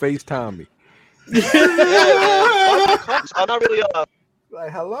grandmother FaceTime me. I'm not really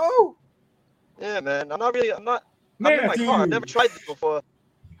like hello. Yeah, man. I'm not in my car. I've never tried this before.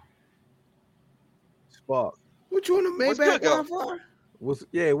 Spark. What you want to make back for?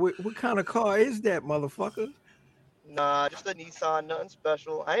 What kind of car is that, motherfucker? Nah, just a Nissan, nothing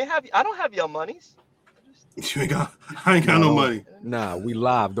special. I don't have your monies. I ain't got no money. Nah, we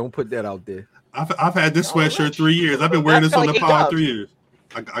live. Don't put that out there. I've had this sweatshirt 3 years. I've been wearing this on the pod 3 years.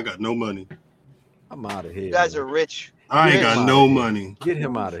 I got no money. I'm out of here. You guys are rich. I ain't got no money. Get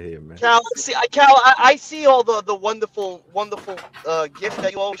him out of here, man. Cal, I see all the wonderful gifts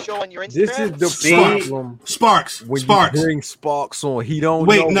that you always show on your Instagram. This is the problem. Sparks. When you bring Sparks on, he don't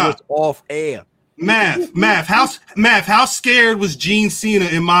know what's off air. Math. How scared was Gene Cena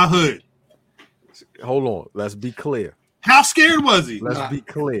in my hood? Hold on. Let's be clear. How scared was he? Let's be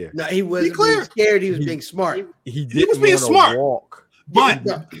clear. No, he wasn't being scared. He was being smart. He was being smart. Walk. But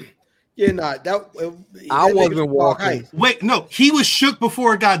I wasn't walking. Wait, no, he was shook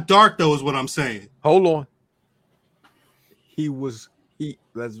before it got dark, though, is what I'm saying. Hold on.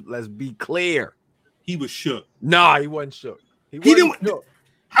 Let's be clear. He was shook. Nah, he wasn't shook. He didn't. Shook.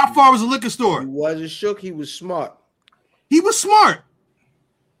 How far was the liquor store? He wasn't shook. He was smart. He was smart.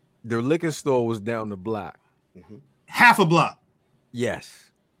 The liquor store was down the block. Mm-hmm. Half a block.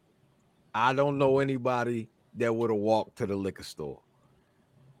 Yes. I don't know anybody that would have walked to the liquor store.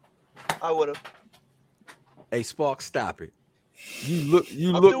 I would have. Hey, Spark, stop it. You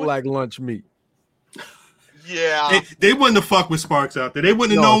look like lunch meat. Yeah. They wouldn't have fucked with Sparks out there. They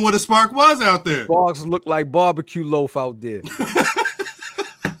wouldn't have known what a Spark was out there. Sparks looked like barbecue loaf out there.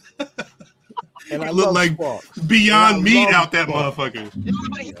 And I look like Sparks. Beyond Meat out that motherfucker.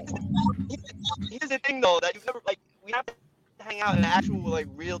 Here's the thing, though, that you've never we have to hang out in an actual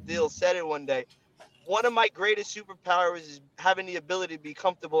real deal setting one day. One of my greatest superpowers is having the ability to be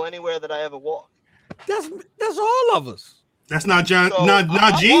comfortable anywhere that I ever walk. That's all of us. That's not John. So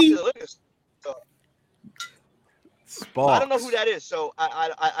not Gene. Sparks. I don't know who that is, so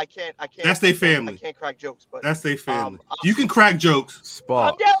I can't. That's their family. I can't crack jokes, but that's their family. You can crack jokes.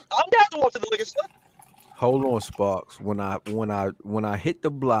 Sparks. I'm down to walk to the liquor store. Hold on, Sparks. When I hit the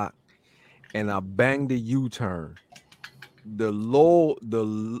block and I banged the U-turn, the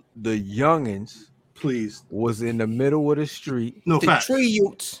youngins, please, was in the middle of the street. No facts.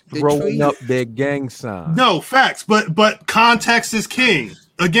 Throwing up their gang sign. No facts, but context is king.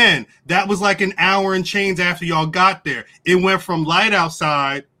 Again, that was like an hour and change after y'all got there. It went from light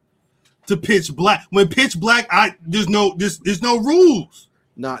outside to pitch black. When pitch black, there's no rules.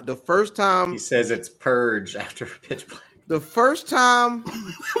 Not the first time. He says it's purge after pitch black. The first time.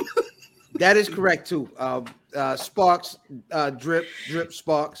 That is correct too. Sparks, drip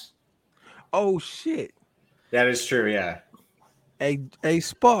Sparks. Oh shit! That is true, yeah. Hey,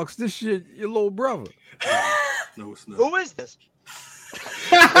 Sparks, this shit your little brother. No, it's not. Who is this?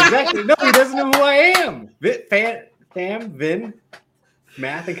 Exactly. No, he doesn't know who I am. Fam, Vin,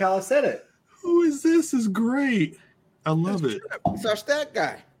 Math, and Kyle said it. Who is this? Is great. I love it. Such that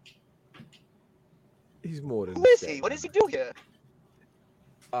guy. He's more than. Who is he? What does he do here?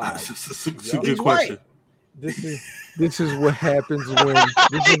 It's a good question. This is what happens when.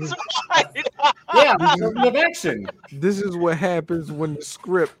 Yeah, of action. This is what happens when the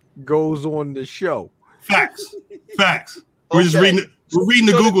script goes on the show. Facts. We're just reading. We're reading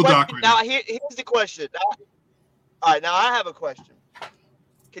the Google doc right now. Now here's the question. All right, now I have a question.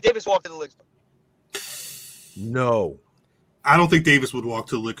 Can Davis walk to the liquor store? No. I don't think Davis would walk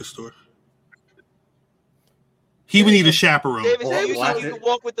to the liquor store. He would need a chaperone. Davis, you can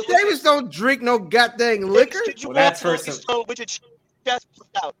walk with the liquor. Davis don't drink no goddamn liquor. Did you walk to the liquor store with your chest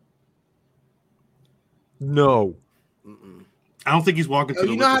out? No. I don't think he's walking to the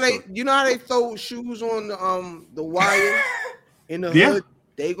liquor store. You know how they throw shoes on the wire in the hood?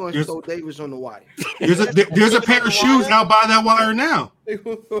 They gonna throw Davis on the wire. There's a pair of shoes out by that wire now.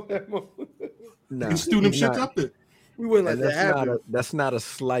 Nah, you stew them shits up there. We wouldn't let that happen. That's not a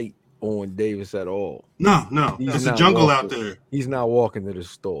slight on Davis at all. No. There's a jungle out there. He's not walking to the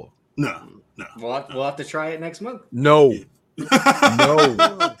store. No. We'll have to try it next month. No. Go ahead.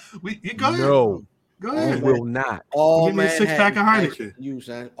 No. Go ahead. We will not. Give me a 6-pack of Heineken. You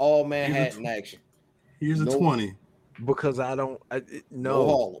son. All Manhattan action. Here's a 20. Because you will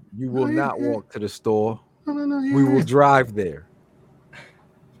No, not walk to the store. No, we will drive there.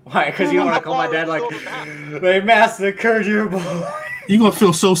 Why? Because you don't want to call my dad like, they massacred your boy. You're going to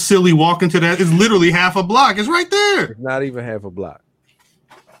feel so silly walking to that. It's literally half a block. It's right there. It's not even half a block.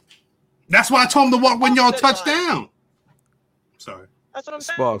 That's why I told him to walk when y'all touch down. Sorry. That's what I'm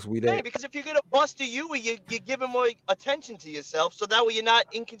saying. Sparks, we there. Because if you're gonna bust to you, you're giving more attention to yourself, so that way you're not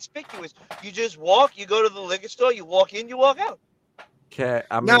inconspicuous. You just walk. You go to the liquor store. You walk in. You walk out.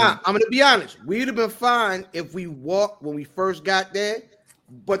 I'm gonna be honest. We'd have been fine if we walked when we first got there.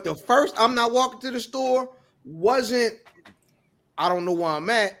 But the first, I'm not walking to the store, wasn't. I don't know where I'm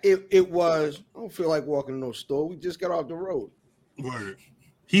at. It was. I don't feel like walking to no store. We just got off the road. Word.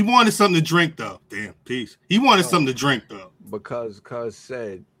 He wanted something to drink though. Damn, peace. He wanted something to drink though. Because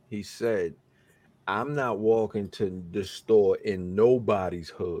he said, I'm not walking to the store in nobody's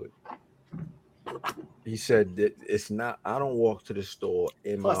hood. He said that it's not. I don't walk to the store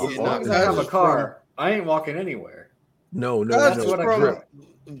in my. As long as I have a car, I ain't walking anywhere. No. That's what I grew.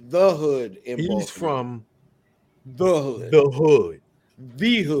 The hood. He's from the hood. The hood.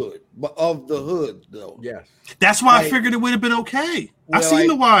 The hood, but of the hood though. Yes. That's why I figured it would have been okay. I seen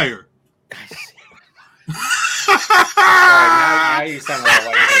The Wire. Now you sound like a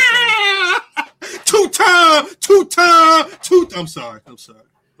white person. Two-time. I'm sorry.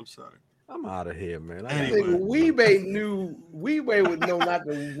 I'm out of here, man. Anyway. Weebay would know not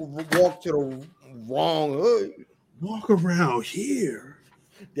to walk to the wrong hood. Walk around here.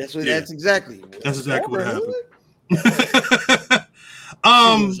 That's exactly what happened. She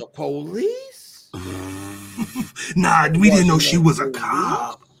was a police? Nah, we didn't know she was a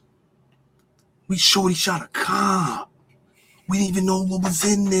cop. We shorty shot a cop. We didn't even know what was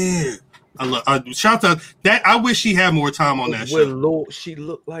in there. Shout out that. I wish she had more time on that show. She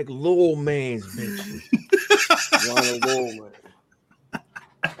looked like Lil Man's bitch.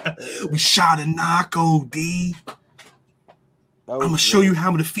 We shot a narco, D. I'm gonna show you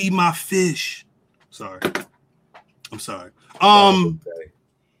how to feed my fish. I'm sorry.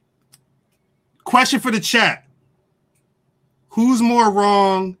 Question for the chat: who's more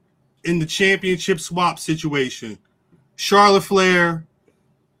wrong in the championship swap situation, Charlotte Flair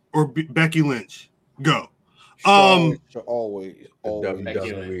or Becky Lynch? Go. Always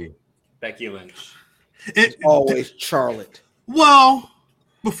Becky Lynch. It's always Charlotte. Well,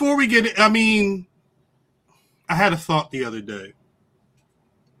 before we get it, I mean, I had a thought the other day.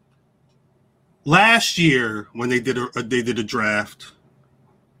 Last year, when they did a draft,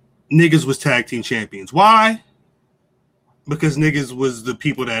 niggas was tag team champions. Why? Because niggas was the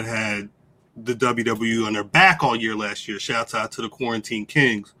people that had the WWE on their back all year last year. Shouts out to the Quarantine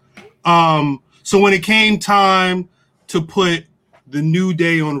Kings. So when it came time to put the New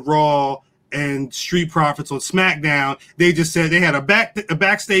Day on Raw and Street Profits on SmackDown, they just said they had a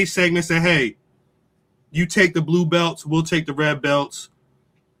backstage segment. Said, "Hey, you take the blue belts, we'll take the red belts.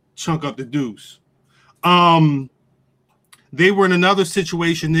 Chunk up the deuce." They were in another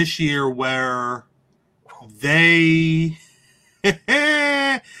situation this year where the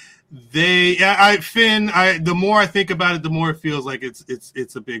more I think about it, the more it feels like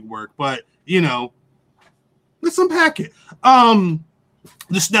it's a big work. But you know, Let's unpack it. The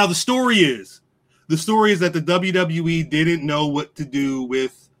story is that the WWE didn't know what to do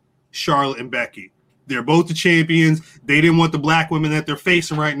with Charlotte and Becky. They're both the champions. They didn't want the black women that they're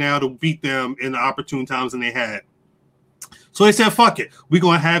facing right now to beat them in the opportune times and they had. So they said, fuck it. We're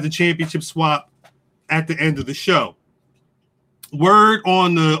going to have the championship swap at the end of the show. Word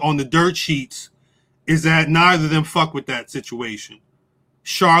on the dirt sheets is that neither of them fuck with that situation.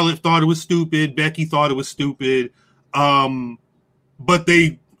 Charlotte thought it was stupid. Becky thought it was stupid. But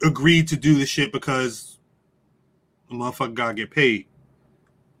they agreed to do the shit because the motherfucker gotta get paid.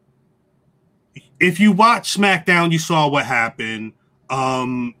 If you watch SmackDown, you saw what happened.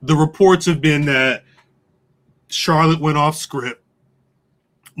 The reports have been that Charlotte went off script.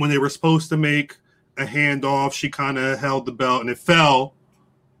 When they were supposed to make a handoff, she kind of held the belt and it fell.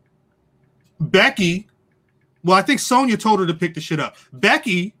 Becky, well, I think Sonya told her to pick the shit up.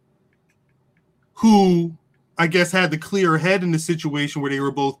 Becky, who I guess had the clear head in the situation where they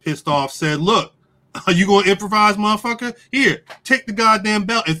were both pissed off, said, look, are you going to improvise, motherfucker? Here, take the goddamn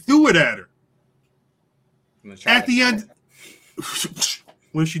belt, and threw it at her. At the end,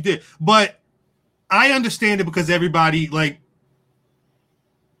 when she did. But I understand it because everybody, like,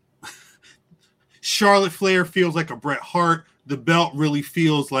 Charlotte Flair feels like a Bret Hart. The belt really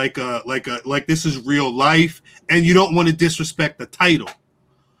feels like this is real life, and you don't want to disrespect the title.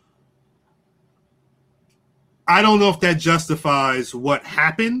 I don't know if that justifies what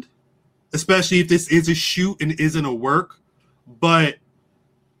happened, especially if this is a shoot and isn't a work. But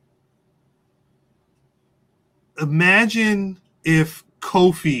imagine if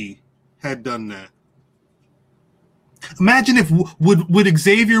Kofi had done that. Imagine if would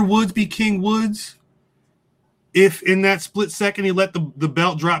Xavier Woods be King Woods if in that split second he let the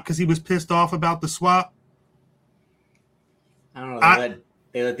belt drop because he was pissed off about the swap? I don't know.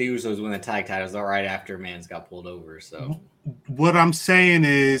 They let the Usos win the tag titles right after Mans got pulled over. So what I'm saying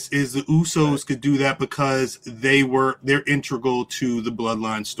is the Usos could do that because they're integral to the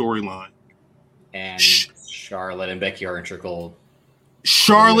Bloodline storyline. And Charlotte and Becky are integral.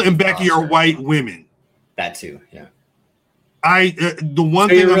 Charlotte and Becky are white women. That too, yeah.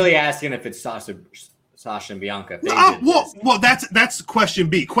 You're really asking if it's Sasha and Bianca. Well, that's question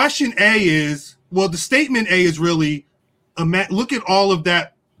B. Question A is, well, the statement A is really, look at all of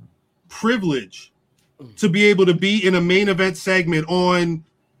that privilege to be able to be in a main event segment on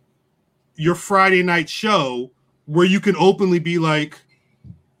your Friday night show where you can openly be like,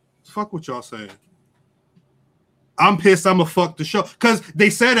 fuck what y'all saying. I'm pissed. I'm going to fuck the show. Because they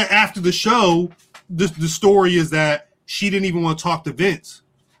said that after the show, the story is that she didn't even want to talk to Vince.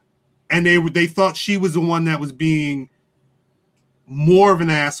 And they thought she was the one that was being more of an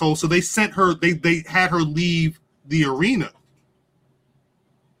asshole. So they sent her, they had her leave the arena.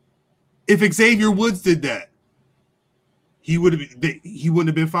 If Xavier Woods did that, he wouldn't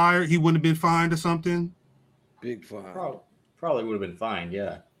have been fired. He wouldn't have been fined or something. Big fine. Probably would have been fined.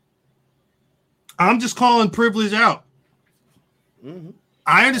 Yeah. I'm just calling privilege out. Mm-hmm.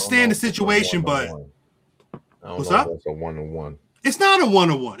 I understand the situation, but what's up? It's a 1-on-1. It's not a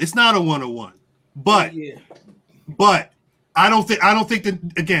 1-on-1. It's not a 1-on-1. But but I don't think that,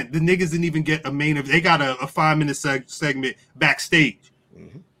 again, the niggas didn't even get a main event. They got a 5-minute segment backstage.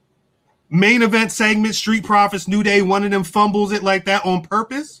 Mm-hmm. Main event segment, Street Profits, New Day, one of them fumbles it like that on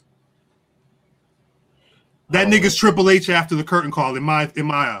purpose. That nigga's Triple H after the curtain call in my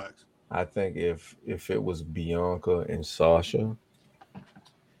eyes. I think if it was Bianca and Sasha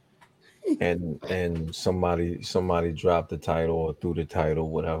and somebody dropped the title or threw the title,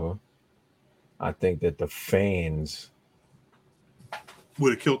 whatever, I think that the fans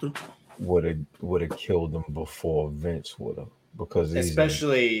would have killed them. Would have killed them before Vince would have, because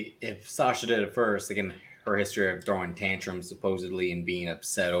especially if Sasha did it first. Again, her history of throwing tantrums supposedly and being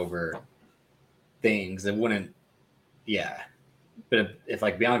upset over things, it wouldn't. Yeah, but if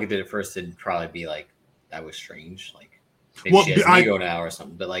like Bianca did it first, it'd probably be like, that was strange. Like maybe she has an ego now or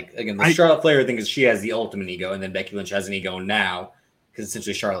something. But like again, the Charlotte Flair thing is she has the ultimate ego, and then Becky Lynch has an ego now because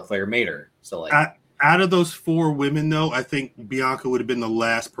essentially Charlotte Flair made her. So like. Out of those 4 women, though, I think Bianca would have been the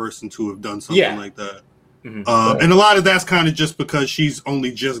last person to have done something like that. Mm-hmm. And a lot of that's kind of just because she's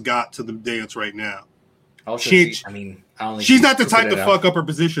only just got to the dance right now. Also, she's not the type to fuck up her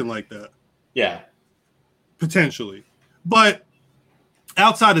position like that. Yeah. Potentially. But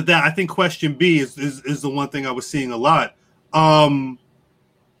outside of that, I think question B is the one thing I was seeing a lot.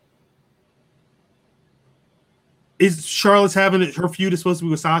 Is Charlotte's having her feud is supposed to be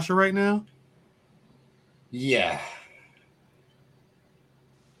with Sasha right now? Yeah.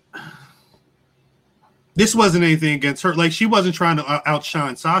 This wasn't anything against her. Like, she wasn't trying to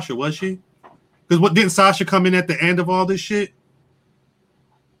outshine Sasha, was she? Because what didn't Sasha come in at the end of all this shit?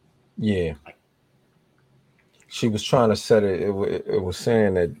 Yeah. She was trying to set it. It was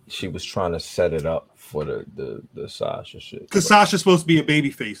saying that she was trying to set it up for the Sasha shit. Because Sasha's supposed to be a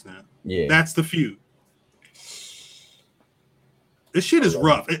babyface now. Yeah. That's the feud. This shit is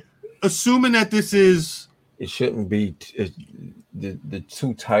rough. Assuming that this is... It shouldn't be... The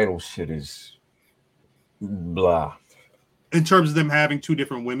two title shit is... blah. In terms of them having two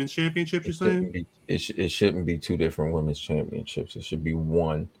different women's championships, you're saying? It shouldn't be two different women's championships. It should be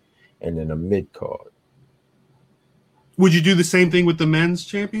one and then a mid-card. Would you do the same thing with the men's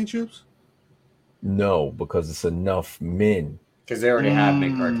championships? No, because it's enough men. Because they already have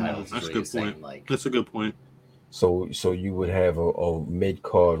mid-card titles. That's a good point. That's a good point. So you would have a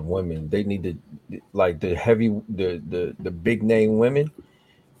mid-card women. They need to, like the big name women.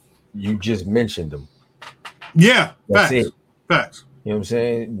 You just mentioned them. Yeah, that's facts. it. Facts. You know what I'm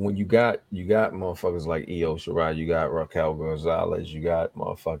saying? When you got motherfuckers like Io Shirai, you got Raquel Gonzalez, you got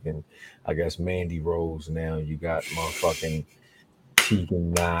motherfucking, I guess, Mandy Rose now, you got motherfucking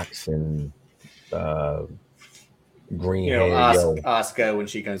Tegan Knox and Green hair, Asuka when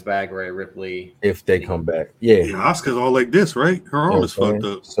she comes back, Rhea Ripley. If they come back. Yeah. Asuka's all like this, right? Her arm is fucked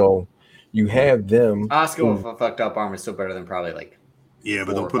up. So you have them. Asuka with a fucked up arm is still better than probably like. Yeah,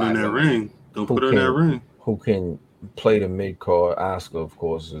 but don't put her in that ring. Don't put her in that ring. Who can play the mid card? Asuka, of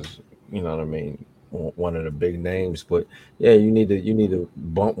course, is, you know what I mean, one of the big names. But yeah, you need to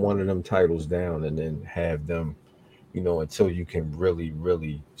bump one of them titles down and then have them, you know, until you can really,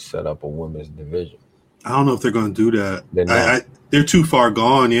 really set up a women's division. I don't know if they're going to do that. They're too far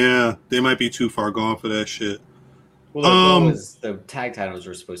gone. Yeah, they might be too far gone for that shit. Well, the tag titles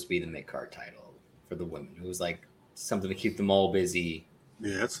were supposed to be the mid card title for the women. It was like something to keep them all busy.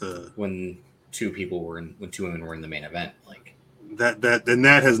 Yeah, that's when two women were in the main event, like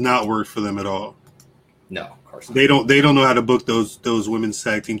that has not worked for them at all. No, of course not. They don't know how to book those women's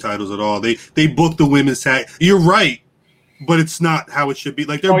tag team titles at all. They book the women's tag. You're right, but it's not how it should be.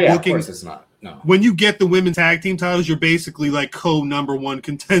 Like they're booking. Of course it's not. No. When you get the women's tag team titles, you're basically like number one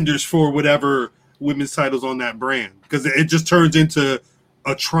contenders for whatever women's titles on that brand, because it just turns into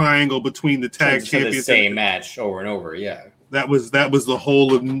a triangle between the tag champions. The same match over and over. Yeah. That was the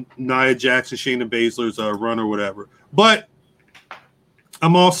whole of Nia Jax, Shayna Baszler's run or whatever. But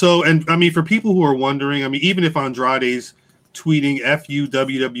I'm also, and I mean, for people who are wondering, I mean, even if Andrade's tweeting "F-U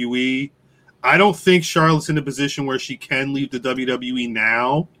WWE," I don't think Charlotte's in a position where she can leave the WWE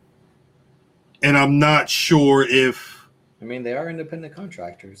now. And I'm not sure if... I mean, they are independent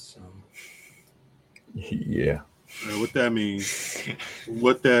contractors. So. Yeah. What that mean?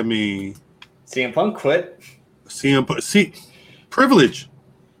 What that mean? CM Punk quit. CM Punk... See, privilege.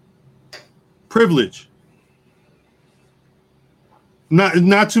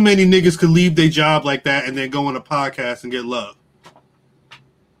 Not too many niggas could leave their job like that and then go on a podcast and get love.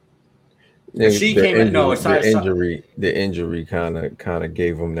 The injury kind of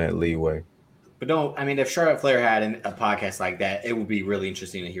gave them that leeway. But if Charlotte Flair had a podcast like that, it would be really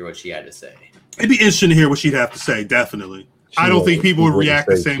interesting to hear what she had to say. It'd be interesting to hear what she'd have to say, definitely. I don't think people would react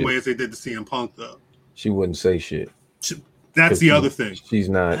the same way as they did to CM Punk, though. She wouldn't say shit. That's the other thing. She's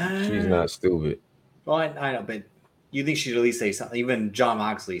not stupid. Well, I know, but you think she'd at least say something. Even Jon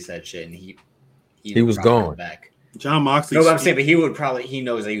Moxley said shit, and he was gone. Back. Jon Moxley. No, but I'm saying, but he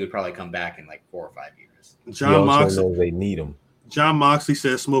knows that he would probably come back in like 4 or 5 years. Jon Moxley knows they need him. Jon Moxley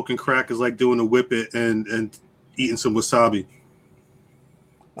says smoking crack is like doing a whip it and eating some wasabi.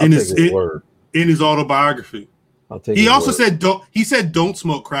 In his autobiography. He also said don't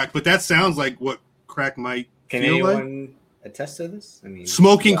smoke crack, but that sounds like what crack might Can feel anyone like. attest to this? I mean,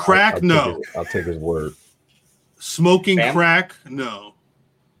 smoking crack, no. I'll take his word. Smoking crack, no.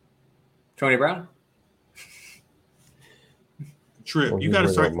 Tony Brown? Trip, you gotta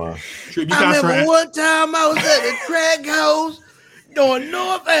start. Trip, I remember one time I was at the crack house on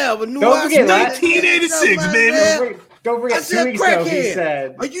North Avenue. Don't forget, 1986, baby. Don't forget, 2 weeks ago he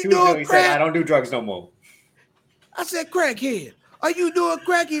said, "Are you doing crack?" I don't do drugs no more. I said, "Crackhead, are you doing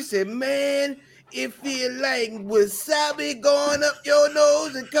crack?" He said, "Man, it feel like wasabi going up your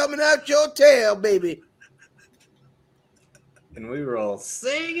nose and coming out your tail, baby." And we were all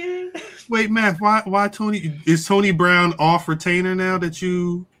singing. Wait, Matt, why Tony? Is Tony Brown off retainer now that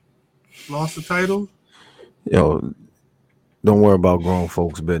you lost the title? Yo, don't worry about grown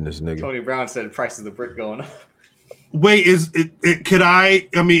folks' business, nigga. Tony Brown said price of the brick going up. Wait,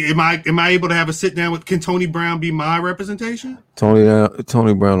 am I able to have a sit down with? Can Tony Brown be my representation? Tony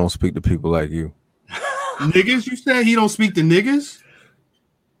Brown don't speak to people like you. Niggas, you said he don't speak to niggas?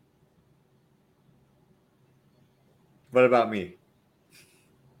 What about me?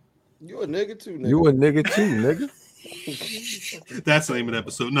 You a nigga too, nigga. You a nigga too, nigga. That's the name of the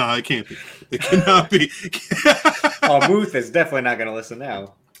episode. No, it can't be. It cannot be. Muth is definitely not going to listen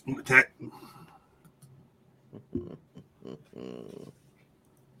now. I'm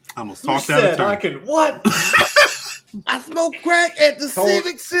gonna talk that. I can what? I smoke crack at the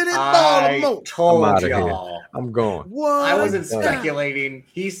Civic Center in Baltimore. Told y'all. I'm going. What? I wasn't speculating.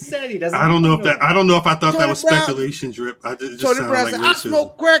 He said he doesn't. I don't know if I thought that was speculation, Drip. I just sounded like I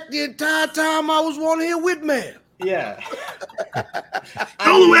smoked crack the entire time I was on here with man. Yeah. The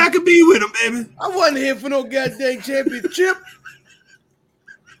only way I could be with him, baby. I wasn't here for no goddamn championship.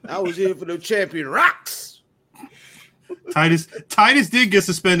 I was here for the champion rocks. Titus did get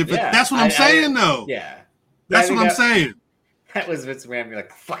suspended, but that's what I'm saying, though. Yeah. That's what I'm saying. That was Vince McMahon being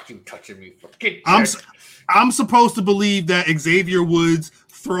like, fuck you touching me. I'm supposed to believe that Xavier Woods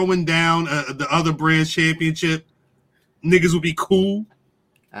throwing down the other brand's championship, niggas would be cool.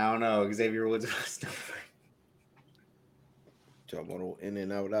 I don't know. Xavier Woods was talking about in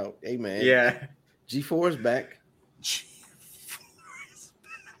and out. Hey, man. Yeah. G4 is back.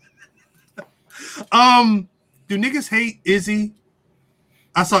 Do niggas hate Izzy?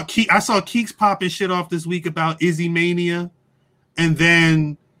 I saw Keeks popping shit off this week about Izzy Mania, and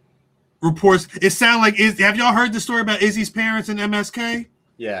then reports. It sounded like have y'all heard the story about Izzy's parents in MSK?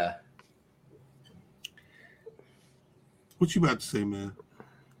 Yeah. What you about to say, man?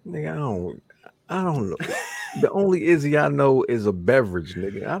 Nigga, I don't know. The only Izzy I know is a beverage,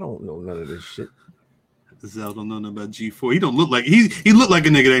 nigga. I don't know none of this shit. Zell don't know nothing about G4. He don't look like he looked like a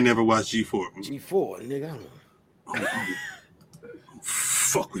nigga that never watched G4. G4, nigga. I don't know.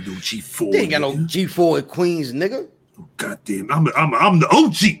 Fuck with no G4. They ain't got no G4 at Queens, nigga. Goddamn, I'm the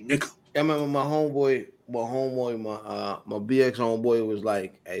OG, nigga. I remember my homeboy, my BX homeboy was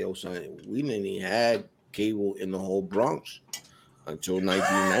like, "Hey, yo, son, we didn't even have cable in the whole Bronx until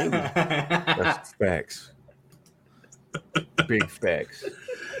 1990." That's facts. Big facts.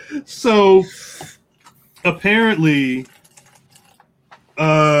 So apparently,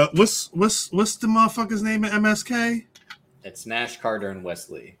 what's the motherfucker's name at MSK? It's Nash Carter and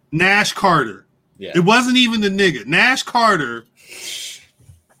Wesley. Nash Carter. Yeah. It wasn't even the nigga. Nash Carter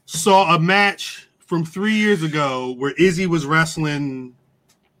saw a match from 3 years ago where Izzy was wrestling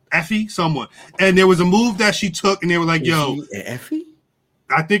Effie, someone, and there was a move that she took, and they were like, "Yo, Effie."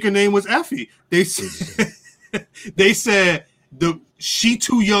 I think her name was Effie. They said she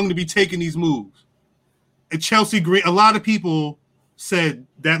too young to be taking these moves. And Chelsea Green, a lot of people said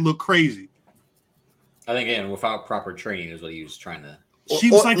that looked crazy. I think again, without proper training is what he was trying to. She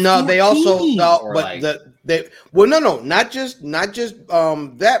was like, no, 14. they also no, but like, not just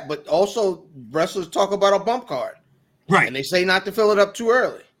that, but also wrestlers talk about a bump card, right? And they say not to fill it up too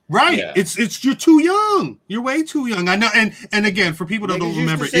early. Right, yeah. It's you're too young. You're way too young. I know, and again, for people that don't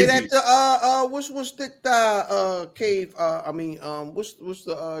remember, say that what's the cave? What's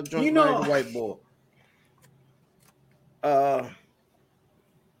the joint the white boy?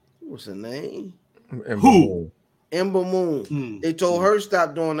 What's the name? Who? Ember Moon. They told her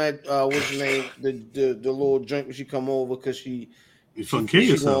stop doing that. What's the name? The little drink when she come over because she fucking kill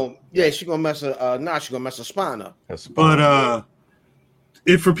yourself. She gonna mess her. She gonna mess her spine up. But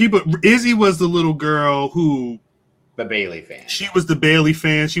if for people, Izzy was the little girl who the Bailey fan. She was the Bailey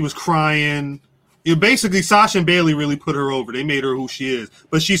fan. She was crying. Basically, Sasha and Bailey really put her over. They made her who she is.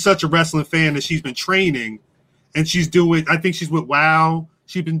 But she's such a wrestling fan that she's been training, and she's doing. I think she's with WOW.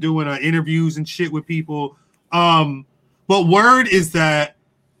 She's been doing interviews and shit with people. But word is that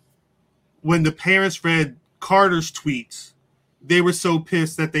when the parents read Carter's tweets, they were so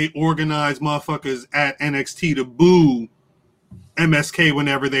pissed that they organized motherfuckers at NXT to boo MSK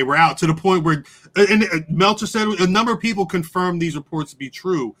whenever they were out, to the point where, and Meltzer said a number of people confirmed these reports to be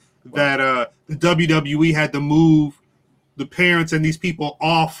true, that the WWE had to move the parents and these people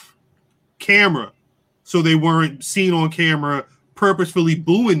off camera so they weren't seen on camera purposefully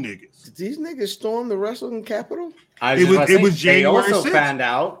booing niggas. Did these niggas storm the wrestling capital? It was January 6th. They also found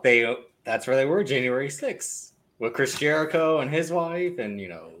out that's where they were January 6th with Chris Jericho and his wife, and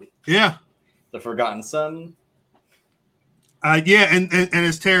the Forgotten Son. And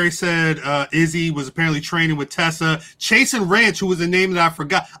as Terry said, Izzy was apparently training with Tessa. Chase and Ranch, who was a name that I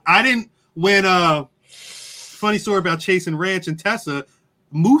forgot. Funny story about Chase and Ranch and Tessa.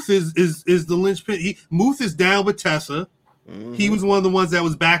 Muth is the linchpin. Muth is down with Tessa. Mm-hmm. He was one of the ones that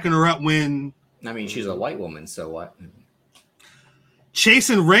was backing her up when. I mean, she's a white woman, so what?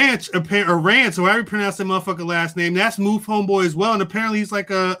 Chase and Ranch, or Ranch, so however you pronounce that motherfucker last name, that's Muth homeboy as well, and apparently he's like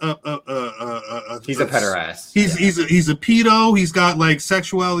he's a pederast. He's a pedo. He's got like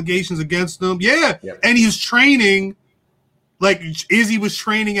sexual allegations against him. Yeah, yep. And he's training Like Izzy was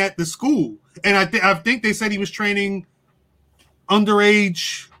training at the school, and I think they said he was training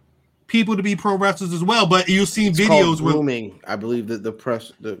underage people to be pro wrestlers as well. But you've seen videos grooming. I believe that the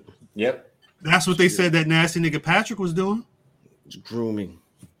press. Yep, that's what they said that nasty nigga Patrick was doing. It's grooming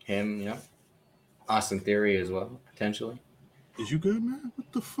him. Yeah, Austin Theory as well potentially. Is you good, man?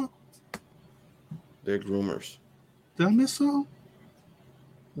 What the fuck? They're groomers. Did I miss something?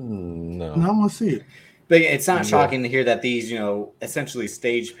 No, I want to see it. But it's not shocking to hear that these, essentially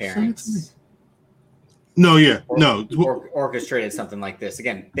stage parents. Orchestrated something like this.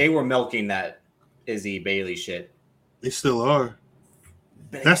 Again, they were milking that Izzy Bailey shit. They still are.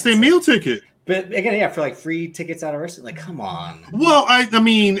 That's their meal ticket. But again, for like free tickets out of wrestling, like, come on. Well, I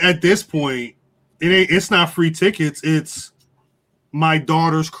mean, at this point, it's not free tickets. It's my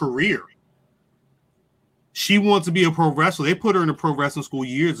daughter's career. She wants to be a pro wrestler. They put her in a pro wrestling school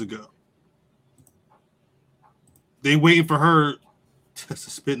years ago. They waiting for her to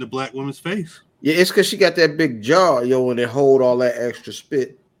spit in the black woman's face. Yeah, it's because she got that big jaw, and they hold all that extra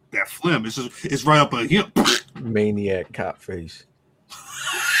spit. That phlegm, it's right up her hip. Maniac cop face.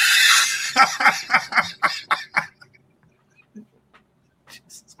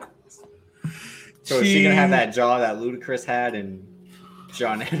 So is she gonna have that jaw that Ludacris had and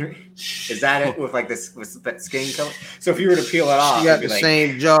John Henry? Is that it with like this with that skin color? So if you were to peel it off, she got the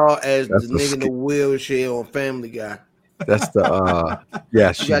same jaw as the nigga in the wheelchair on Family Guy. That's the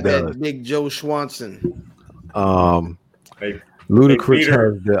she got does. that big Joe Swanson. Ludacris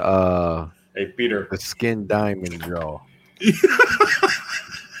has the Peter, the skin diamond jaw.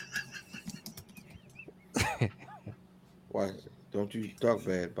 Why don't you talk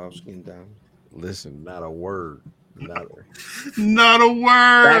bad about skin diamond? Listen, not a word. Not a word.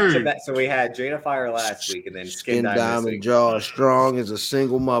 Back to back. So we had Jada Fire last week, and then skin diamond jaw strong as a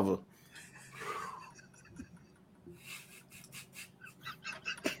single mother.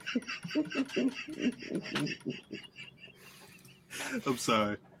 I'm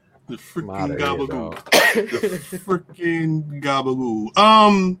sorry. The freaking gabagool. The freaking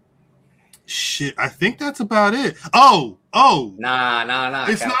gabagool. Shit. I think that's about it. Oh. Nah.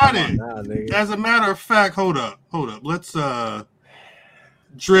 It's not it. As a matter of fact, hold up. Let's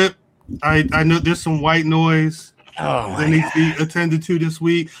drip. I know there's some white noise that needs to be attended to this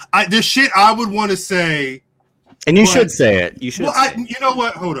week. There's shit I would want to say. And you should say it. You know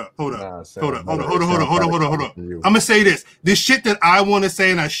what? Hold up. Hold up. I'm gonna say this. This shit that I want to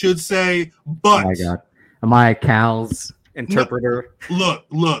say and I should say, but oh my God. Am I Cal's interpreter? Look.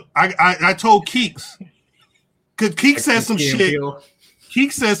 I told Keeks. Because Keeks said some shit.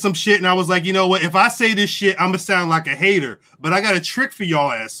 Keeks said some shit, and I was like, you know what? If I say this shit, I'm gonna sound like a hater. But I got a trick for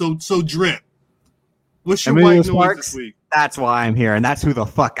y'all ass. So drip. What's your white noise this week? That's why I'm here, and that's who the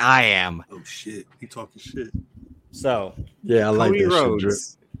fuck I am. Oh shit. He talking shit. So yeah, I like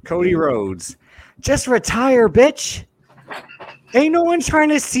Cody Rhodes. Just retire, bitch. Ain't no one trying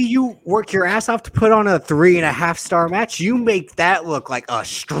to see you work your ass off to put on a 3.5-star match. You make that look like a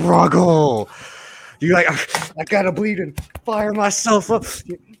struggle. You're like, I gotta bleed and fire myself up.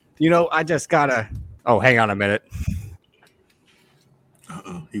 I just gotta. Oh, hang on a minute.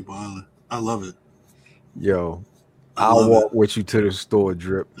 He wildin'. I love it. Yo. I'll walk with you to the store,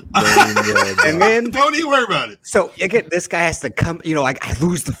 drip. And then don't even worry about it. So again, this guy has to come. I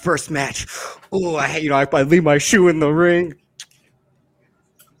lose the first match. Oh, I leave my shoe in the ring.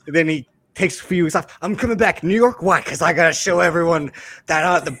 And then he takes a few weeks off. I'm coming back, New York. Why? Because I gotta show everyone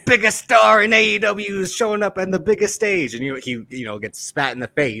that the biggest star in AEW is showing up on the biggest stage. And he gets spat in the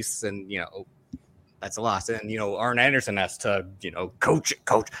face, and that's a loss. And Arn Anderson has to coach.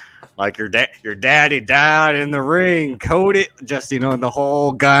 Like your daddy died in the ring, code it, just the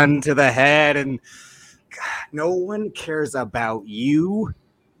whole gun to the head, and God, no one cares about you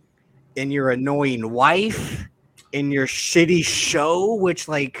and your annoying wife and your shitty show, which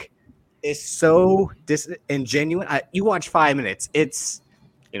is so disingenuous. You watch 5 minutes, it's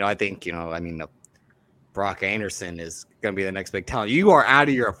I think Brock Anderson is gonna be the next big talent. You are out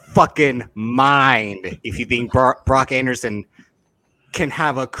of your fucking mind if you think Brock Anderson can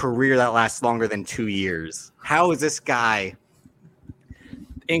have a career that lasts longer than 2 years. How is this guy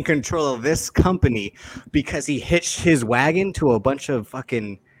in control of this company because he hitched his wagon to a bunch of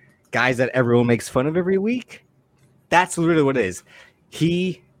fucking guys that everyone makes fun of every week? That's literally what it is.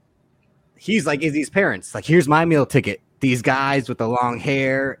 He's like Izzy's parents. Like, here's my meal ticket. These guys with the long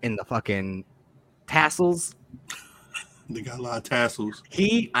hair and the fucking tassels. They got a lot of tassels.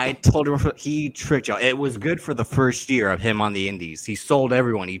 I told him he tricked y'all. It was good for the first year of him on the indies. He sold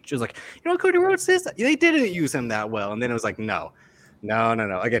everyone. He was like, Cody Rhodes says they didn't use him that well. And then it was like, no.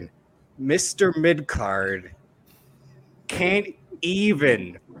 Again, Mr. Midcard can't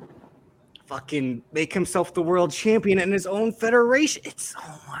even fucking make himself the world champion in his own federation. It's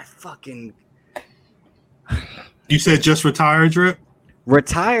my fucking. You said just retire, Drip?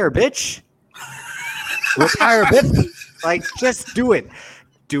 Retire, bitch. Retire, bitch. Like, just do it.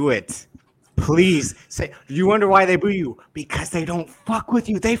 Do it. Please. Say, you wonder why they boo you? Because they don't fuck with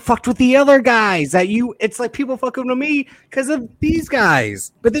you. They fucked with the other guys that you. It's like people fucking with me because of these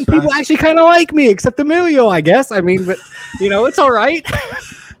guys. But then people actually kind of like me, except Emilio, I guess. I mean, but it's all right.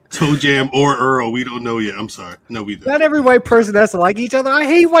 Toe Jam or Earl, we don't know yet. I'm sorry. No, we don't. Not every white person has to like each other. I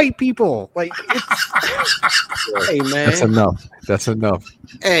hate white people. Like, hey man, That's enough.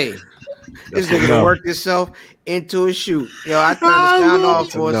 Hey, this nigga worked himself into a shoot. Yo, I turned the sound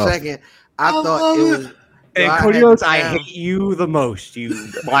off for a second. I thought it was. Hey, Cody Rhodes, I hate you the most.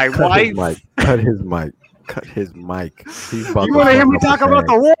 My wife. Cut his mic. He's about you want to hear me talk about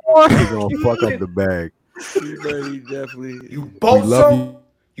the war? He's gonna fuck up the bag. Definitely. You bozo.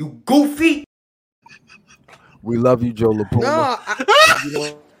 You goofy. We love you, Joe LaPuma.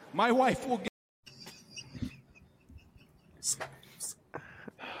 No, my wife will get.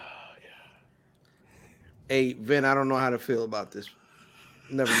 Hey, Vin, I don't know how to feel about this.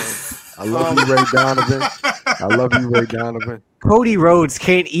 Never mind. I love you, Ray Donovan. I love you, Ray Donovan. Cody Rhodes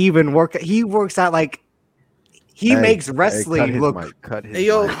can't even work. He works out like he makes wrestling look. Hey,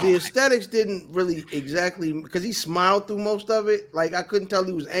 yo, the aesthetics didn't really exactly because he smiled through most of it. Like I couldn't tell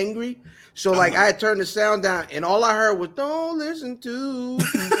he was angry. So like I had turned the sound down, and all I heard was "Don't listen to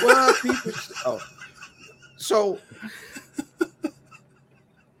what people." So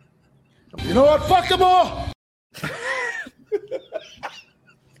You know what? Fuck them all.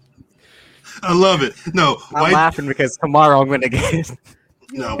 I love it. No, I'm laughing because tomorrow I'm going to get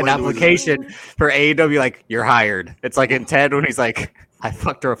an application for AEW. Like, you're hired. It's like in Ted when he's like, I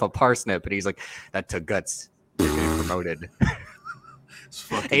fucked her with a parsnip, and he's like, that took guts. You're getting promoted.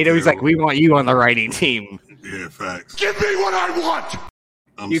 AEW's like, we want you on the writing team. Yeah, facts. Give me what I want.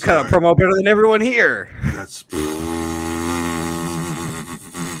 You cut a promo better than everyone here. That's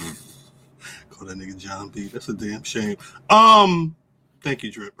call that nigga John B. That's a damn shame. Thank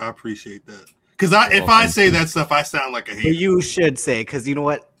you, Drip. I appreciate that. Because if I say that stuff, I sound like a hater. But you should say, because you know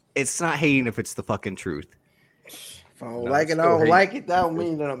what? It's not hating if it's the fucking truth. If I don't like it, I don't like it. That don't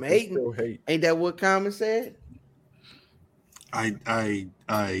mean that I'm hating. Ain't that what Common said? I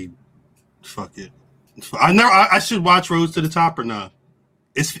fuck it. I should watch Roads to the Top or not.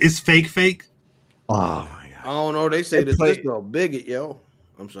 It's fake. Oh my god. I don't know. They say this girl bigot, yo.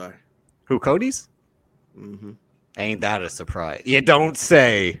 I'm sorry. Who, Cody's? Mm-hmm. Ain't that a surprise? You don't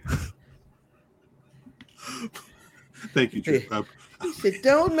say. Thank you, Drip. He said,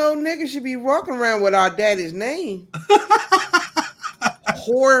 don't know niggas should be walking around with our daddy's name.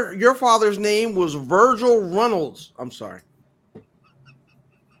 Your father's name was Virgil Runnels. I'm sorry.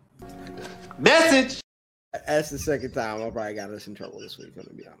 Message. That's the second time I probably got us in trouble this week. I'm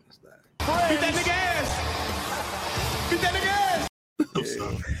gonna be honest. Beat that nigga ass. Beat that nigga ass.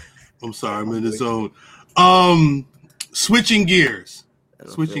 I'm sorry. I'm in the zone. Switching gears.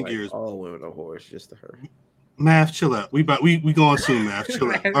 Switching gears. All women are whores, just to her. Math, chill out. We going soon, Math.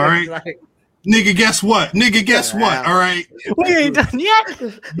 Chill out. All right. Nigga, guess what? All right. We ain't done yet.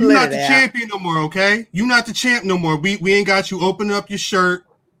 You're not the champion no more, okay? You're not the champ no more. We ain't got you opening up your shirt.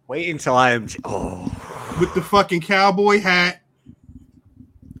 Wait until I'm with the fucking cowboy hat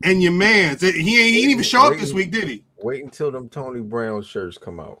and your man's. He ain't even show up this week, did he? Wait until them Tony Brown shirts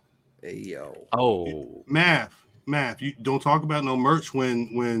come out. Hey yo. Oh. Math. You don't talk about no merch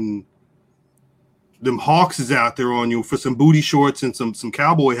when them Hawks is out there on you for some booty shorts and some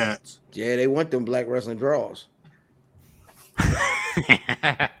cowboy hats. Yeah, they want them black wrestling draws.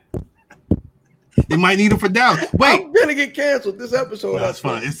 They might need them for Dallas. Wait, I'm gonna get canceled this episode. No, that's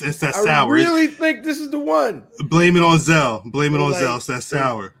fine. It's that I sour. I really think this is the one. Blame it on Zell. It's that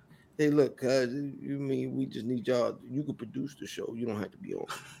sour. Hey, look, you mean we just need y'all? You can produce the show. You don't have to be on.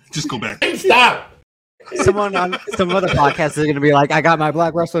 Just go back. Stop. Someone on some other podcast is gonna be like, I got my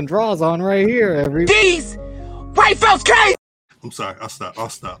black wrestling draws on right here. These white folks crazy. I'm sorry. I'll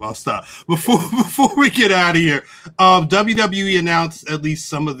stop. Before we get out of here, WWE announced at least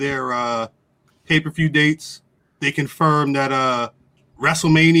some of their pay-per-view dates. They confirmed that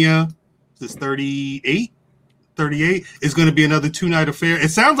WrestleMania is 38 is going to be another 2-night affair. It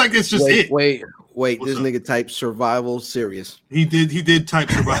sounds like it's just it. Wait. This nigga typed Survival Series. He did type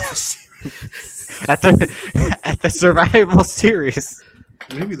Survival Series. at the Survival Series.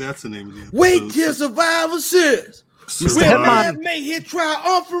 Maybe that's the name of the episode. Wait till Survival Series. Where man may hit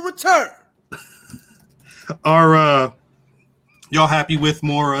triumphant return. Are y'all happy with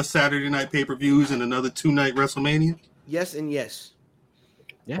more Saturday night pay-per-views and another 2-night WrestleMania? yes, and yes.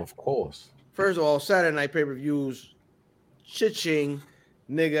 Yeah, of course. First of all, Saturday night pay-per-views, cha-ching,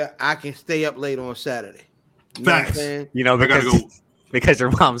 nigga, I can stay up late on Saturday. You know Facts. You know, because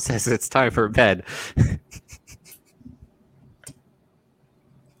your mom says it's time for bed.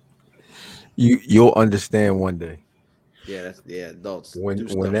 You'll understand one day. Yeah, adults. When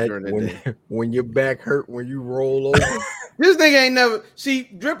your back hurt when you roll over. This nigga ain't never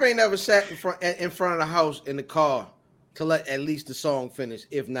Drip ain't never sat in front of the house in the car to let at least the song finish,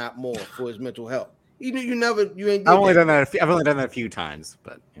 if not more, for his mental health. You ain't. I've only done that a few times,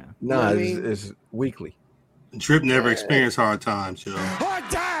 but yeah. No, it's weekly. Drip never experienced hard times, yo. Hard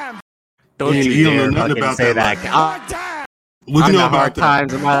time. Don't you dare don't know nothing about say that. Hard time. What you know about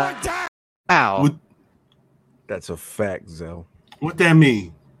times in my Ow. That's a fact, Zell. What that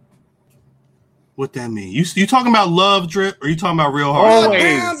mean? What that mean? You talking about love, Drip, or you talking about real hard?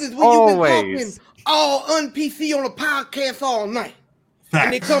 Always. All un-PC on a podcast all night. Fact.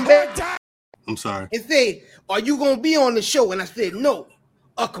 And they come back. I'm sorry. And say, "Are you gonna be on the show?" And I said, "No.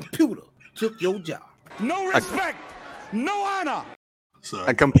 A computer took your job." No respect. No honor. Sorry.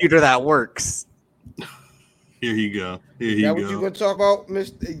 A computer that works. Here you go. Here you go. What you gonna talk about,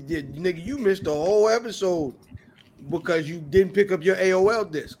 nigga? You missed the whole episode because you didn't pick up your AOL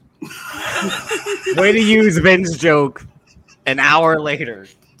disc. Way to use Vin's joke an hour later.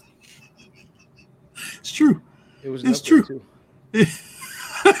 It's true. It's true.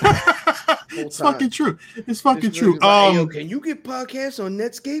 It's fucking true. It's fucking true. Like, hey, yo, can you get podcasts on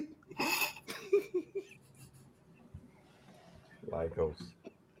Netscape? Lycos.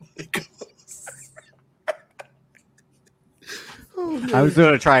 I was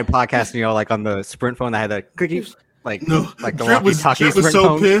gonna try podcasting, like on the Sprint phone that had the cookies, like the Drip was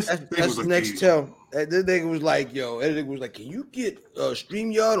so pissed. That's the next tell. That nigga was like, "Yo," that nigga was like, "Can you get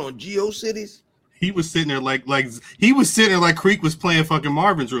StreamYard on GeoCities?" He was sitting there like he was sitting there like Creek was playing fucking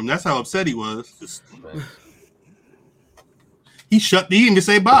Marvin's Room. That's how upset he was. He didn't even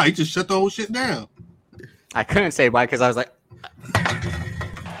say bye. He just shut the whole shit down. I couldn't say bye because I was like,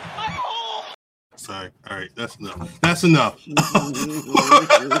 sorry. All right, that's enough. That's enough.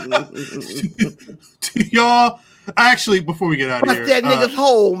 Y'all, actually, before we get out of here, that nigga's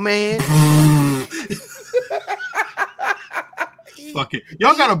hole, man. Fuck it.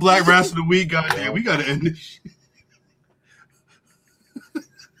 Y'all got a Black Wrestler of the Week, goddamn. We gotta end this shit.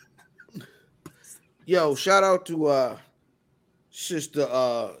 Yo, shout out to sister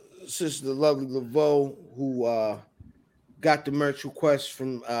Lovely Laveau, who got the merch request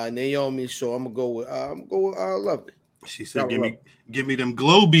from Naomi. So I'm gonna go with Lovely. She said, "Give me them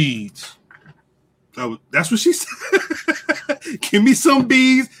glow beads." That's what she said. Give me some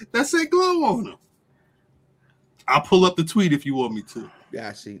beads that say glow on them. I'll pull up the tweet if you want me to. Yeah,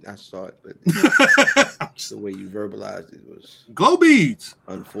 I saw it, but the way you verbalized it was glow beads.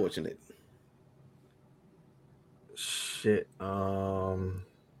 Unfortunate. Shit. Go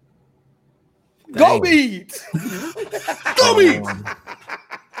beads. Go beads.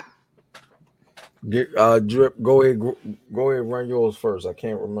 Drip. Go ahead. Run yours first. I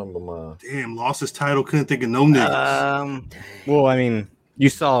can't remember mine. Damn, lost his title. Couldn't think of no niggas. Well, I mean, you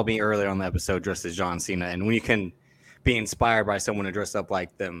saw me earlier on the episode dressed as John Cena, and when you can be inspired by someone to dress up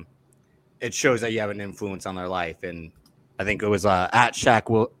like them, it shows that you have an influence on their life. And I think it was at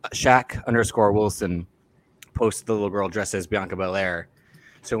Shaq_Wilson posted the little girl dressed as Bianca Belair.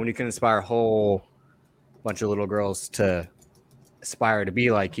 So when you can inspire a whole bunch of little girls to aspire to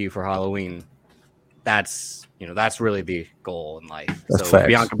be like you for Halloween, that's really the goal in life. That's so facts.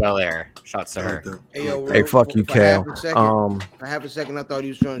 Bianca Belair, shouts to her. Hey, fuck you, Cal. I have a second. I thought he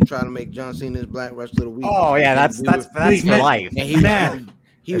was trying to make John Cena's Black Wrestler of the Week. Oh yeah, that's for life.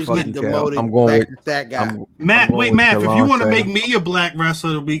 He was getting demoted. I'm going with that guy. Matt, if you want to make me a Black Wrestler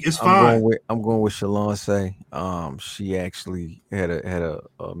of the Week, it's fine. I'm going with Shalon Say. She actually had a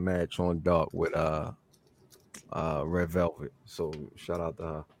match on Dark with Red Velvet. So shout out to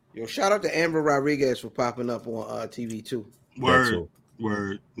her. Yo, shout out to Amber Rodriguez for popping up on TV too. Word.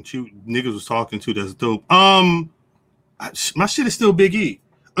 Niggas was talking to. That's dope. My shit is still Big E.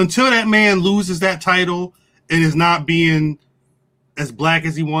 Until that man loses that title and is not being as black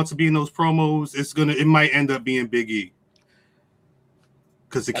as he wants to be in those promos, it might end up being Big E.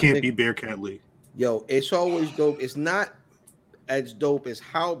 Because it can't be Bearcat Lee. Yo, it's always dope. It's not as dope as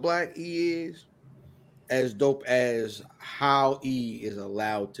how black E is, as dope as how E is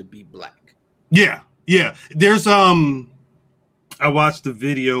allowed to be black. Yeah. There's I watched the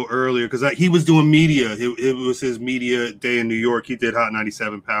video earlier because he was doing media. It was his media day in New York. He did Hot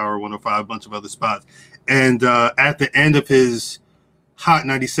 97 Power, 105, a bunch of other spots. And at the end of his Hot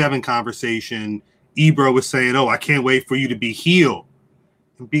 97 conversation, Ebro was saying, "Oh, I can't wait for you to be heel."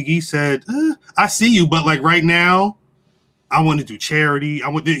 And Big E said, "I see you, but like right now, I want to do charity. I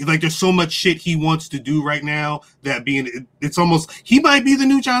want like there's so much shit he wants to do right now that it's almost he might be the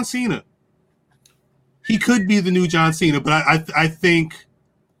new John Cena. He could be the new John Cena, but I think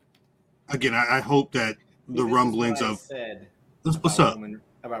again I hope that the rumblings of what's up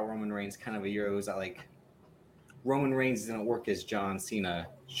about Roman Reigns kind of a year ago is that like Roman Reigns didn't work as John Cena,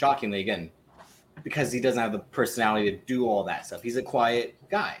 shockingly again, because he doesn't have the personality to do all that stuff. He's a quiet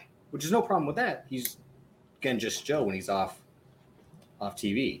guy, which is no problem with that. He's again just Joe when he's off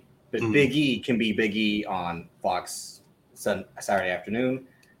TV. But Big E can be Big E on Fox Saturday afternoon,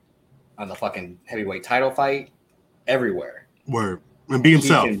 on the fucking heavyweight title fight, everywhere. Word. And be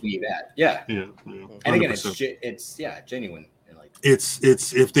himself. He can be that. Yeah. And again, it's genuine. And like it's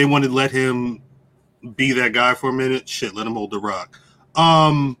if they wanted to let him be that guy for a minute, shit, let him hold the rock.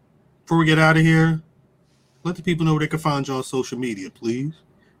 Before we get out of here, let the people know where they can find you on social media, please.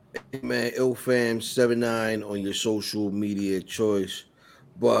 Hey man, IlFam79 on your social media choice.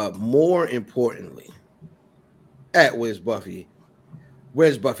 But more importantly, at Where's Buffy,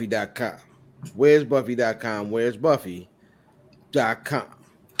 Where's Buffy.com. Where's Buffy.com, Where's Buffy.com.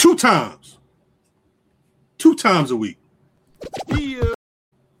 2 times. 2 times a week. Yeah.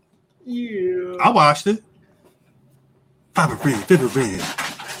 I watched it. Fibber ring.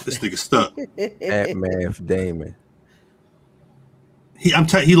 This nigga stuck. At Math Damon. He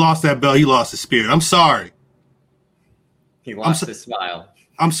lost that belt. He lost his spirit. I'm sorry. He lost his smile.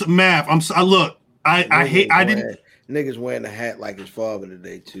 Math. Look. I hate. I didn't. Niggas wearing a hat like his father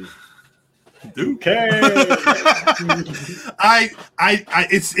today too. Dude. Okay.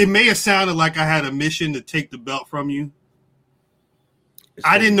 It may have sounded like I had a mission to take the belt from you.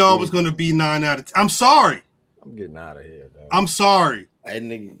 I didn't know it was going to be 9 out of 10. I'm sorry. I'm getting out of here, though. I'm sorry.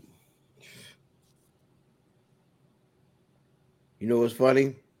 You know what's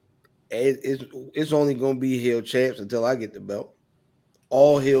funny? It's only going to be heel champs until I get the belt.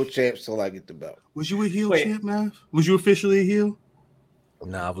 All heel champs till I get the belt. Was you a heel champ, man? Was you officially a heel?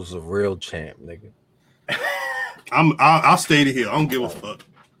 Nah, I was a real champ, nigga. I'll stay the heel. I don't give a fuck.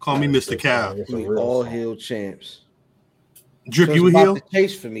 Call me Mr. Cow. All heel champs. Drip, so you a heel?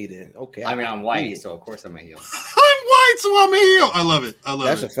 Chase for me then. Okay. I mean, I'm white, so of course I'm a heel. I'm white, so I'm a heel. I love it.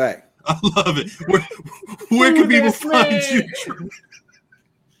 That's a fact. I love it. Where can people find you?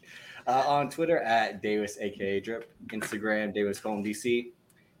 On Twitter at Davis, aka Drip. Instagram Davis Colton DC.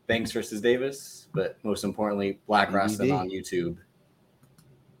 Banks versus Davis, but most importantly, Black Wrestling on YouTube.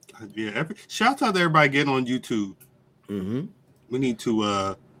 Yeah, shout out to everybody getting on YouTube. Mm-hmm. We need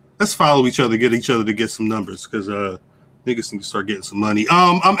to let's follow each other, get each other to get some numbers because niggas need to start getting some money.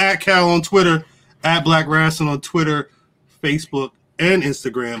 I'm at Cal on Twitter, at Black Wrestling on Twitter, Facebook, and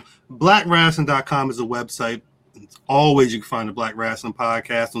Instagram. BlackWrestling.com is a website. It's always you can find the Black Wrestling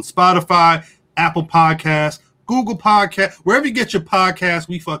Podcast on Spotify, Apple Podcasts, Google Podcast, wherever you get your podcast,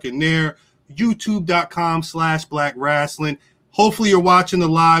 we fucking there. YouTube.com/Black Wrestling. Hopefully you're watching the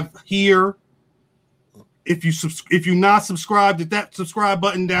live here. If you're not subscribed, that subscribe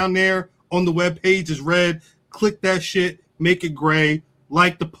button down there on the webpage is red. Click that shit, make it gray,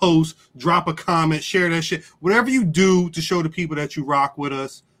 like the post, drop a comment, share that shit. Whatever you do to show the people that you rock with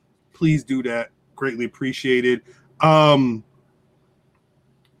us, please do that. Greatly appreciated.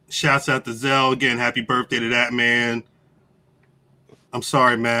 Shouts out to Zell. Again, happy birthday to that man. I'm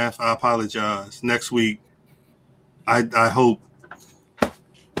sorry, Math. I apologize. Next week, I hope.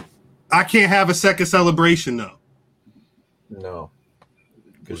 I can't have a second celebration, though. No.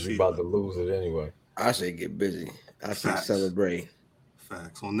 Because you're about to lose it anyway. I say get busy. I say celebrate.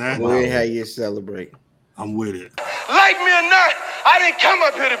 Facts on that. Go ahead, how you celebrate. I'm with it. Like me or not, I didn't come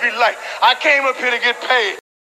up here to be liked. I came up here to get paid.